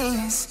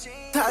jeans.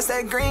 Toss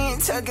that green,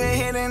 took a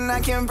hit and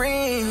I can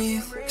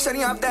breathe.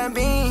 Shutting off that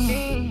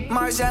beam,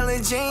 Margiela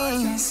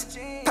jeans.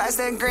 Pass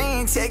that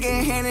green, take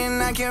a hit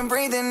and I can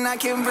breathe and I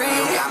can breathe.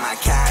 You got my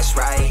cash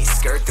right,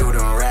 skirt through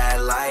the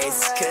red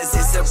lights. Cause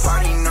it's a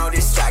party, no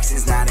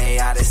distractions. Now they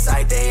out of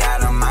sight, they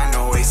out of mind,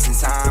 no wasting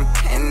time.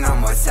 And no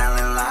more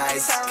telling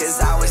lies. Cause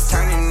I was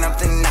turning up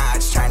the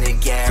notch, trying to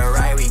get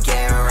right, we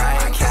getting right.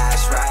 My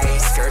cash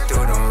right, skirt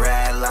through the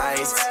red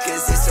lights.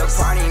 Cause it's a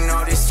party,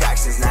 no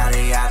distractions. Now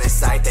they out of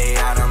sight, they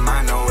out of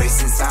mind, no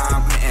wasting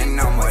time. And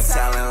no more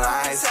telling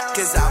lies.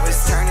 Cause I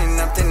was turning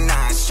up the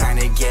notch, trying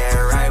to get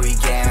right, we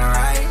getting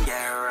right.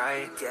 Get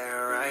right, get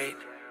right.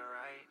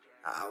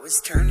 I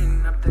was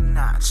turning up the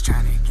notch,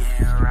 trying to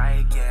get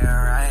right, get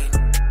right.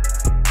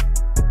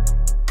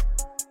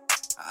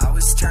 I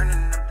was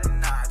turning up the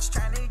notch,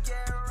 trying to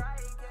get right,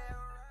 get right.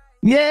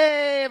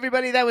 Yay,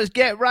 everybody. That was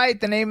Get Right.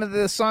 The name of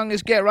the song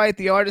is Get Right.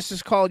 The artist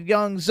is called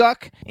Young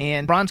Zuck.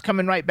 And Ron's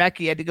coming right back.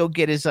 He had to go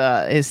get his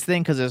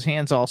thing because his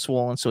hand's all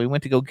swollen. So he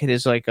went to go get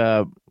his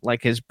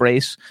his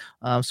brace.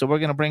 So we're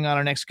going to bring on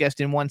our next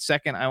guest in 1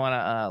 second. I want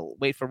to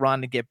wait for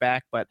Ron to get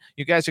back. But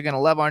you guys are going to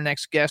love our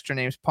next guest. Her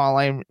name's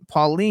Pauline,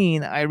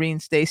 Irene,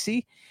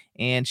 Stacey.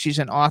 And she's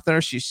an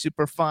author. She's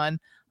super fun.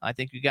 I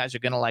think you guys are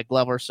going to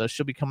love her, so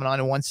she'll be coming on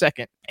in 1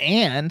 second.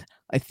 And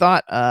I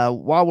thought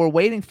while we're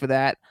waiting for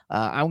that,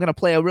 I'm going to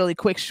play a really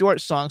quick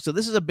short song. So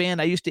this is a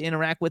band I used to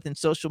interact with in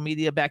social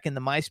media back in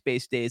the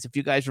MySpace days. If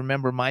you guys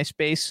remember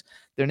MySpace,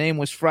 their name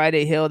was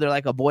Friday Hill. They're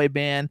like a boy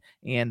band,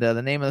 and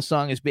the name of the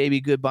song is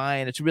Baby Goodbye,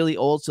 and it's really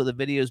old, so the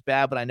video is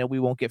bad, but I know we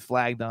won't get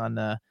flagged on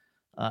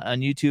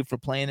YouTube for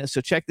playing it.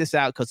 So check this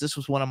out, because this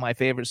was one of my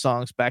favorite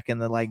songs back in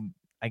the,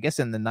 I guess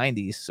in the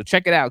 90s. So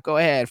check it out. Go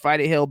ahead.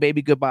 Friday Hill,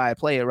 Baby Goodbye.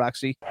 Play it,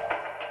 Roxy.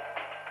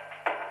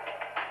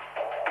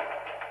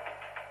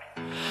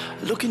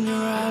 Look in your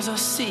eyes, I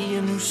see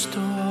a new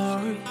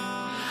story.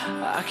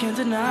 I can't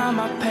deny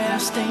my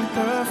past ain't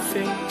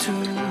perfect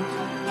too.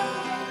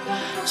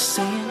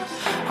 Saying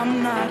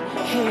I'm not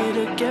here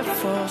to get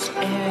false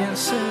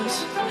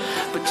answers,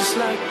 but just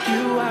like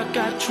you, I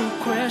got true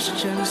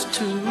questions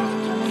too.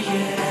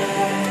 Yeah,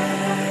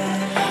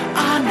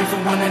 I never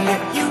wanna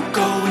let you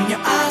go. In your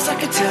eyes, I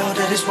can tell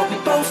that it's what we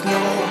both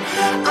know.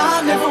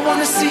 I never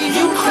wanna see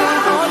you cry.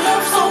 Our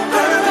love so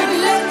perfect,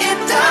 let it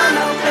down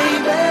now,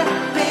 baby.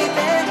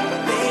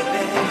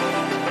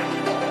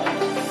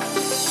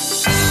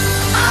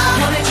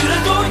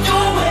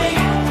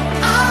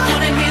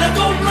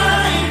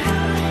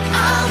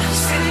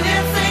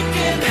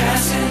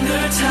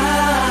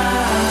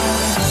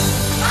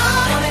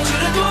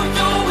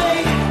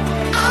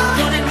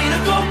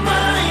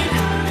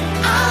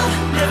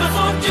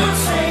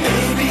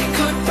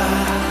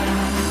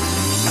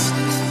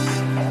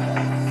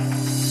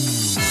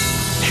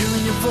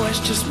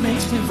 Just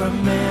makes me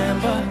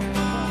remember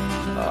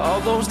all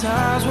those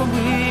times when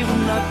we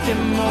were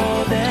nothing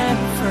more than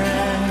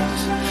friends.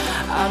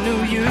 I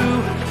knew you,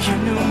 you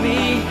knew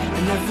me,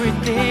 and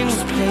everything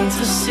was plain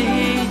to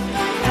see.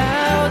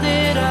 How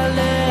did I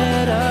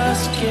let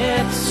us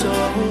get so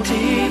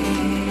deep?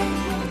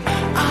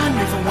 I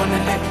never wanna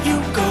let you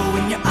go.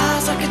 In your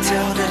eyes I can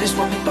tell that it's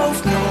what we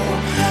both know.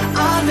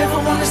 I never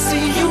wanna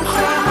see you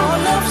cry. Our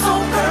love so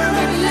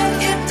perfect,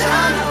 let it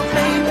down now,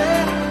 baby.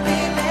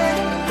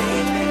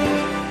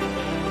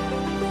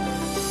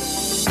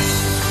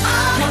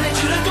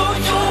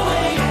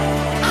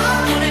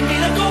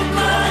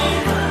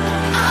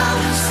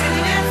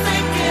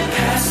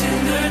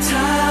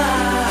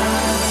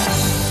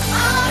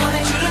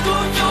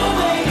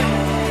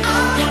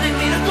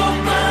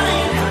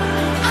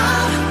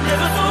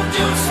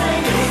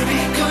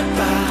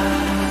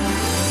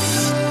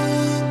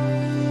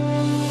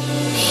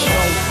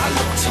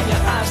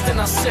 Then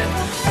I said,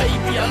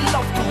 baby, I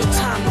loved all the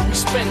time that we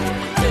spent.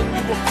 Then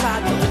you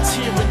replied with a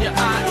tear in your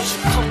eye. It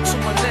should come to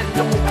an end,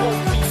 then we'll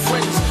both be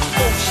friends.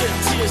 Both shed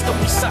tears, then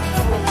we sat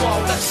for a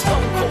while. That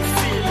stone cold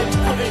feeling,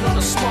 putting on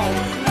a smile.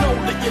 Know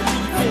that you're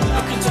leaving,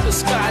 look into the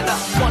sky.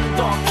 That one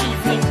dark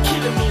evening,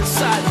 killing me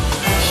inside.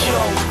 Yo,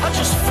 I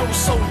just feel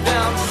so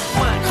down.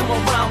 Might come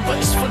around,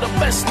 but it's for the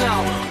best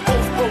now.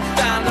 Both broke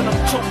down and I'm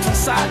choked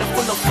inside. And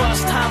for the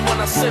first time when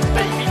I said,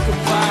 baby,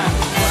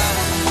 goodbye.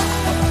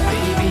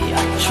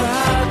 Try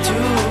to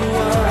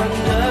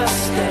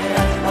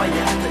understand why you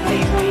had to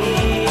leave me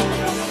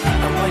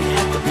and why you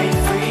had to be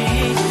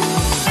free.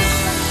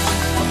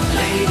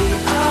 Lady,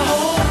 I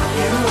hope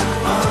you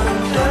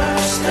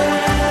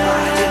understand why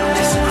I didn't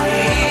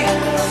disagree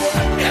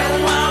and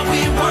why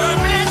we were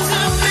meant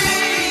to be.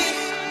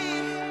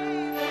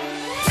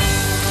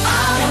 I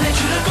wanted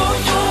you to go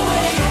your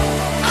way,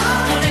 I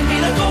wanted me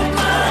to go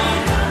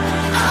mine.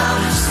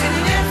 I'm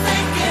sitting there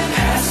thinking,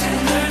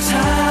 passing the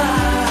time.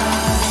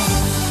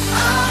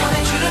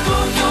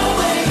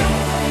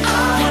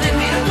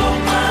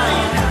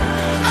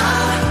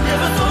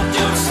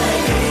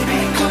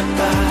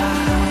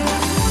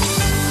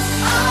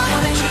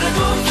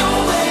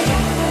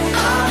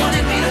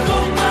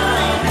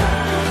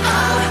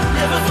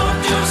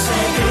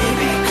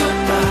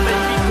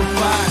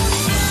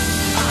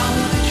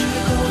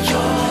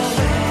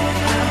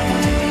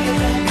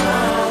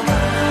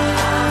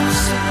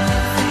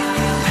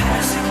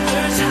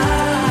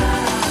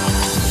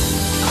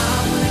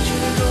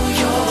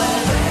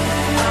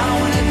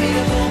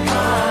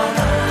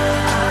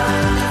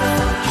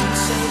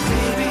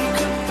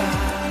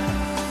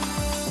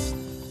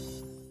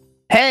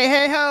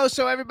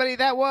 So everybody,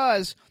 that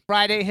was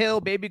Friday Hill,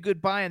 Baby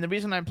Goodbye. And the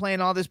reason I'm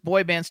playing all this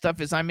boy band stuff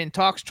is I'm in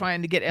talks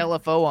trying to get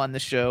LFO on the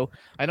show.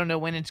 I don't know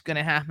when it's going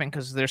to happen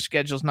because their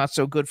schedule's not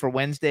so good for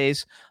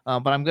Wednesdays,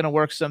 but I'm going to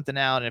work something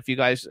out. And if you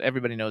guys,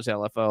 everybody knows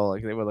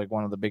LFO, they were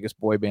one of the biggest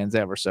boy bands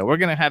ever. So we're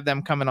going to have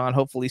them coming on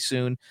hopefully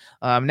soon.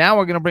 Now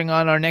we're going to bring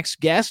on our next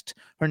guest.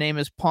 Her name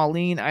is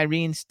Pauline,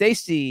 Irene,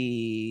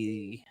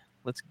 Stacey.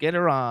 Let's get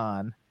her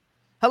on.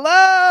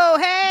 Hello.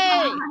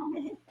 Hey.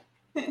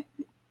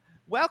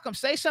 Welcome.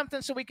 Say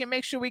something so we can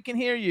make sure we can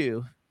hear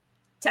you.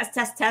 Test,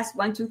 test, test.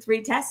 1, 2,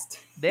 3, test.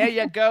 There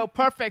you go.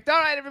 Perfect. All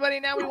right, everybody.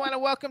 Now we want to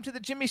welcome to the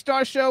Jimmy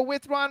Star Show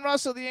with Ron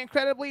Russell, the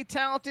incredibly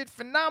talented,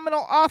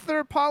 phenomenal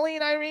author,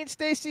 Pauline, Irene,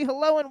 Stacey.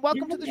 Hello and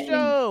welcome to the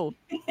show.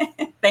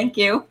 Thank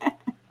you.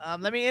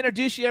 Let me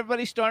introduce you,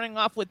 everybody, starting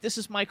off with this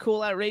is my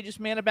cool, outrageous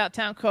man about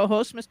town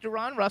co-host, Mr.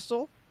 Ron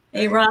Russell.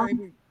 Hey, Ron.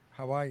 Baby.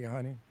 How are you,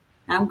 honey?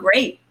 I'm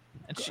great.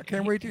 And I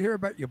can't wait to hear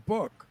about your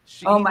book.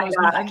 Oh my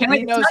God! I can't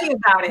wait to tell you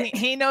about it.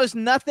 He knows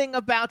nothing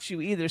about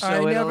you either, so I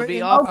it'll never, be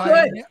in- off.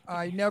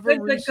 I never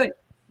Good.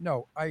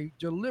 No, I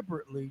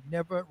deliberately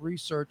never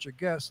research a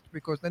guest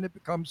because then it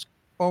becomes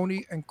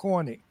phony and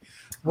corny.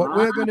 What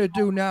we're going to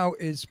do now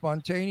is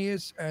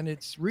spontaneous and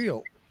it's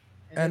real.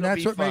 And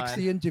that's what makes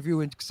the interview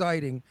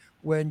exciting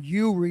when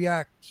you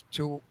react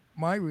to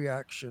my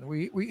reaction.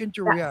 We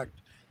interact.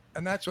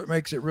 And that's what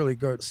makes it really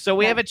good. So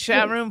we have a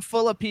chat room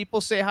full of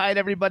people. Say hi to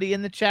everybody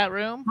in the chat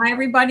room. Hi,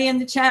 everybody in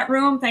the chat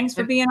room. Thanks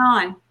for being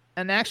on.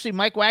 And actually,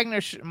 Mike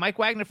Wagner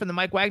from the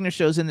Mike Wagner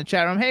Show's in the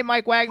chat room. Hey,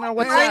 Mike Wagner,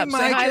 what's Hey, up? Say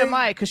Mike. hi to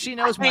Mike because she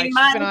knows Mike.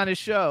 Mike. She's been on his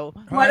show.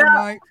 What Hi, up?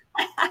 Mike.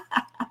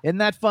 Isn't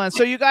that fun?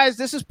 So you guys,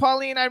 this is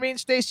Pauline Irene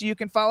Stacey. You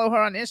can follow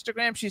her on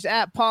Instagram. She's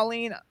at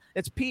Pauline.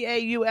 It's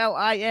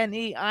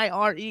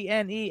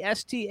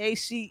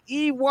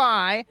PaulineIrenestacey.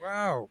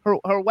 Wow.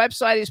 Her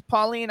website is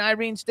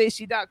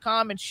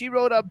PaulineIreneStacey.com, and she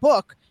wrote a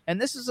book.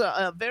 And this is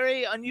a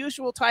very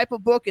unusual type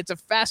of book. It's a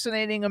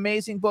fascinating,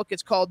 amazing book.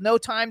 It's called No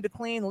Time to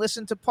Clean.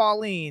 Listen to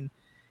Pauline.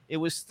 It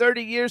was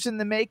 30 years in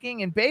the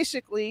making, and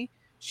basically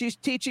she's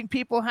teaching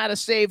people how to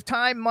save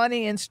time,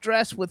 money, and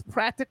stress with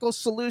practical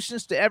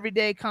solutions to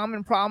everyday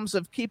common problems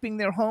of keeping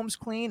their homes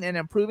clean and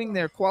improving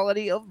their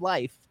quality of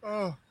life.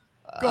 Oh,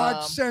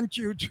 God sent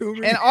you to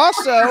me. And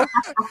also,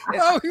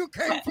 oh, you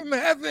came from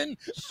heaven.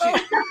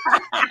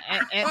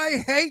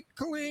 I hate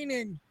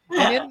cleaning.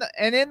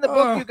 And in the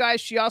book, you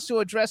guys, she also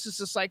addresses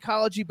the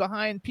psychology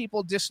behind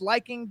people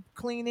disliking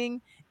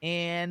cleaning.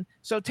 And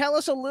so tell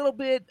us a little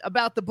bit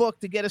about the book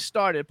to get us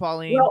started,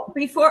 Pauline. Well,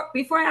 before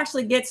I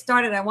actually get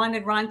started, I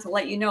wanted Ron to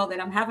let you know that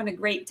I'm having a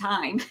great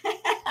time.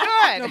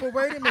 Good. No, but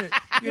wait a minute.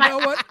 You know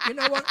what?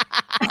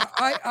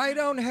 I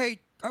don't hate.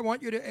 I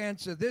want you to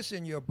answer this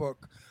in your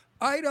book.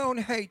 I don't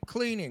hate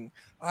cleaning.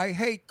 I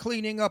hate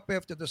cleaning up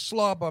after the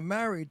slob I'm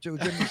married to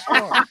didn't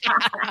start.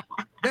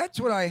 That's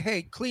what I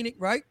hate, cleaning,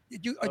 right?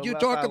 Did you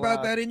talk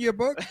about that in your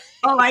book?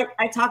 Oh,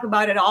 I talk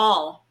about it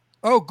all.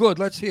 Oh, good.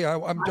 Let's hear.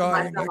 I'm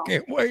dying. I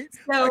can't wait.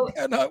 So I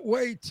cannot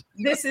wait.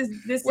 This is.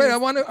 I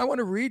want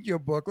to read your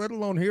book, let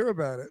alone hear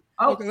about it.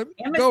 Oh, okay,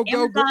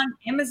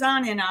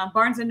 Amazon and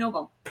Barnes and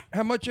Noble.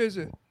 How much is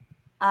it?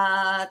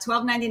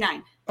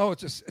 $12.99. Oh,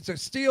 it's a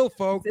steal,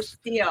 folks. It's a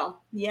steal.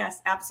 Yes,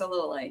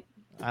 absolutely.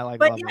 I like.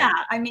 But yeah,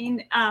 I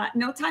mean,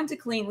 No Time to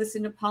Clean.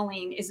 Listen to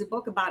Pauline is a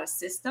book about a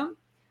system,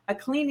 a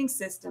cleaning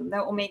system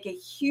that will make a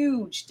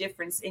huge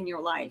difference in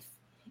your life.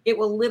 It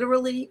will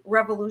literally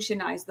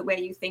revolutionize the way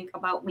you think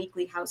about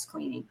weekly house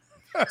cleaning.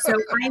 So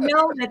I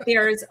know that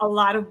there's a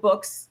lot of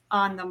books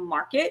on the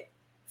market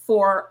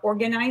for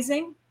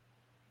organizing.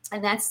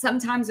 And that's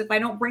sometimes if I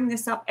don't bring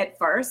this up at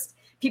first,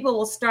 people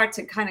will start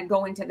to kind of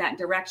go into that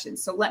direction.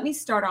 So let me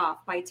start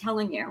off by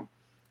telling you,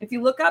 if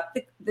you look up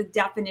the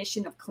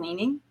definition of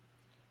cleaning,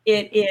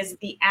 it is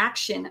the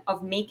action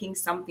of making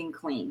something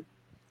clean.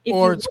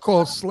 Or it's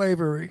called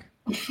slavery.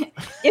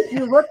 If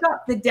you look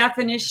up the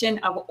definition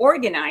of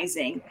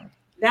organizing,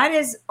 that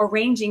is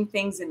arranging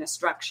things in a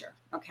structure.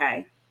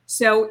 Okay.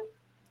 So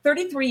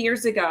 33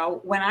 years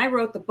ago, when I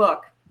wrote the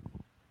book,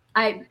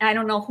 I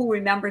don't know who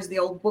remembers the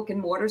old book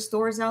and mortar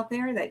stores out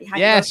there that you had.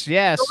 Yes.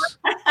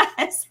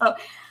 So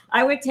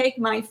I would take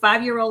my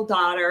 5-year-old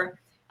daughter.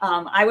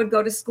 I would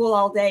go to school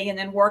all day and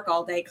then work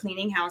all day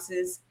cleaning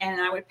houses.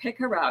 And I would pick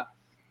her up.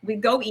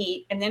 We'd go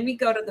eat. And then we'd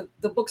go to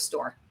the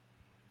bookstore.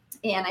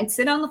 And I'd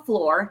sit on the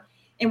floor.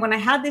 And when I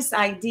had this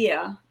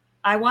idea,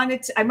 I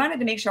wanted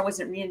to make sure I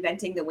wasn't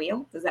reinventing the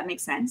wheel. Does that make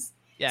sense?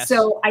 Yes.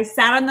 So I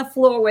sat on the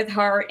floor with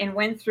her and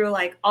went through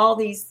like all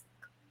these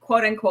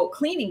quote unquote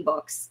cleaning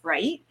books,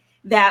 right?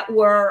 That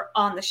were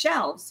on the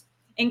shelves,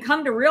 and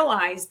come to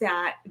realize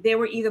that they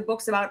were either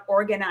books about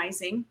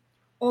organizing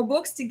or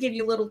books to give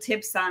you little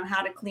tips on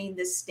how to clean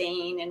this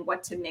stain and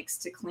what to mix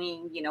to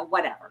clean,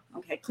 whatever.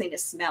 Okay. Clean a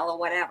smell or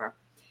whatever.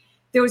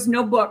 There was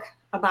no book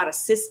about a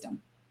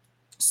system.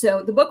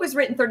 So the book was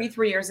written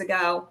 33 years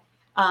ago.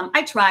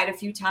 I tried a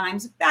few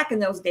times. Back in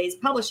those days,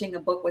 publishing a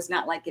book was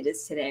not like it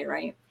is today,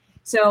 right?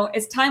 So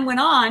as time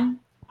went on,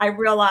 I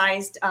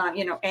realized,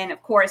 and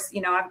of course,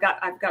 I've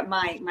got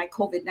my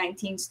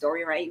COVID-19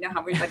 story, right? You know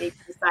how everybody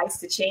decides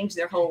to change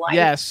their whole life.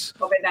 Yes.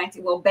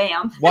 COVID-19. Well,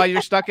 bam. While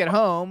you're stuck at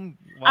home.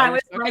 I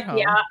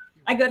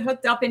got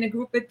hooked up in a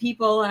group of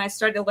people, and I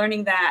started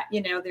learning that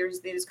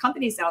there's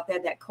companies out there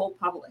that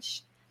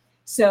co-publish.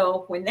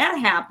 So when that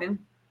happened.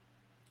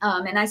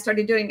 And I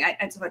started doing.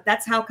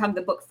 That's how come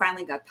the book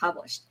finally got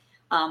published.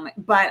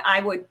 But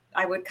I would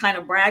kind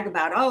of brag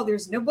about,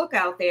 there's no book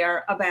out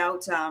there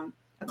about a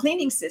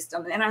cleaning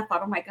system. And then I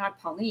thought, oh my God,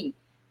 Pauline,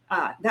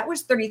 that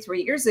was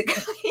 33 years ago.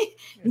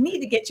 You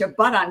need to get your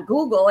butt on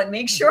Google and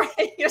make sure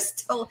you're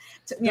still.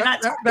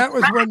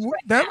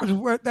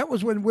 That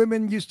was when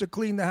women used to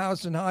clean the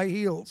house in high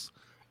heels.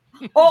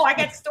 Oh, I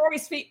got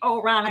stories for you.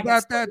 Oh, Ron, I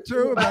got that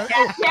too. I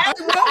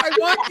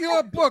want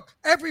your book.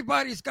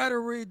 Everybody's got to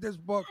read this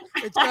book.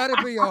 It's got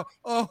to be a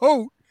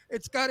hoot.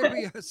 It's got to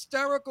be a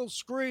hysterical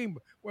scream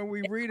when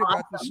we read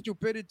about the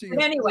stupidity.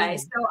 But anyway,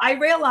 so I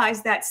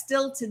realized that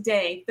still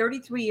today,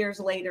 33 years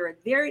later,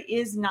 there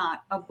is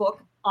not a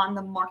book on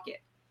the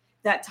market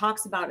that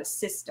talks about a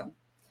system.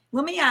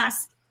 Let me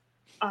ask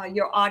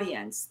your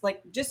audience,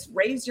 like just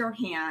raise your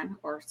hand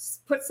or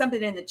put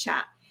something in the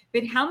chat.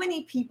 But how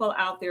many people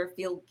out there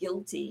feel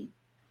guilty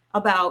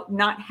about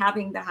not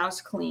having the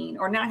house clean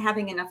or not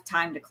having enough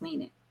time to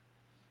clean it?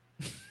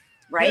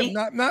 Right?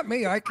 Yeah, not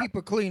me. I keep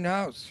a clean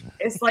house.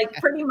 It's like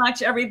pretty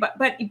much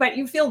everybody, but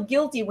you feel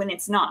guilty when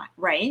it's not,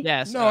 right?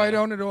 Yes. No, I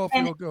don't at all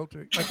feel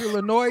guilty. I feel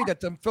annoyed that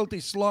the filthy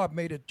slob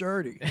made it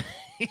dirty.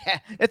 Yeah,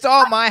 it's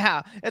all my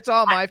house. It's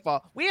all my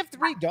fault. We have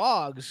 3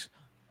 dogs.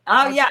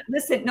 Oh yeah,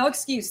 listen, no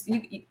excuse.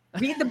 You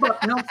read the book,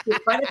 no excuse.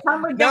 By the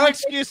time we're done, No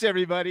excuse,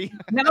 everybody.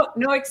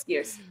 No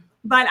excuse.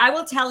 But I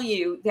will tell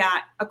you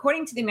that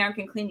according to the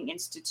American Cleaning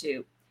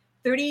Institute,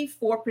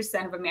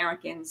 34% of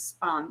Americans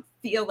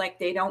feel like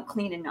they don't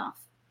clean enough.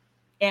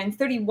 And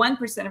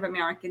 31% of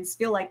Americans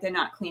feel like they're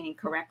not cleaning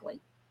correctly.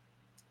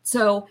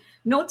 So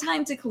No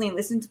Time to Clean,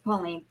 listen to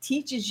Pauline,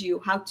 teaches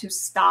you how to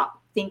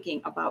stop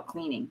thinking about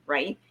cleaning,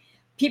 right?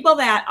 People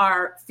that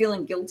are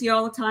feeling guilty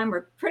all the time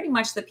are pretty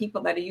much the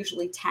people that are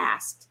usually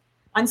tasked,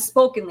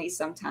 unspokenly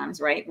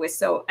sometimes, right?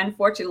 So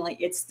unfortunately,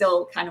 it's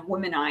still kind of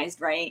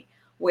womanized, right?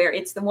 Where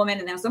it's the woman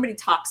and then somebody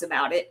talks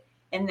about it.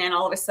 And then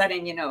all of a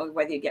sudden,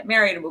 whether you get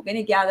married or move in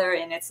together,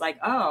 and it's like,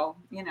 oh,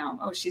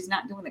 she's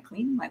not doing the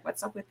cleaning. Like,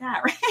 what's up with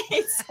that,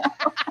 right?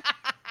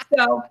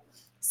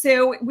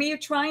 So we are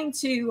trying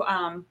to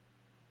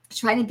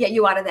get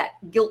you out of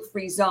that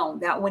guilt-free zone.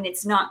 That when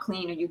it's not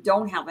clean or you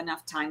don't have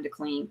enough time to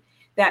clean,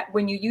 that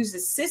when you use a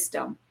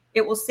system,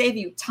 it will save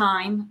you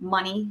time,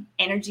 money,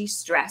 energy,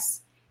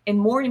 stress, and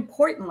more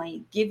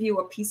importantly, give you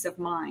a peace of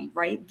mind,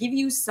 right? Give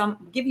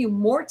you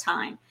more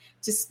time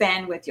to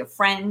spend with your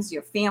friends,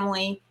 your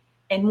family,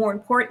 and more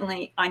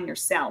importantly, on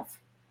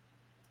yourself.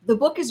 The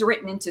book is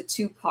written into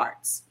 2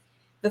 parts.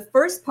 The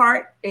first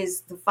part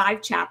is the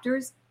 5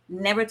 chapters,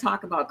 never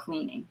talk about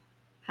cleaning.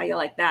 How you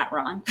like that,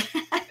 Ron?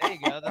 There you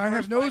go. I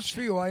have news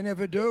for you. I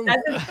never do.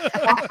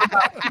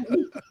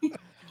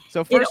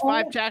 So first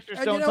 5 chapters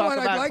don't talk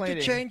about I'd like cleaning.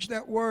 to change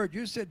that word.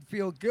 You said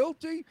feel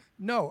guilty.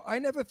 No, I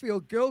never feel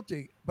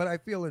guilty, but I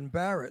feel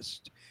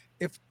embarrassed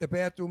if the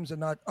bathrooms are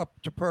not up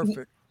to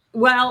perfect.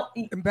 Well,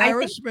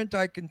 embarrassment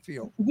I can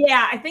feel.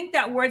 Yeah, I think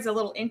that word's a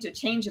little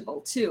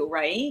interchangeable too,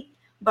 right?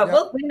 But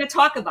we're going to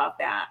talk about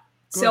that.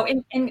 Good. So,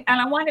 and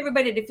I want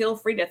everybody to feel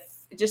free to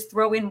just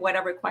throw in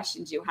whatever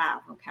questions you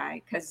have,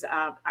 okay? Because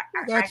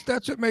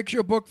that's what makes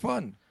your book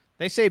fun.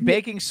 They say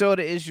baking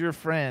soda is your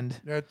friend.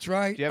 That's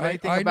right. Do you have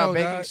anything about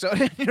baking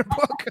soda in your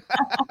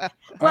book?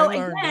 Well,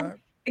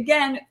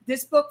 again,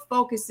 this book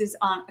focuses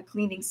on a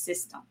cleaning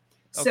system.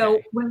 So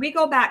when we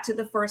go back to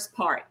the first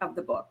part of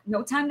the book,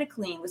 No Time to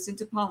Clean, listen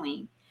to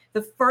Pauline,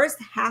 the first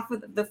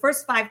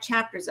 5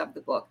 chapters of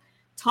the book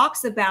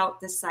talks about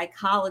the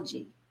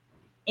psychology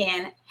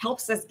and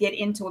helps us get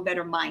into a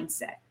better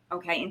mindset,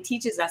 okay, and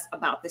teaches us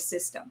about the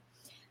system.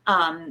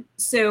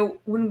 So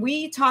when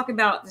we talk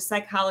about the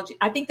psychology,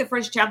 I think the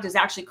first chapter is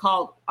actually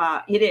called,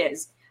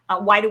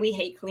 Why Do We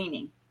Hate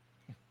Cleaning?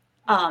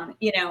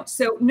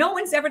 So no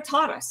one's ever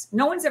taught us.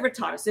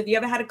 If you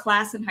ever had a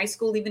class in high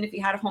school, even if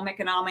you had a home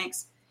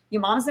economics,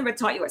 your mom's never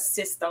taught you a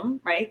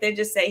system, right? They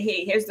just say,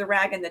 hey, here's the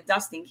rag and the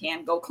dusting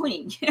can, go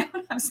clean. You know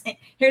what I'm saying?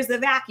 Here's the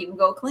vacuum,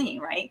 go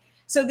clean, right?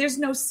 So there's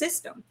no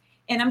system.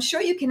 And I'm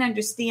sure you can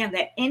understand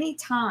that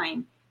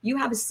anytime you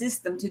have a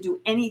system to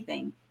do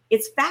anything,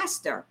 it's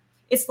faster.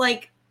 It's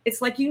like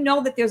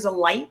that there's a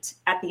light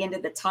at the end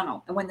of the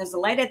tunnel. And when there's a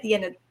light at the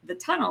end of the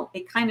tunnel,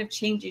 it kind of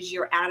changes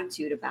your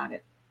attitude about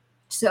it.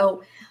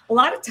 So a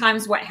lot of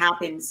times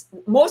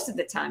most of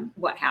the time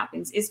what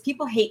happens is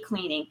people hate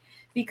cleaning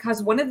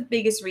because one of the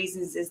biggest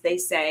reasons is they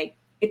say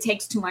it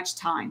takes too much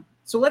time.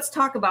 So let's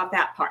talk about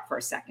that part for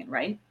a second,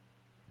 right?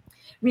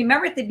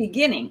 Remember at the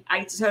beginning,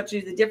 I told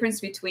you the difference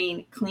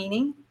between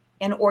cleaning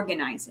and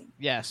organizing.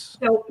 Yes.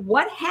 So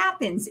what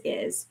happens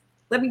is,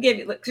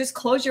 just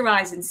close your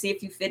eyes and see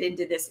if you fit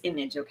into this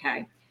image,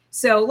 okay?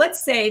 So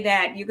let's say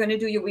that you're going to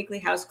do your weekly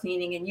house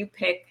cleaning and you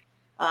pick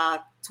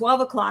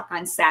 12 o'clock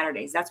on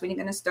Saturdays. That's when you're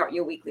going to start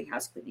your weekly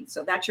house cleaning.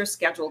 So that's your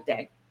scheduled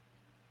day.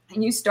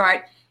 And you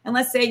start, and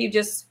let's say you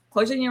just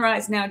closing your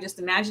eyes now, just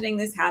imagining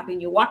this happening.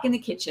 You walk in the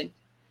kitchen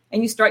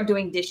and you start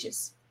doing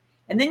dishes.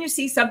 And then you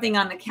see something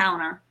on the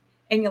counter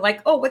and you're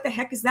like, oh, what the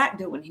heck is that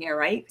doing here,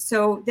 right?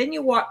 So then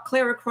you walk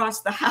clear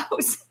across the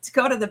house to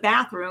go to the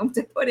bathroom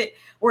to put it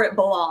where it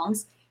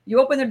belongs.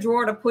 You open the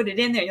drawer to put it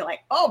in there. You're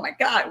like, oh my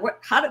God,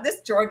 how did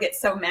this drawer get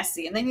so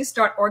messy? And then you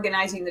start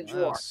organizing the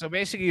drawer. So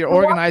basically you're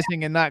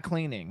organizing and not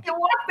cleaning. You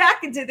walk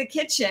back into the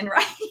kitchen,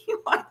 right?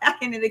 You walk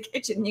back into the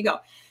kitchen and you go,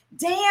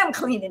 damn,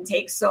 cleaning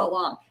takes so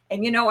long.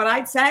 And you know what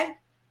I'd say?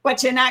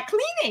 But you're not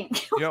cleaning.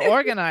 You're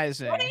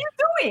organizing. What are you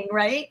doing,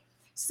 right?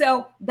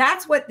 So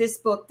that's what this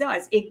book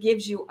does. It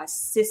gives you a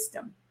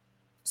system.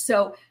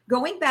 So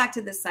going back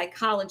to the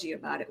psychology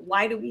about it,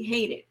 why do we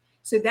hate it?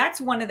 So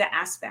that's one of the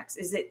aspects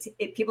is that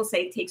people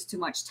say it takes too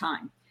much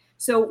time.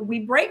 So we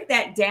break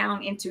that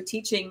down into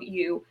teaching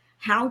you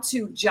how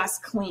to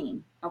just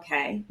clean,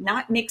 okay?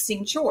 Not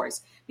mixing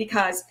chores,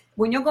 because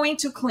when you're going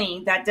to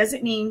clean, that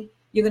doesn't mean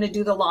You're going to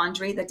do the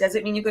laundry. That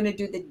doesn't mean you're going to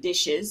do the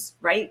dishes,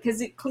 right?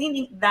 Because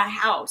cleaning the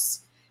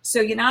house.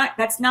 So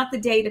that's not the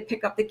day to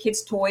pick up the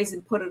kids' toys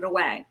and put it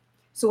away.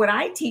 So what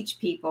I teach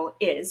people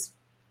is,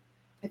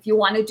 if you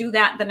want to do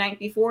that the night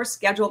before,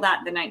 schedule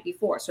that the night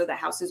before so the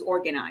house is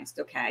organized,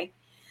 okay?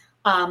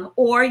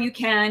 Or you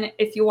can,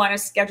 if you want to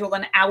schedule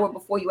an hour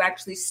before you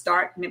actually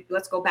start,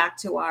 let's go back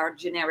to our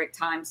generic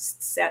times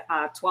set,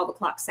 12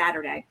 o'clock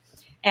Saturday.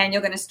 And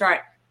you're going to start,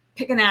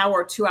 pick an hour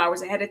or 2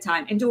 hours ahead of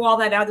time and do all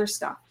that other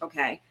stuff,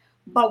 okay?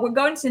 But we're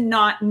going to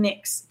not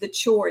mix the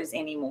chores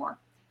anymore.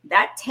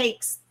 That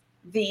takes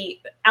the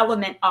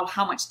element of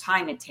how much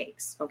time it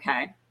takes,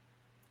 okay?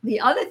 The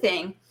other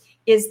thing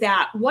is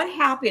that what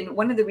happened,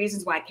 one of the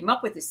reasons why I came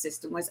up with this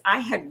system was I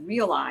had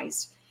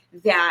realized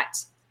that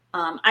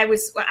I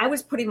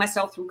was putting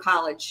myself through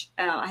college.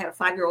 I had a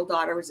 5-year-old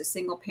daughter, was a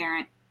single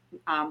parent.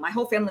 My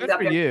whole family lived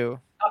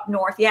up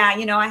north. Yeah,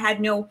 I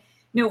had no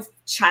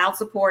child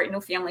support,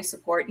 no family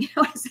support.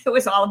 It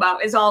was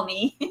all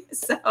me.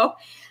 So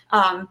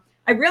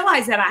I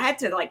realized that I had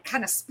to like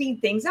kind of speed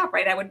things up,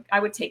 right? I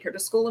would take her to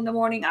school in the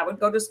morning. I would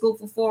go to school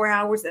for 4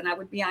 hours, then I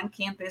would be on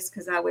campus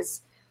because I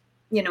was,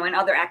 in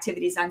other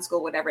activities on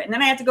school, whatever. And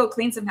then I had to go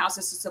clean some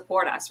houses to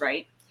support us,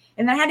 right?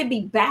 And then I had to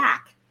be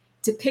back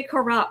to pick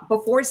her up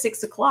before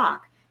 6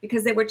 o'clock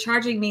because they were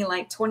charging me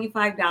like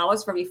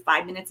 $25 for every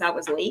 5 minutes I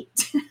was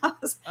late.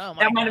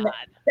 That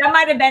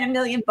might have been $1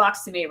 million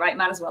to me, right?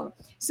 Might as well.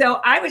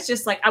 So I was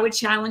just like, I would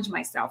challenge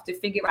myself to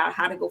figure out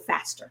how to go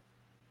faster.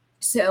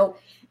 So,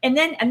 and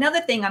then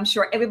another thing I'm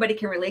sure everybody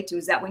can relate to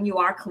is that when you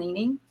are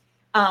cleaning,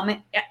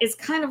 it's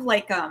kind of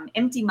like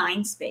empty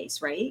mind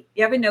space, right?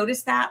 You ever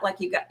notice that? Like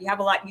you have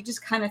a lot, you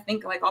just kind of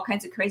think like all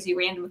kinds of crazy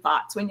random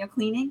thoughts when you're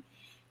cleaning.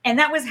 And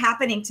that was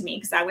happening to me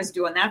because I was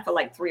doing that for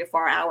like 3 or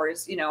 4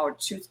 hours, or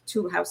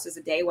two houses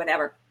a day,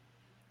 whatever.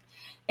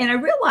 And I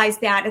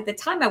realized that at the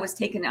time I was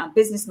taking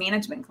business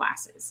management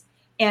classes.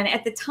 And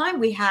at the time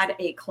we had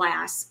a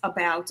class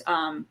about,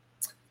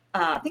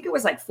 I think it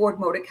was like Ford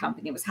Motor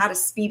Company. It was how to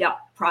speed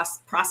up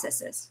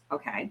processes.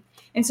 Okay.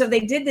 And so they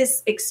did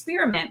this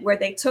experiment where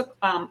they took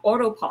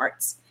auto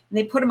parts and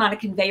they put them on a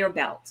conveyor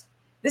belt.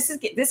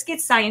 This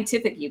gets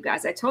scientific, you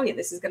guys. I told you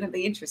this is going to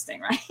be interesting,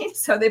 right?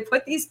 So they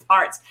put these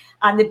parts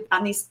on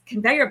these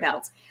conveyor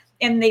belts,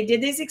 and they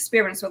did these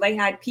experiments where they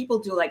had people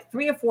do like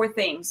 3 or 4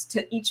 things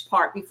to each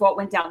part before it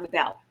went down the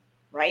belt,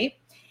 right?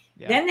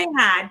 Yeah. Then they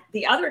had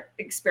the other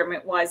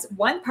experiment was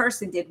one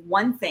person did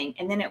one thing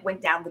and then it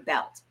went down the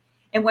belt.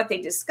 And what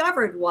they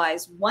discovered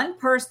was one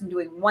person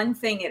doing one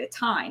thing at a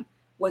time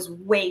was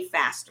way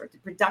faster. The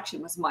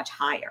production was much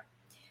higher.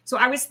 So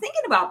I was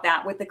thinking about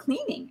that with the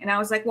cleaning. And I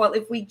was like, well,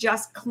 if we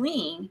just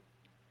clean,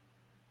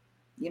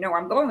 where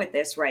I'm going with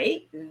this,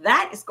 right?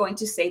 That is going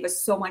to save us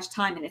so much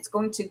time and it's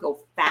going to go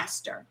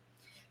faster.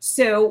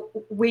 So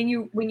when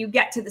you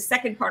get to the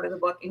second part of the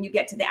book and you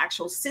get to the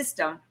actual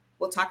system,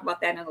 we'll talk about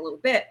that in a little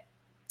bit.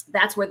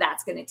 That's where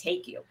that's going to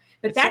take you.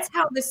 But that's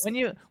how this.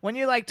 When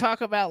you like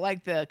talk about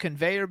like the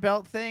conveyor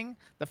belt thing,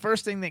 the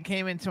first thing that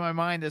came into my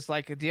mind is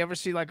like, do you ever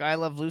see like I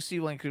Love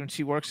Lucy when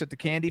she works at the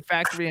candy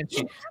factory and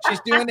she's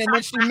doing it and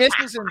then she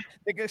misses and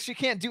because she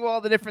can't do all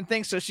the different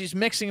things, so she's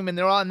mixing them and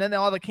then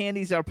all the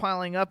candies are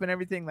piling up and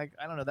everything. Like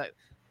I don't know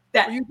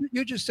that.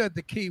 You just said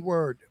the key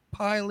word,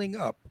 piling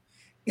up.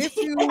 If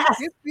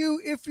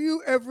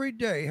you every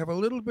day have a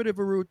little bit of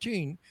a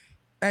routine.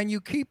 And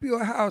you keep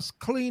your house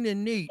clean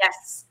and neat.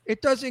 Yes.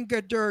 It doesn't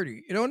get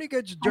dirty. It only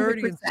gets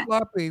dirty 100%. And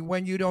sloppy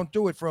when you don't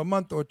do it for a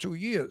month or 2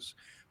 years.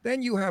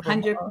 Then you have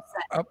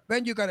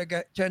then you got to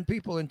get 10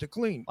 people in to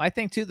clean. I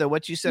think too, though,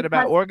 what you said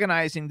about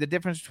organizing, the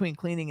difference between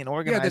cleaning and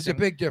organizing. Yeah, there's a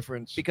big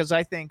difference. Because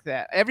I think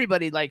that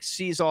everybody like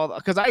sees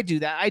because I do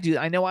that.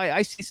 I know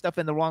I see stuff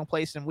in the wrong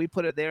place and we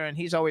put it there and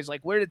he's always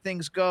like, where did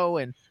things go?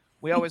 And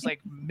we always like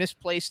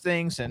misplace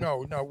things. And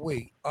no,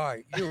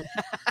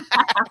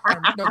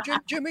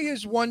 Jimmy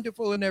is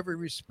wonderful in every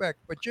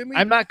respect, but Jimmy,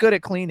 I'm not good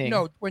at cleaning.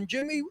 No, when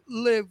Jimmy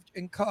lived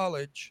in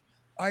college,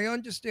 I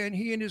understand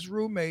he and his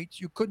roommates,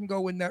 you couldn't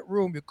go in that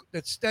room.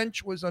 The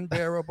stench was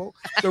unbearable.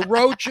 The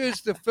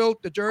roaches, the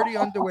filth, the dirty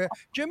underwear.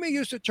 Jimmy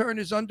used to turn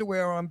his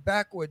underwear on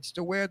backwards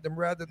to wear them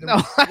rather than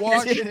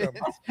wash them.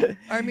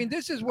 I mean,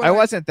 this is what I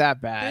wasn't that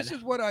bad. This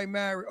is what I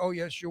married. Oh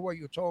yes, you were.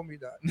 You told me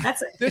that.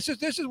 This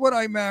is what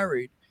I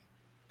married.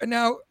 And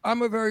now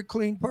I'm a very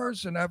clean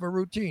person. I have a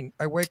routine.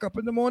 I wake up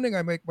in the morning,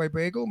 I make my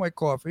bagel, my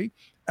coffee,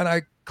 and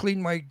I clean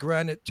my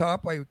granite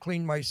top. I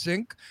clean my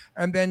sink.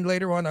 And then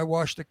later on, I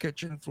wash the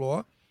kitchen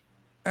floor.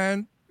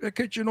 And the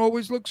kitchen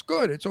always looks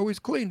good. It's always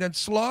clean. Then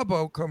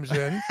Slabo comes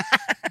in,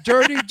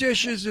 dirty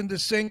dishes in the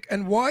sink.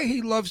 And why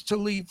he loves to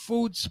leave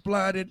food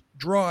splattered,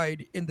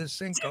 dried in the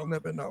sink, I'll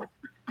never know.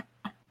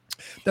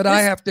 That I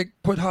have to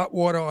put hot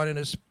water on in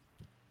a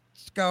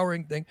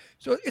scouring thing.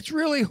 So it's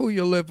really who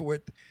you live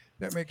with.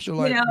 That makes your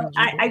life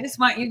I just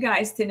want you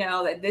guys to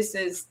know that this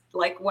is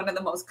like one of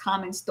the most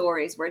common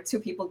stories where 2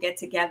 people get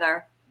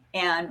together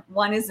and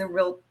one is a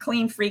real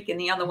clean freak and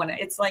the other one,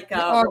 it's like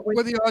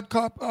we're the odd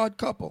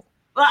couple.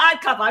 Well,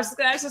 Odd Couple. I was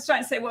just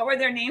trying to say, what were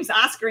their names?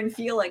 Oscar and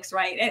Felix,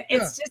 right? And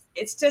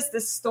it's just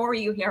the story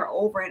you hear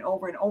over and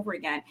over and over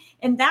again.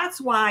 And that's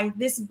why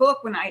this book,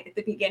 at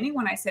the beginning,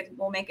 when I said it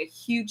will make a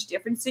huge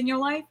difference in your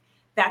life,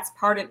 that's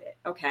part of it,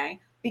 okay?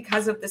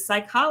 Because of the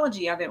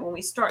psychology of it, when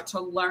we start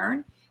to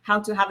learn how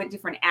to have a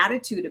different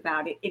attitude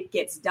about it, it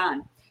gets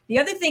done. The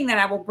other thing that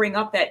I will bring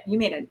up that you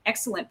made an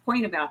excellent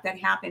point about that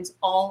happens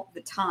all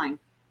the time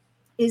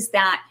is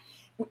that,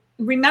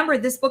 remember,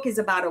 this book is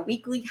about a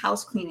weekly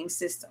house cleaning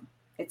system.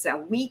 It's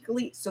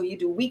so you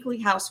do weekly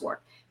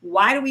housework.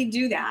 Why do we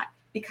do that?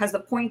 Because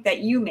the point that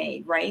you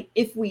made, right?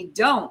 If we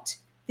don't,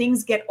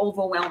 things get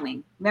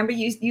overwhelming. Remember,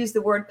 you used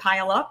the word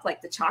pile up,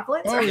 like the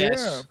chocolates? Oh,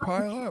 yeah,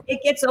 pile up.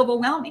 It gets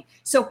overwhelming.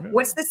 So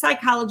what's the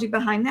psychology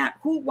behind that?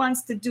 Who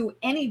wants to do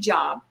any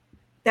job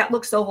that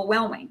looks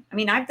overwhelming? I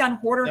mean, I've done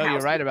hoarder houses.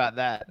 You're right about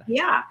that.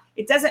 Yeah.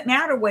 It doesn't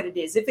matter what it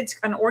is. If it's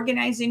an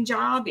organizing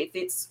job, if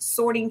it's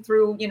sorting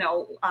through,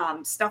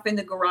 stuff in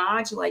the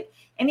garage, like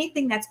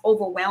anything that's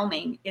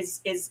overwhelming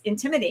is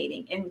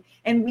intimidating.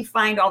 And we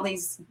find all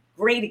these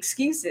great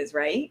excuses,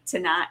 right? To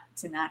not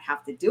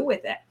have to deal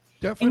with it.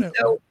 Definitely. And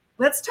so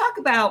let's talk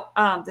about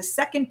the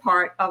second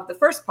part of the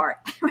first part.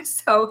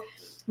 So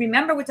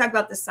remember, we talked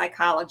about the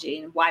psychology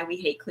and why we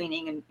hate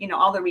cleaning and,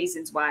 all the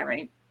reasons why,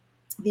 right?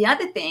 The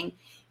other thing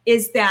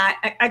is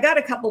that I got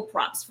a couple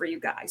props for you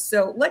guys.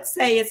 So let's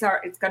say it's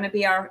going to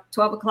be our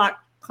 12 o'clock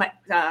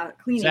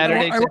cleaning.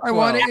 Saturday. I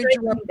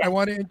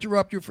want to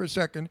interrupt you for a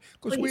second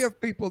because we have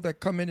people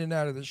that come in and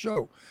out of the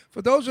show.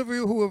 For those of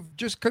you who have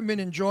just come in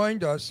and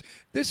joined us,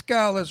 this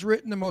gal has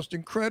written the most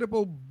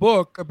incredible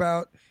book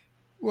about,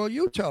 well,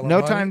 you tell them.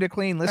 No Time to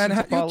Clean. Listen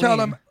to Pauline. You tell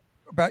them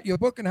about your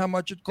book and how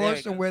much it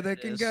costs and where they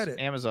can get it.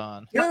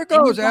 Amazon. Here it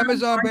goes,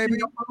 Amazon, baby.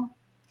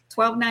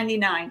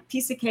 $12.99.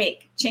 Piece of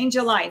cake. Change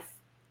your life.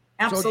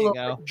 Absolutely.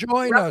 So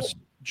join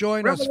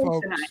us,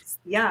 folks.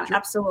 Yeah,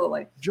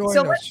 absolutely. Join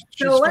us.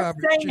 So let's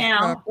say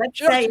now. Let's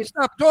say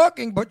stop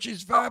talking, but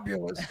she's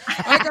fabulous.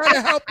 I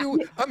gotta help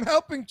you. I'm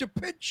helping to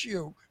pitch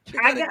you.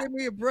 You gotta give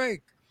me a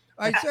break.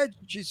 I said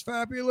she's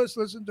fabulous.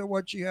 Listen to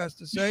what she has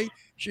to say.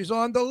 She's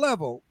on the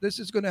level. This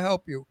is going to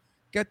help you.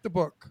 Get the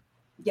book.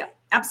 Yeah,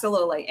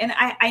 absolutely. And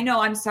I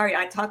know, I'm sorry,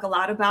 I talk a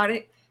lot about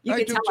it. You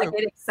can tell I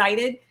get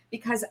excited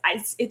because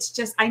it's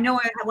just, I know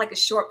I have like a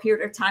short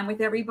period of time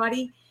with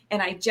everybody.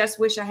 And I just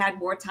wish I had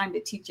more time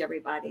to teach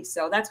everybody.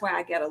 So that's why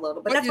I get a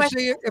little. But that's you why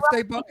see,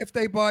 if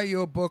they buy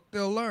your book,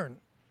 they'll learn.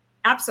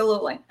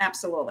 Absolutely.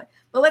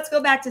 But let's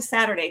go back to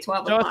Saturday,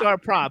 12 o'clock. Show us our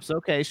props.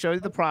 Okay, show you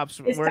the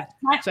props. It's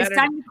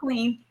time to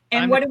clean.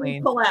 And what do we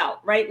pull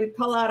out, right? We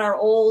pull out our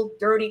old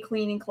dirty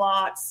cleaning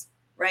cloths,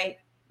 right?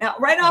 Now,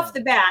 right off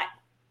the bat,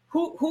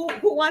 who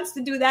wants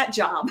to do that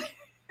job?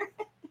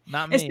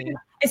 Not me.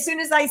 As soon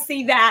as I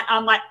see that,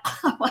 I'm like,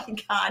 oh my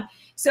God.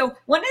 So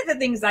one of the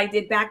things I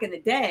did back in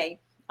the day,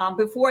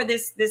 before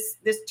this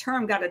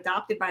term got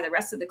adopted by the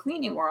rest of the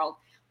cleaning world,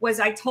 was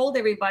I told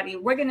everybody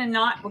we're gonna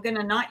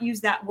not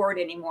use that word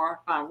anymore,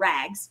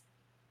 rags,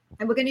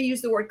 and we're gonna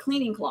use the word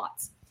cleaning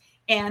cloths.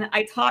 And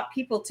I taught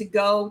people to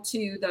go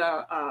to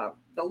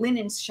the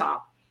linen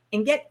shop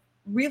and get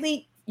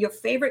really your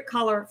favorite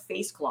color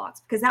face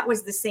cloths, because that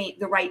was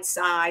the right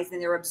size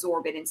and they're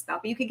absorbent and stuff.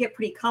 But you could get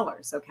pretty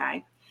colors.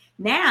 Okay.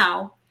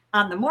 Now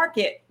on the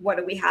market, what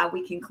do we have?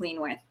 We can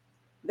clean with.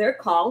 They're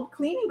called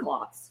cleaning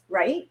cloths,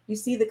 right? You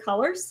see the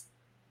colors?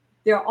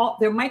 They're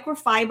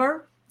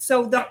microfiber.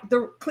 So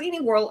the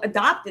cleaning world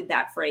adopted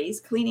that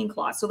phrase, cleaning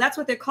cloths. So that's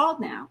what they're called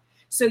now.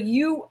 So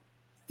you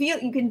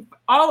can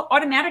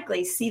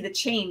automatically see the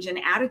change in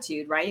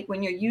attitude, right?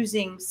 When you're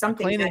using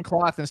something cleaning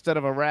cloth instead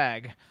of a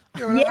rag.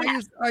 Yeah,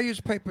 I use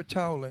paper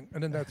toweling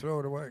and then I throw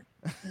it away.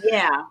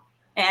 Yeah.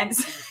 And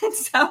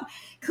so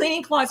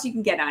cleaning cloths you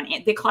can get on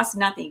it. They cost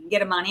nothing. You can get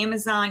them on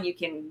Amazon. You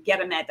can get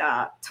them at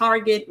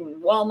Target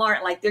and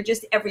Walmart. Like they're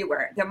just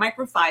everywhere. They're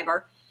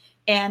microfiber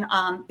and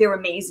they're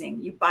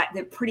amazing.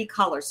 They're pretty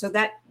colors. So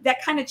that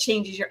kind of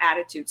changes your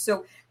attitude.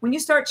 So when you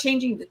start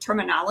changing the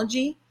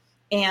terminology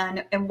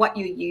and what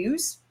you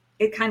use,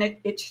 it kind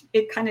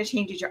of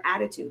changes your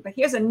attitude. But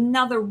here's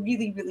another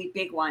really, really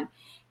big one.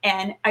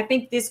 And I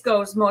think this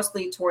goes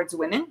mostly towards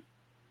women,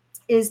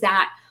 is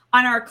that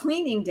on our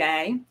cleaning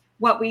day,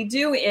 what we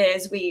do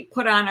is we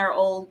put on our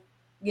old,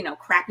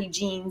 crappy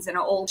jeans and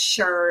an old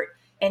shirt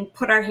and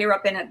put our hair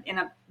up in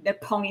a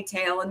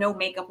ponytail and no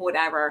makeup,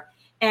 whatever.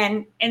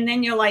 And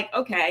then you're like,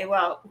 okay,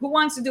 well, who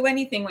wants to do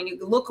anything when you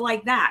look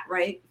like that,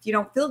 right? If you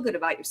don't feel good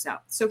about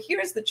yourself. So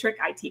here's the trick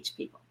I teach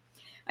people.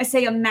 I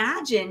say,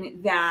 imagine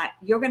that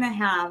you're going to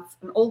have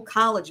an old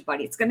college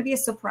buddy. It's going to be a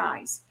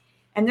surprise.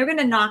 And they're going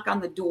to knock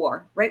on the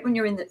door right when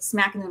you're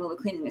smack in the middle of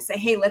cleaning and say,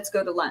 hey, let's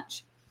go to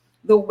lunch.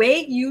 The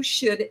way you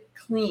should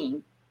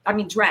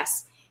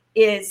dress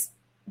is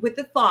with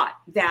the thought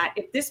that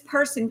if this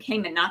person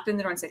came and knocked on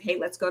the door and said, hey,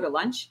 let's go to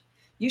lunch,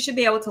 you should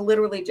be able to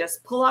literally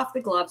just pull off the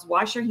gloves,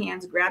 wash your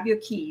hands, grab your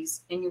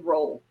keys, and you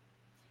roll.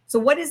 So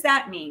what does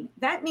that mean?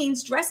 That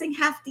means dressing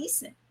half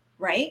decent,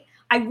 right?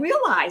 I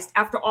realized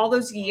after all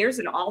those years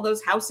and all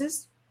those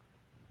houses,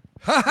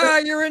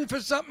 You're in for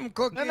something,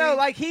 Cookie. No,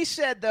 like he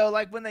said though,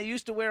 like when they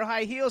used to wear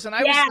high heels, and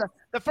I was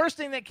the first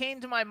thing that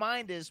came to my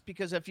mind is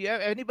because if you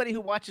have anybody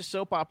who watches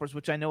soap operas,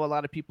 which I know a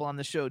lot of people on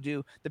the show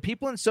do, the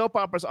people in soap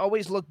operas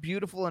always look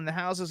beautiful, and the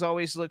houses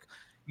always look,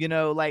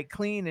 like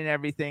clean and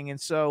everything, and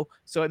so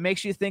it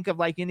makes you think of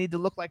like you need to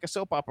look like a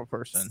soap opera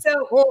person.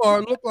 So,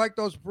 or look like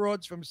those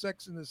broads from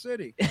Sex and the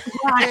City.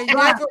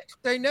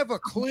 They never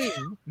clean.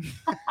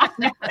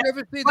 You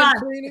ever see them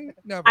cleaning?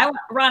 Never.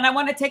 Ron, I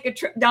want to take a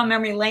trip down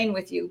memory lane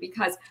with you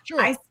because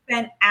I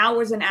spent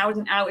hours and hours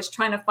and hours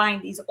trying to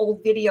find these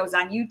old videos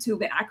on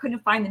YouTube, and I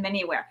couldn't find them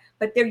anywhere.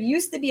 But there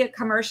used to be a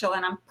commercial,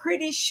 and I'm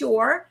pretty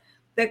sure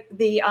that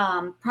the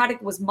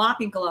product was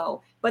Mop and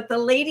Glow, but the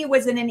lady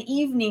was in an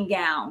evening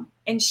gown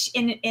and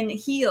in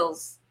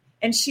heels,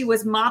 and she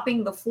was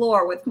mopping the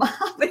floor with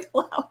Mop and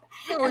Glow.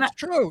 No, it's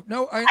true.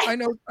 No, I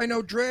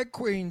know drag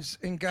queens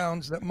in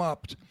gowns that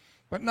mopped,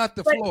 but not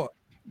the floor.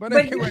 But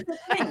anyway,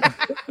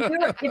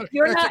 if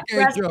you're not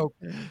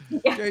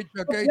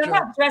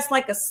dressed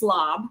like a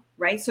slob,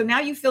 right? So now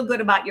you feel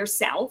good about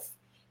yourself,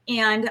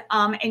 and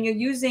you're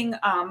using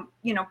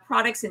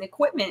products and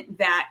equipment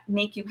that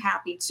make you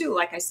happy too.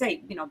 Like I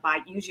say,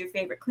 use your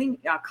favorite clean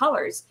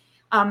colors.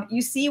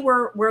 You see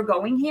where we're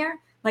going here?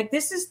 Like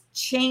this is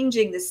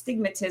changing the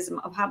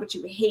stigmatism of how much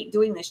you hate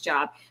doing this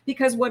job,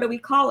 because what do we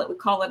call it? We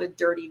call it a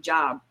dirty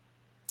job.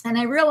 And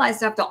I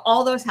realized after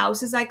all those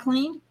houses I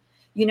cleaned,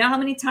 you know how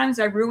many times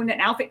I ruined an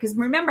outfit? Because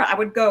remember, I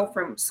would go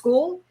from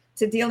school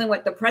to dealing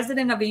with the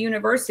president of a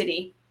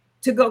university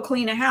to go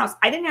clean a house.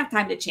 I didn't have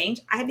time to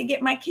change. I had to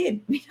get my kid.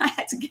 I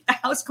had to get the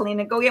house clean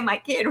and go get my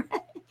kid.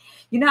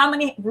 You know how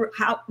many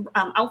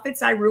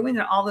outfits I ruined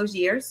in all those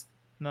years?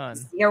 None.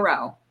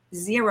 Zero.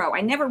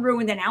 I never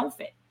ruined an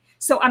outfit.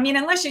 So, I mean,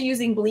 unless you're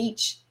using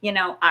bleach,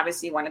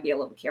 obviously you want to be a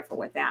little careful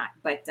with that.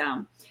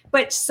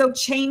 But so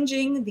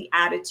changing the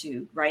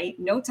attitude, right?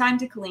 No time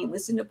to clean.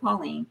 Listen to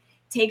Pauline.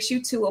 Takes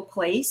you to a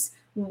place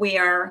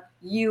where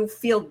you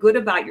feel good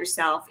about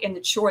yourself in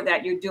the chore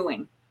that you're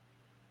doing.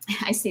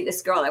 I see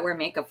this girl. I wear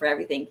makeup for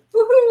everything.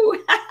 Woohoo!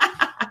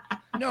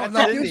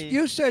 No,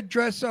 you said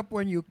dress up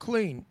when you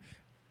clean.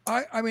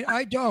 I mean,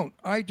 I don't.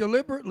 I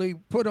deliberately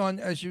put on,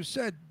 as you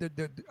said,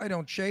 I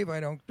don't shave. I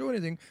don't do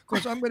anything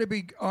because I'm going to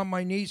be on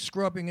my knees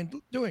scrubbing and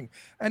doing.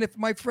 And if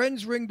my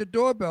friends ring the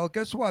doorbell,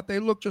 guess what? They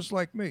look just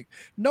like me.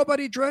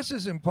 Nobody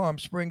dresses in Palm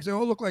Springs. They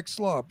all look like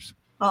slobs.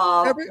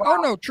 Wow.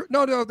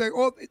 No.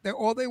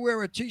 They wear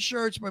are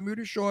t-shirts,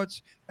 Bermuda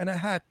shorts, and a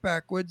hat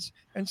backwards,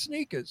 and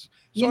sneakers.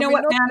 So,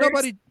 what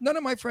matters? None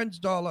of my friends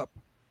doll up.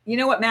 You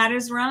know what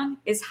matters, Ron,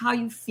 is how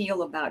you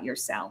feel about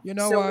yourself. You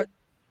know what?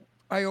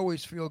 I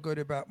always feel good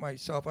about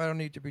myself. I don't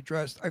need to be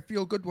dressed. I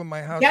feel good when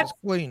my house is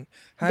clean.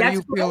 How do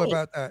you feel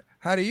about that?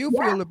 How do you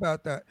feel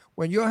about that?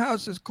 When your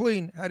house is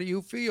clean, how do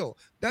you feel?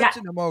 That's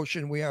an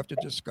emotion we have to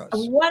discuss.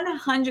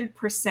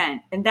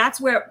 100%. And that's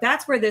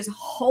where this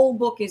whole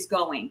book is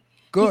going.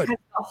 Good.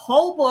 Because the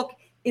whole book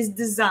is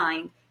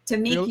designed to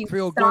make you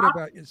feel good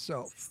about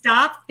yourself.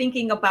 Stop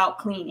thinking about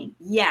cleaning.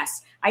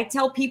 Yes. I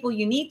tell people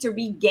you need to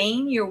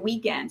regain your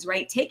weekends,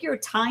 right? Take your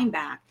time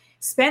back.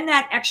 Spend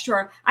that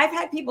extra. I've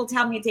had people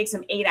tell me it takes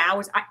them 8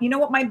 hours. You know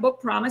what my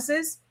book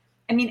promises?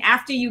 I mean,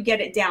 after you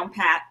get it down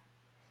pat,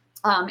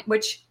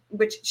 which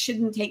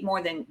shouldn't take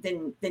more than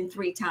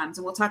 3 times.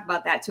 And we'll talk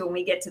about that too when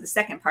we get to the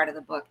second part of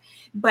the book.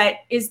 But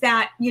is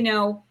that,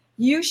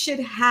 you should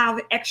have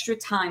extra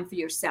time for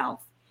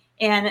yourself.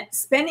 And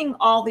spending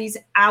all these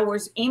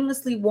hours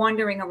aimlessly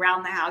wandering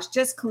around the house,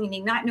 just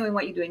cleaning, not knowing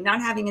what you're doing,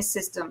 not having a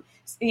system,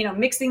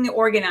 mixing the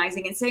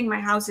organizing and saying my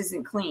house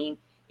isn't clean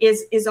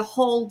is a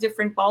whole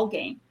different ball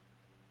game.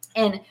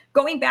 And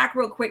going back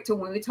real quick to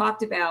when we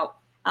talked about,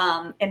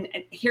 and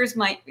here's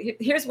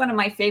one of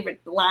my favorite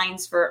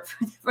lines for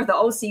the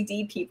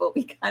OCD people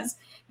because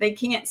they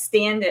can't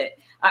stand it.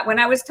 When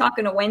I was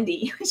talking to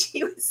Wendy,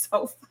 she was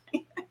so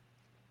funny.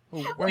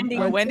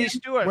 Wendy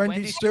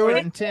Stewart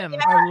and Tim.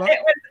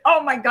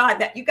 Oh my God!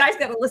 That you guys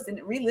got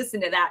to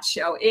re-listen to that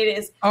show. It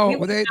is.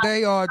 Oh,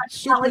 they are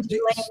super.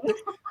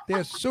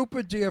 They're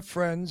super dear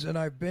friends, and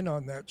I've been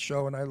on that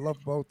show, and I love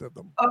both of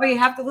them. Oh, you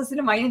have to listen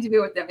to my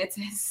interview with them. It's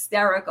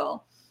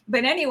hysterical.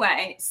 But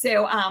anyway,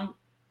 so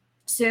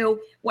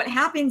what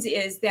happens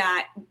is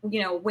that,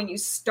 when you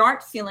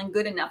start feeling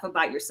good enough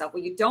about yourself,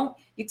 you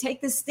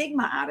take the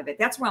stigma out of it.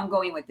 That's where I'm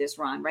going with this,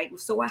 Ron, right?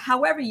 So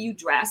however you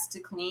dress to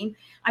clean,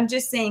 I'm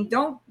just saying,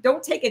 don't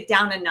take it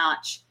down a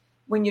notch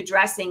when you're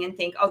dressing and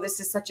think, oh, this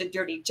is such a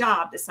dirty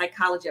job, the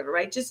psychology of it,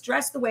 right? Just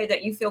dress the way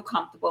that you feel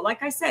comfortable.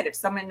 Like I said, if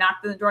someone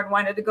knocked on the door and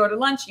wanted to go to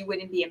lunch, you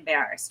wouldn't be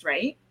embarrassed,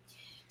 right?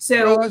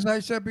 So, as I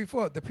said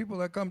before, the people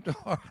that come to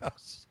our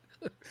house,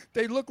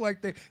 they look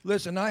like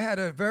listen, I had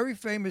a very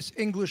famous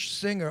English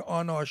singer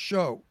on our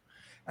show,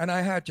 and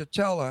I had to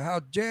tell her,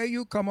 how dare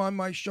you come on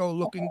my show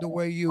looking the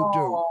way you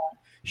do?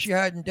 She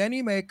hadn't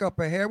any makeup.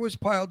 Her hair was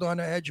piled on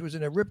her head. She was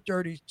in a ripped,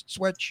 dirty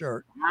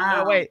sweatshirt.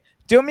 Wow. No, wait.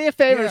 Do me a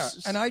favor. Yeah.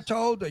 And I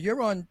told her,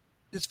 you're on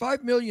there's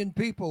 5 million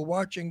people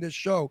watching this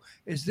show.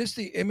 Is this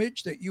the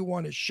image that you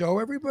want to show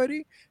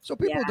everybody? So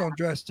people don't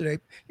dress today.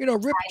 You know,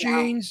 ripped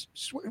jeans,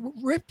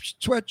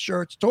 ripped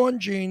sweatshirts, torn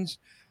jeans.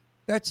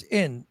 That's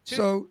in.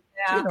 So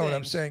you know what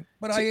I'm saying.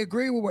 But I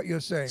agree with what you're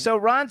saying. So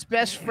Ron's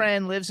best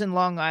friend lives in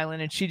Long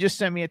Island, and she just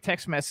sent me a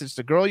text message.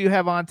 The girl you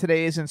have on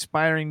today is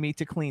inspiring me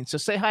to clean. So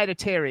say hi to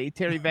Terry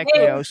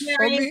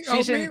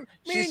Vecchio.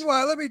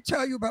 Meanwhile, let me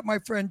tell you about my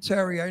friend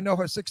Terry. I know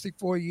her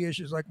 64 years.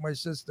 She's like my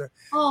sister.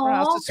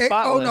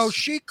 Oh no,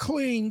 she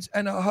cleans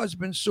and her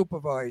husband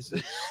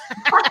supervises.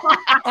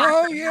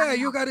 Oh yeah,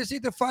 you got to see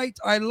the fight.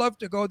 I love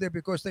to go there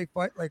because they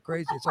fight like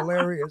crazy. It's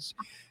hilarious.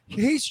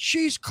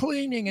 She's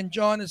cleaning and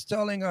John is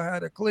telling her how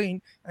to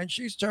clean, and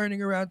she's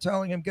turning around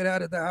telling him, get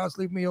out of the house,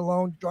 leave me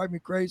alone, drive me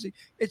crazy.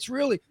 It's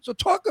really, so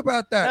talk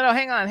about that. No,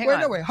 hang on.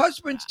 Wait,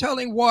 husbands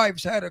telling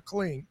wives how to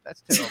clean.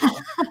 That's terrible.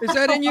 Is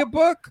that in your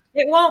book?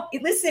 It won't.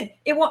 Listen,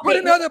 it won't.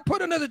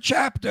 Put another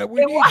chapter.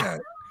 We need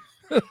that.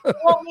 It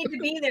won't need to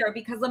be there,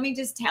 because let me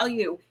just tell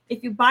you,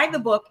 if you buy the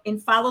book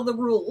and follow the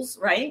rules,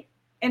 right?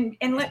 And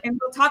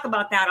we'll talk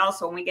about that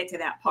also when we get to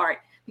that part,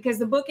 because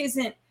the book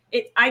isn't,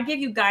 I give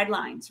you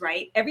guidelines,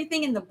 right?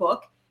 Everything in the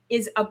book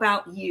is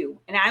about you.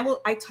 And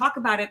I talk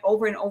about it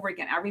over and over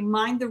again. I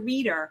remind the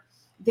reader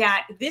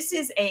that this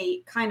is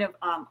a kind of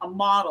a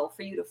model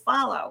for you to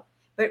follow.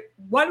 But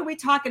what are we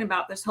talking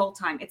about this whole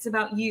time? It's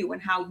about you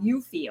and how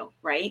you feel,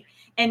 right?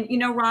 And you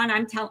know, Ron,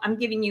 I'm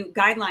giving you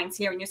guidelines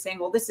here, and you're saying,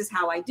 well, this is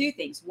how I do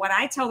things. What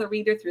I tell the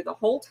reader through the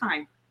whole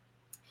time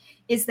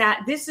is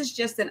that this is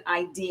just an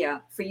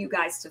idea for you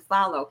guys to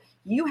follow.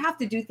 You have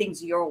to do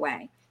things your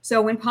way. So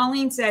when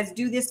Pauline says,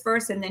 do this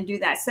first and then do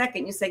that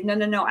second, you say,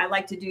 no, I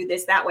like to do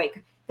this that way.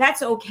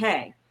 That's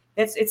okay.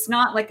 It's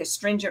not like a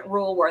stringent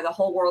rule where the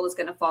whole world is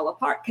going to fall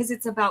apart, because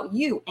it's about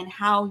you and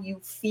how you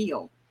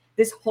feel.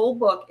 This whole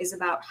book is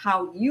about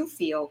how you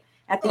feel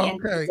at the end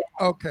of the day.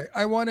 Okay.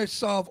 I want to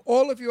solve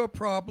all of your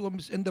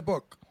problems in the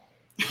book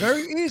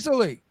very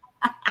easily.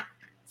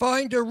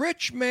 Find a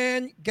rich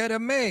man, get a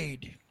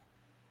maid.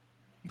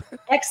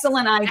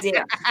 Excellent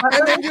idea.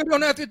 And then you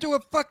don't have to do a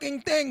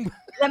fucking thing.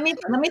 Let me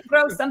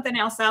throw something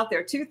else out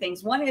there. Two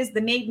things. One is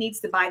the maid needs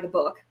to buy the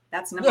book.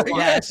 That's number one.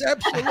 Yes,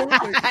 absolutely.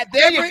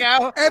 You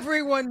go.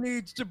 Everyone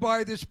needs to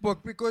buy this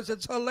book because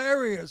it's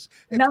hilarious.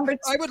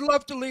 I would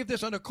love to leave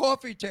this on a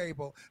coffee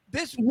table.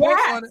 This book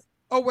on it.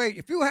 Oh, wait,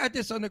 if you had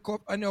this on the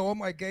coffee, I know all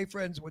my gay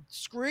friends would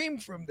scream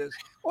from this.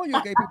 All you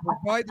gay people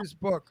buy this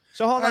book.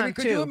 So hold on,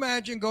 could you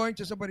imagine going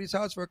to somebody's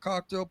house for a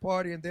cocktail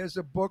party and there's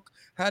a book,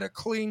 How to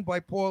Clean by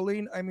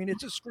Pauline? I mean,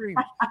 it's a scream.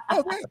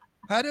 Oh, yeah.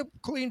 How to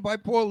Clean by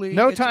Pauline.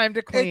 No Time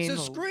to Clean.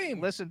 It's a scream.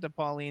 Listen to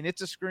Pauline.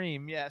 It's a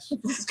scream. Yes.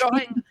 So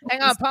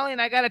hang on, Pauline.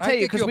 I got to tell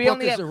you, because we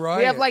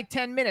have like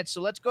 10 minutes. So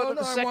let's go to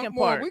the second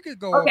part. We could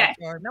go over time.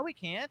 No, we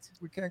can't.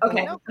 We can't.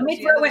 Okay. Go Let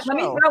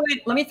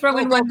me throw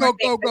in one more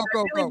thing.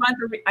 Go.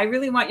 I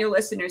really want your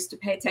listeners to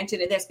pay attention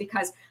to this,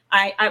 because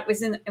when I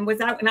was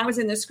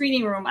in the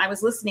screening room, I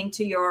was listening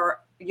to your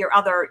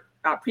other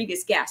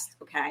previous guest.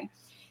 Okay.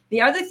 The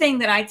other thing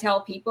that I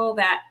tell people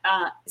that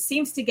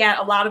seems to get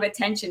a lot of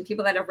attention,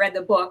 people that have read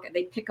the book,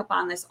 they pick up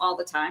on this all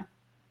the time,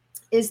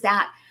 is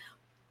that,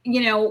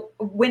 you know,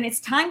 when it's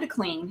time to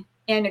clean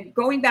and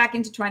going back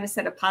into trying to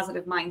set a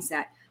positive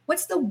mindset,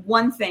 what's the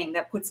one thing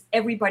that puts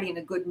everybody in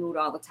a good mood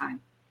all the time?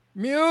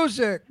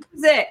 Music,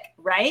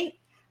 right?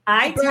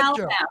 I tell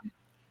them,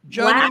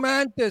 Johnny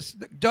Mantis,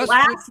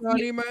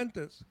 Johnny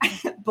Mantis.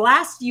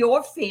 Blast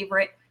your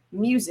favorite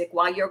music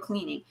while you're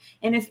cleaning.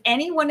 And if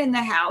anyone in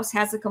the house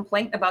has a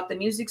complaint about the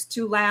music's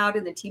too loud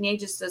and the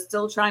teenagers are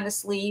still trying to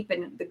sleep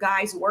and the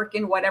guy's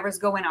working, whatever's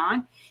going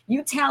on,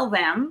 you tell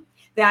them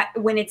that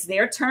when it's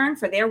their turn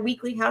for their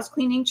weekly house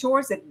cleaning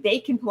chores, that they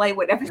can play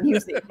whatever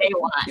music they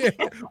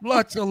want.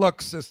 Lots of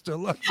luck, sister.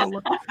 Lots of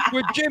luck.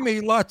 With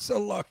Jimmy, lots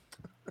of luck.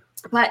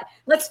 But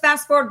let's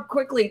fast forward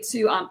quickly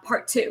to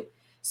part two.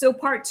 So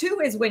part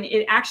two is when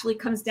it actually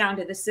comes down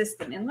to the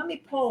system. And let me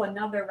pull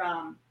another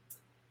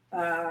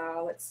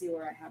let's see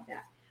where I have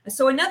that.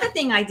 So another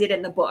thing I did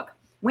in the book,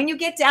 when you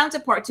get down to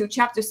part two,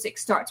 chapter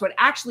 6 starts, what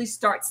actually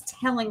starts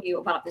telling you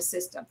about the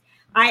system.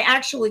 I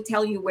actually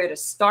tell you where to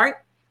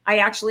start. I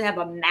actually have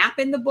a map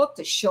in the book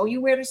to show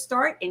you where to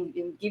start and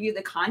give you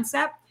the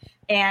concept.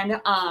 And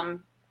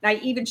I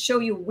even show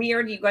you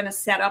where you're going to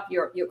set up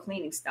your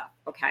cleaning stuff.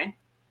 Okay.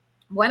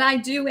 What I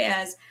do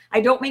is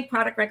I don't make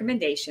product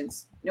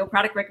recommendations. No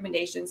product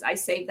recommendations. I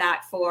save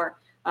that for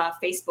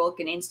Facebook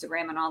and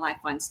Instagram and all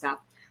that fun stuff.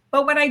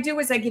 But what I do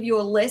is I give you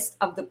a list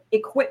of the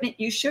equipment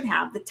you should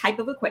have, the type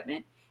of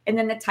equipment, and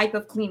then the type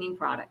of cleaning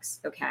products,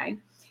 okay?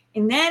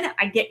 And then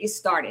I get you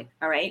started,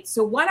 all right?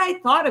 So what I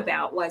thought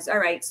about was, all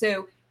right,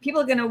 so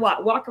people are going to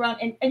walk around,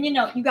 and you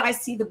know, you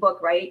guys see the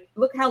book, right?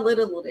 Look how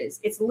little it is.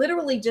 It's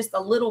literally just a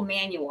little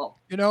manual.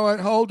 You know what?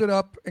 Hold it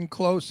up and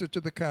closer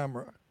to the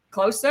camera.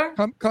 Closer?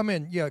 Come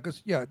in,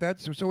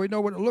 that's so we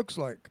know what it looks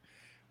like.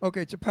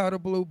 Okay, it's a powder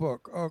blue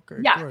book. Okay,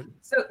 yeah. Good.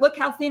 So look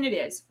how thin it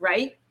is,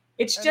 right?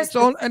 It's And just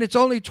it's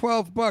only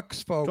 $12,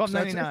 folks.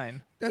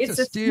 $12.99. That's it's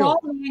a a steal. small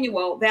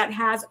manual that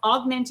has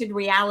augmented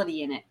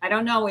reality in it. I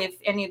don't know if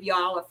any of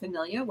y'all are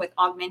familiar with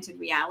augmented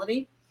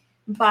reality,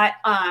 but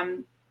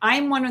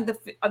I'm one of the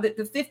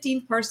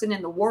 15th person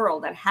in the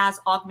world that has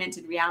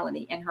augmented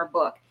reality in her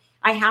book.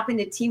 I happened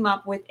to team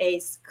up with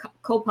a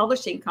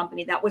co-publishing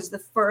company that was the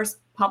first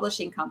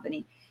publishing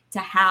company to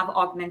have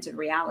augmented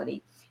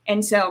reality.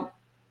 And so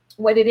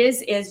what it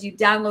is you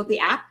download the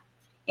app,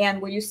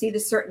 and where you see the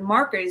certain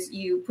markers,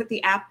 you put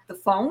the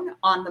phone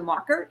on the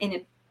marker, and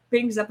it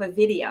brings up a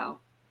video,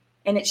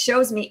 and it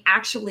shows me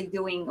actually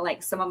doing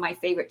like some of my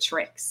favorite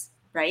tricks.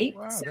 Right?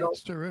 Wow, so,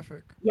 that's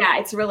terrific. Yeah,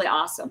 it's really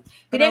awesome.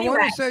 But and anyway, I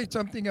want to say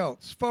something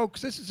else.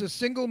 Folks, this is a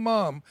single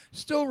mom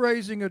still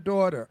raising a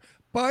daughter.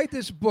 Buy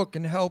this book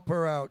and help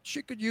her out.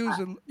 She could use,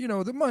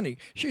 the money.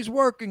 She's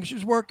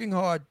working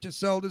hard to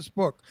sell this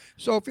book.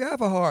 So if you have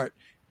a heart,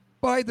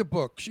 buy the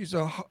book. She's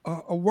a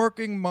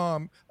working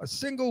mom, a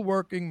single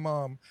working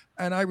mom,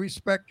 and I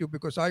respect you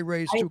because I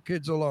raised 2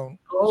 kids alone.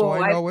 So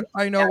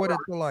I know what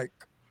it's like.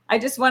 I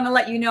just want to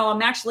let you know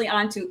I'm actually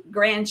on to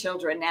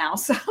grandchildren now.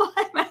 So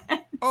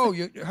oh,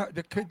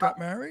 the kid got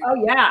married? Oh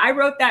yeah, I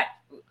wrote that.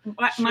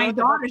 My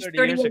daughter's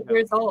 38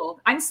 years old.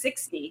 I'm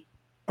 60.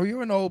 Oh,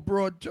 you're an old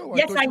broad too.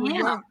 Yes, I am.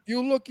 Young.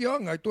 You look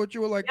young. I thought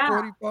you were like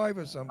 45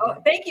 or something.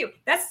 Oh, thank you.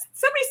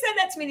 Somebody said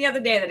that to me the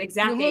other day. That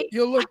exactly.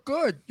 You look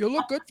good. You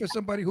look good for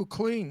somebody who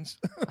cleans.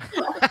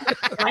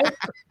 Right?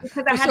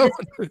 Because I had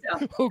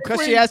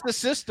because she has the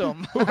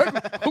system.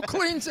 who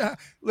cleans?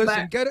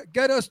 Listen,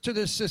 get us to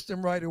this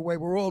system right away.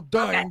 We're all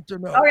dying to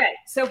know. Okay,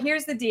 so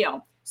here's the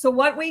deal. So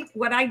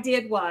what I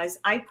did was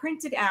I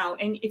printed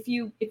out, and if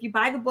you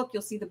buy the book,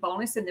 you'll see the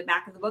bonus in the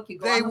back of the book.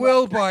 They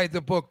will buy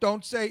the book.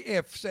 Don't say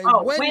if. Say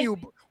when you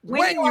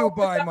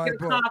buy my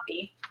book.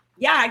 Copy.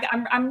 Yeah,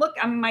 I'm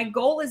my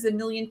goal is 1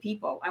 million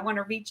people. I want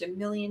to reach 1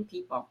 million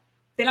people.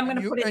 Then I'm going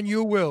to put it. And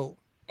you will.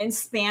 In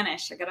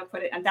Spanish. I got to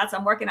put it, and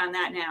I'm working on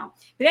that now.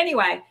 But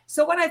anyway,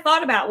 so what I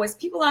thought about was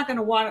people aren't going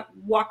to want to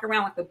walk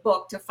around with the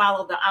book to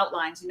follow the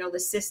outlines, the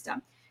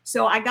system.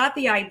 So I got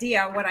the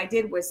idea. What I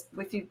did was,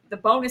 the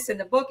bonus in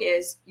the book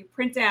is you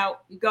print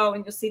out, you go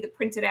and you'll see the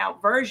printed out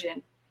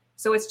version.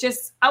 So it's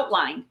just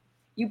outline.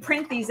 You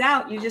print these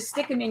out, you just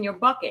stick them in your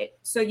bucket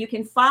so you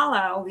can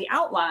follow the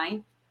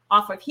outline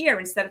off of here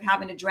instead of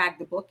having to drag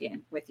the book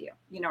in with you.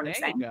 You know what I'm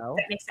saying? Does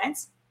that make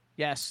sense?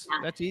 Yes,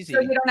 that's easy. So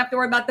you don't have to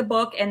worry about the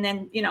book. And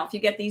then, if you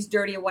get these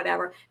dirty or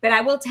whatever. But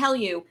I will tell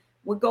you,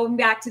 we're going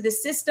back to the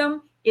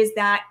system is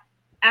that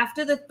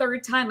after the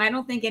third time, I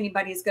don't think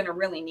anybody is going to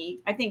really need,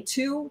 I think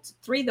 2 to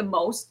 3 the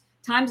most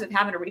times of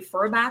having to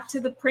refer back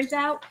to the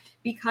printout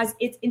because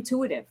it's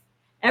intuitive.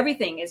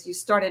 Everything is you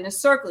start in a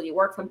circle, you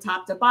work from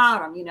top to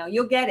bottom,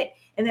 you'll get it.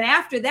 And then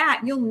after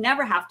that, you'll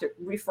never have to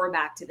refer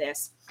back to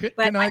this.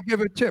 Can I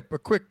give a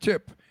quick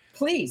tip?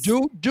 Please.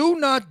 Do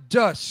not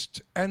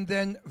dust and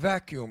then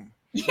vacuum.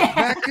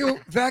 Yeah.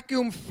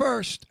 Vacuum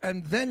first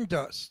and then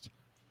dust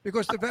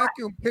because the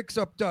vacuum picks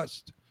up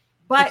dust.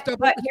 But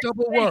it's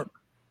double work.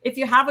 If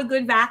you have a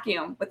good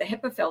vacuum with a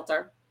HEPA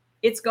filter,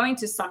 it's going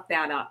to suck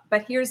that up.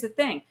 But here's the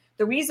thing.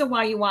 The reason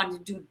why you want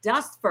to do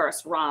dust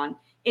first, Ron,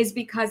 is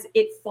because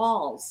it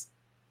falls.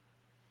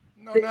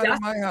 No, not in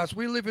my house.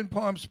 We live in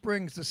Palm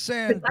Springs. The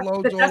sand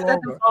blows all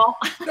over.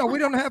 No, we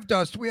don't have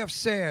dust. We have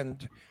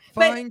sand.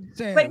 Fine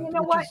sand. But you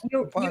know what?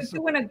 You're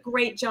doing a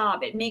great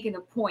job at making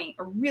a point,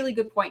 a really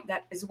good point.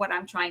 That is what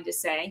I'm trying to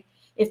say.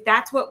 If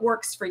that's what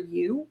works for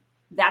you,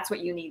 that's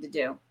what you need to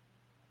do.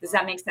 Does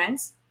that make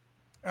sense?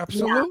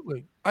 Absolutely.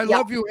 Yeah. I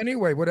love you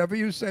anyway. Whatever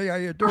you say, I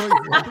adore you.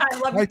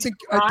 I think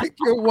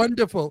you're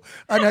wonderful.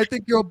 And I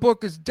think your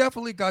book has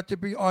definitely got to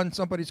be on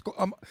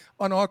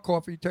on our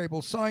coffee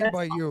table, signed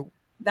by you.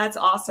 That's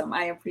awesome.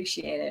 I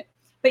appreciate it.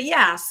 But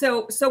yeah,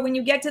 so when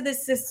you get to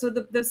this, so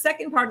the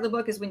second part of the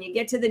book is when you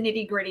get to the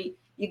nitty gritty,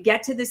 you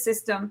get to the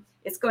system,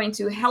 it's going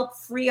to help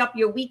free up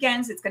your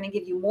weekends. It's going to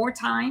give you more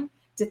time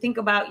to think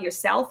about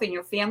yourself and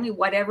your family,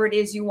 whatever it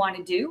is you want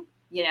to do,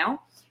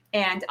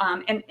 And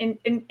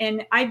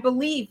I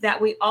believe that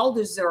we all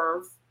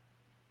deserve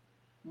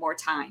more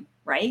time,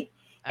 right?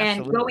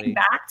 Absolutely. And going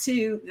back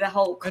to the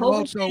whole COVID and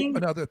also thing,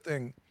 another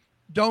thing,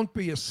 don't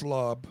be a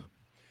slob.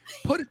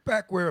 Put it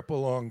back where it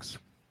belongs.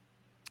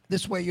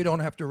 This way you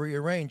don't have to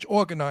rearrange,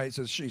 organize,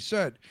 as she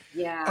said.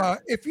 Yeah.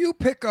 If you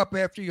pick up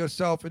after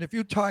yourself and if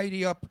you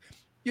tidy up,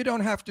 you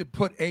don't have to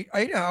put 8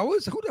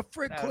 hours. Who the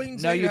frick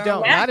cleans 8 hours? No, you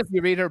don't. Not if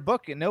you read her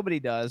book, and nobody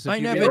does. I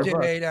never did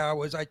 8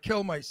 hours. I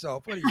kill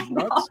myself. What are you,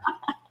 nuts?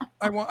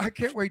 I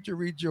can't wait to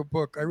read your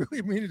book. I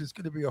really mean it. It's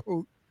going to be a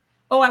hoot.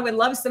 Oh, I would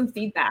love some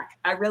feedback.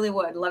 I really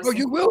would love. Oh,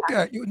 you will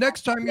get.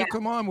 Next time you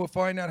come on, we'll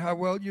find out how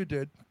well you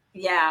did.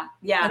 Yeah.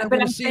 And I'm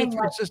going to see if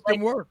the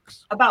system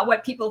works. About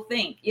what people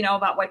think,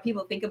 about what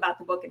people think about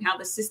the book and how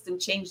the system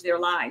changed their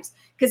lives,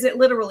 because it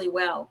literally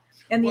will.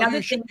 And the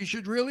other thing, you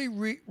should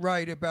really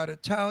write about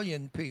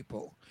Italian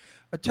people.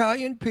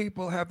 Italian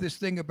people have this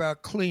thing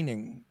about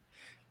cleaning.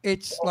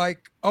 It's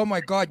like, oh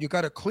my God, you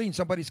got to clean.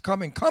 Somebody's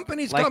coming.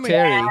 Company's like coming.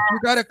 Terry. You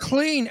got to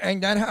clean,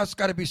 and that house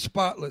got to be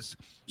spotless.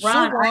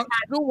 Ron,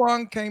 Sue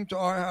Wong came to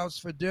our house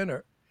for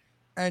dinner,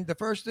 And the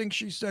first thing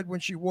she said when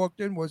she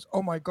walked in was,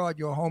 "Oh my God,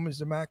 your home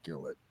is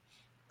immaculate."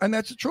 And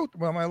that's the truth.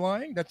 Am I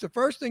lying? That's the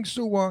first thing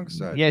Sue Wong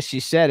said. Yes, she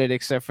said it,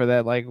 except for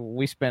that, like,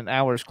 we spent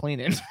hours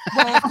cleaning.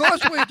 Well, of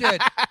course we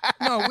did.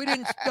 No, we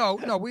didn't.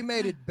 No, we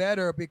made it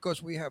better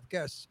because we have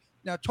guests.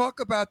 Now talk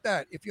about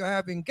that. If you're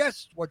having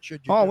guests, what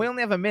should you do? We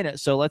only have a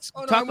minute, so let's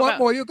Oh, no, talk I want about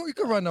more. You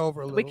can run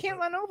over a little. We can't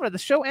run over. The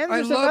show ends. I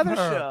There's love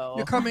another her. show.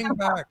 You're coming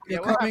back.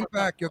 You're Yeah, coming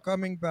back. You're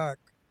coming back.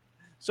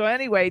 So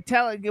anyway,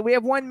 we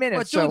have 1 minute.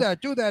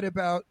 But do that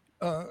about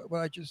what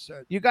I just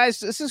said. You guys,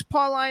 this is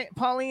Pauline,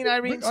 Irene,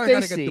 I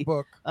gotta Stacey. get the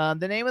book.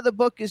 The name of the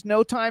book is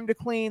No Time to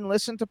Clean.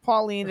 Listen to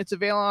Pauline. It's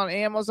available on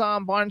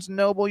Amazon, Barnes &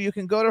 Noble. You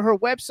can go to her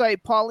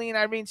website,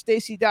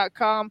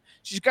 PaulineIreneStacey.com.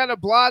 She's got a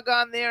blog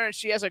on there, and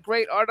she has a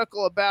great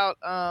article about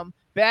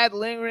bad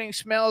lingering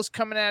smells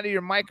coming out of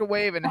your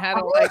microwave and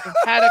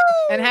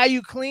how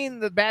you clean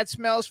the bad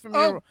smells from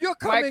your you're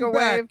coming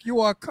microwave. back. You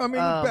are coming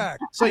back.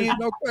 So There's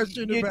no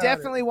question you about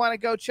definitely want to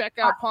go check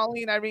out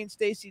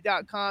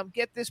PaulineIreneStacey.com.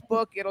 Get this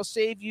book. It'll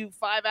save you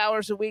 5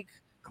 hours a week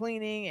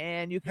cleaning,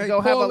 and you can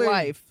have a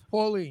life.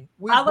 Pauline,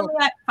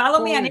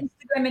 follow me on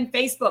Instagram and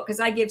Facebook because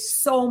I give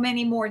so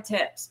many more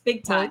tips.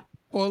 Big time.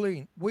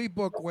 Pauline, we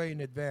book way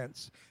in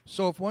advance.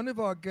 So if one of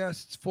our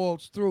guests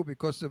falls through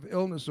because of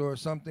illness or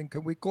something,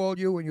 can we call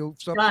you and you'll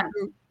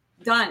substitute?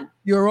 Done.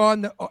 You're our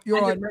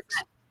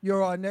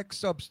next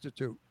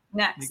substitute.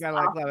 Next. You gotta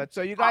love it.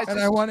 So you guys, and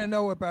I want to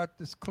know about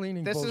this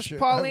cleaning. This bullshit. is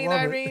Pauline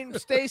Irene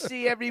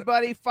Stacey.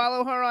 Everybody,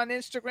 follow her on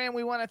Instagram.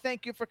 We want to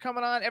thank you for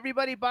coming on.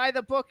 Everybody, buy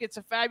the book. It's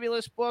a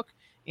fabulous book.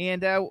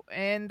 And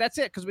that's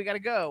it because we got to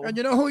go. And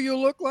you know who you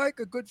look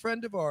like? A good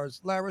friend of ours,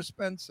 Lara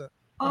Spencer.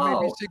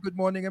 Maybe see Good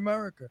Morning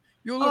America.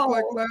 You look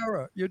like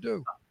Lara. You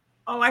do.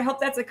 Oh, I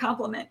hope that's a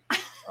compliment.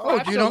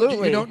 You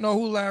don't know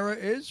who Lara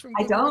is? From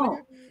I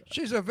don't.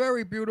 She's a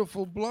very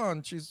beautiful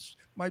blonde. She's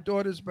my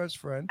daughter's best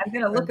friend. I'm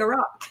gonna look her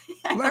up.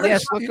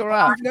 Yes, look her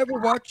up. You've never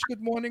watched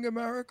Good Morning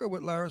America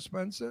with Lara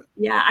Spencer?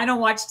 Yeah, I don't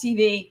watch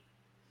TV.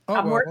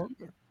 I'm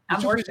working.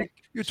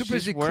 You're too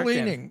busy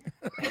cleaning.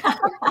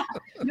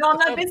 No, I'm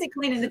not busy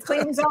cleaning. The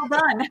cleaning's all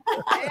done.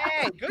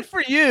 Hey, good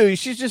for you.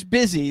 She's just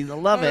busy. I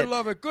love it.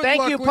 Good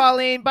Thank you,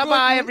 Pauline.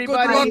 Bye-bye,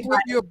 everybody. Good luck with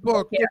your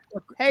book.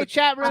 Hey,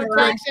 chat room.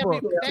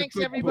 Thanks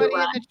everybody in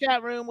the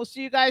chat room. We'll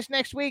see you guys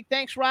next week.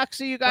 Thanks,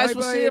 Roxy. You guys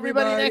will see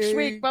everybody next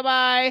week.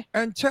 Bye-bye.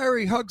 And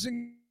Terry, hugs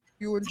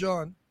you and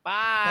John.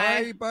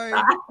 Bye.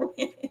 Bye.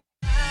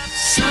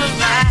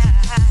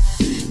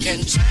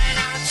 Can turn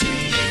out to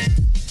be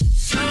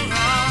so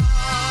wrong.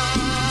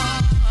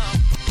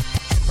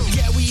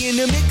 Yeah, we in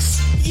the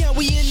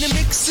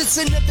mix. It's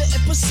another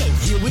episode.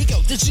 Here we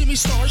go. The Jimmy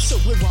Star Show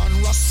with Ron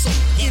Russell.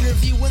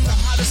 Interviewing the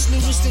hottest,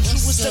 newest, and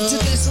truest of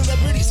today's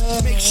celebrities.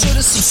 Make sure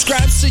to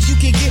subscribe so you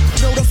can get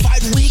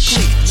notified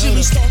weekly.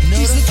 Jimmy Star,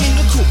 he's the king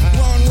of cool.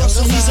 Ron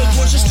Russell, he's a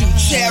gorgeous dude.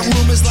 Chat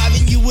room is live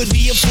and you would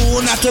be a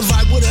fool not to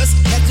vibe with us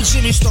at the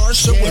Jimmy Star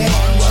Show with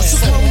Ron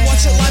Russell. Come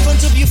watch it live on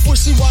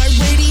W4CY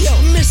Radio.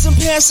 Miss some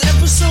past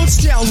episodes?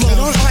 Download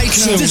on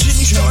iTunes. The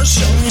Jimmy Star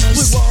Show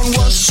with Ron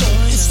Russell.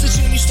 It's the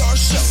Jimmy Star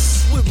Show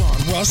with Ron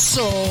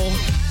Russell.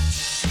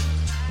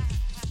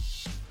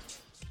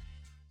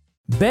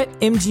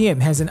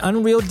 BetMGM has an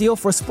unreal deal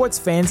for sports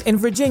fans in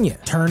Virginia.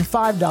 Turn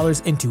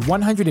 $5 into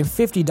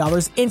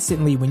 $150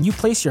 instantly when you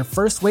place your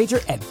first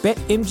wager at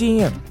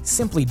BetMGM.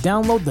 Simply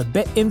download the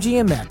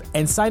BetMGM app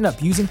and sign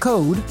up using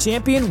code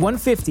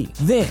Champion150.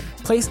 Then,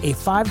 place a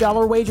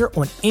 $5 wager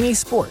on any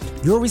sport.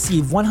 You'll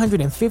receive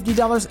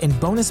 $150 in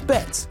bonus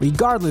bets,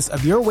 regardless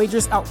of your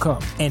wager's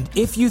outcome. And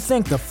if you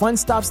think the fun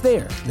stops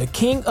there, the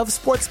king of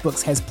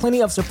sportsbooks has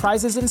plenty of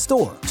surprises in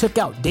store. Check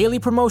out daily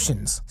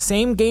promotions,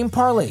 same-game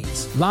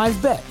parlays, live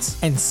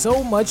bets, and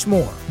so much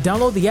more.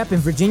 Download the app in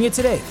Virginia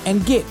today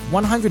and get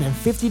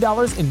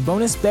 $150 in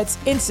bonus bets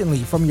instantly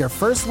from your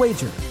first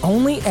wager.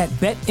 Only at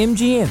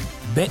BetMGM.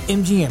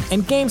 BetMGM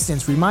and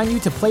GameSense remind you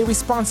to play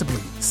responsibly.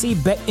 See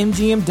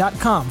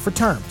BetMGM.com for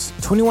terms.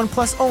 21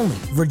 plus only.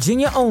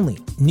 Virginia only.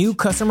 New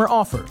customer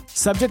offer.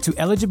 Subject to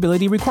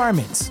eligibility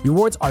requirements.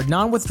 Rewards are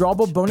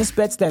non-withdrawable bonus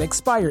bets that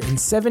expire in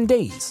 7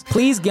 days.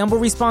 Please gamble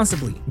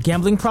responsibly.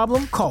 Gambling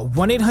problem? Call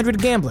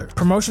 1-800-GAMBLER.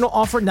 Promotional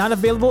offer not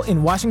available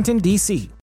in Washington, D.C.